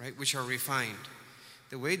 right? Which are refined?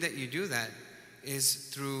 The way that you do that is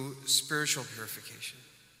through spiritual purification,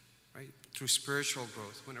 right? Through spiritual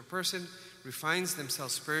growth. When a person refines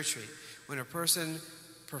themselves spiritually, when a person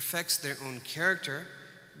perfects their own character,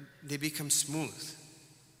 they become smooth.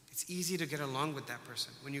 It's easy to get along with that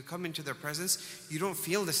person. When you come into their presence, you don't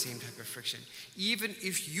feel the same type of friction. Even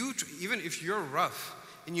if you're rough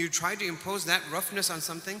and you try to impose that roughness on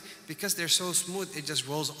something, because they're so smooth, it just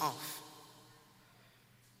rolls off.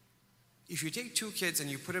 If you take two kids and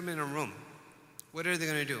you put them in a room, what are they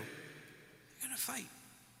going to do? They're going to fight,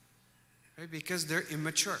 right? Because they're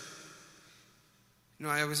immature.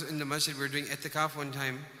 I was in the masjid, we were doing etikaf one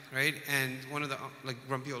time, right? And one of the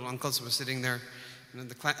grumpy old uncles was sitting there.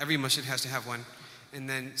 Every masjid has to have one. And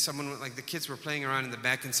then the kids were playing around in the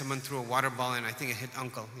back, and someone threw a water ball, and I think it hit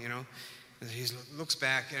uncle, And he looks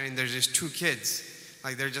back, and there's just two kids.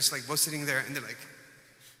 They're just both sitting there, and they're like,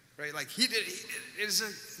 right? He did it.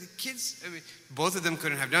 The kids, both of them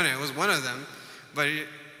couldn't have done it. It was one of them. But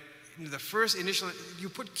the first initial, you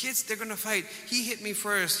put kids, they're going to fight. He hit me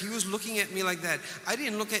first. He was looking at me like that. I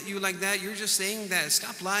didn't look at you like that. You're just saying that.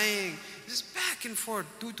 Stop lying. Just back and forth.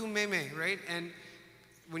 Tutu meme, right? And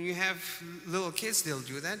when you have little kids, they'll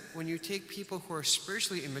do that. When you take people who are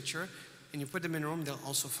spiritually immature and you put them in a room, they'll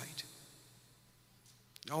also fight.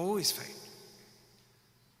 They'll always fight.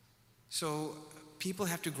 So people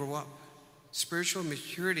have to grow up. Spiritual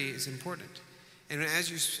maturity is important. And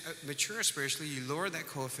as you mature spiritually, you lower that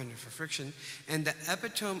coefficient for friction. And the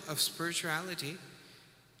epitome of spirituality,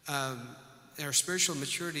 or spiritual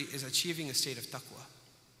maturity, is achieving a state of taqwa.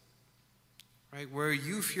 Right? Where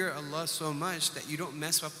you fear Allah so much that you don't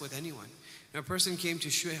mess up with anyone. Now, a person came to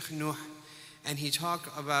Shaykh Nuh and he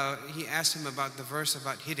asked him about the verse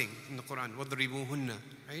about hitting in the Quran, وَضْرِبُوهُنَّ,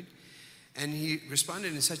 right? And he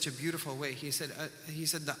responded in such a beautiful way. He said,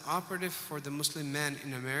 the operative for the Muslim man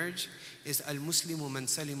in a marriage is al-Muslimu man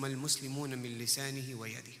salima al-Muslimuna min lisanihi wa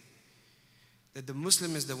yadihi. That the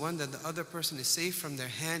Muslim is the one that the other person is safe from their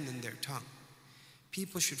hand and their tongue.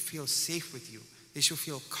 People should feel safe with you. They should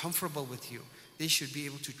feel comfortable with you. They should be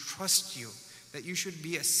able to trust you. That you should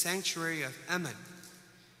be a sanctuary of aman.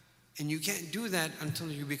 And you can't do that until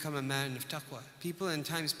you become a man of taqwa. People in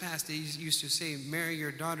times past, they used to say, marry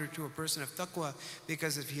your daughter to a person of taqwa,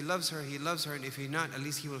 because if he loves her, he loves her, and if he not, at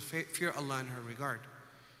least he will fear Allah in her regard.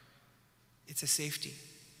 It's a safety,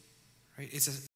 right? It's a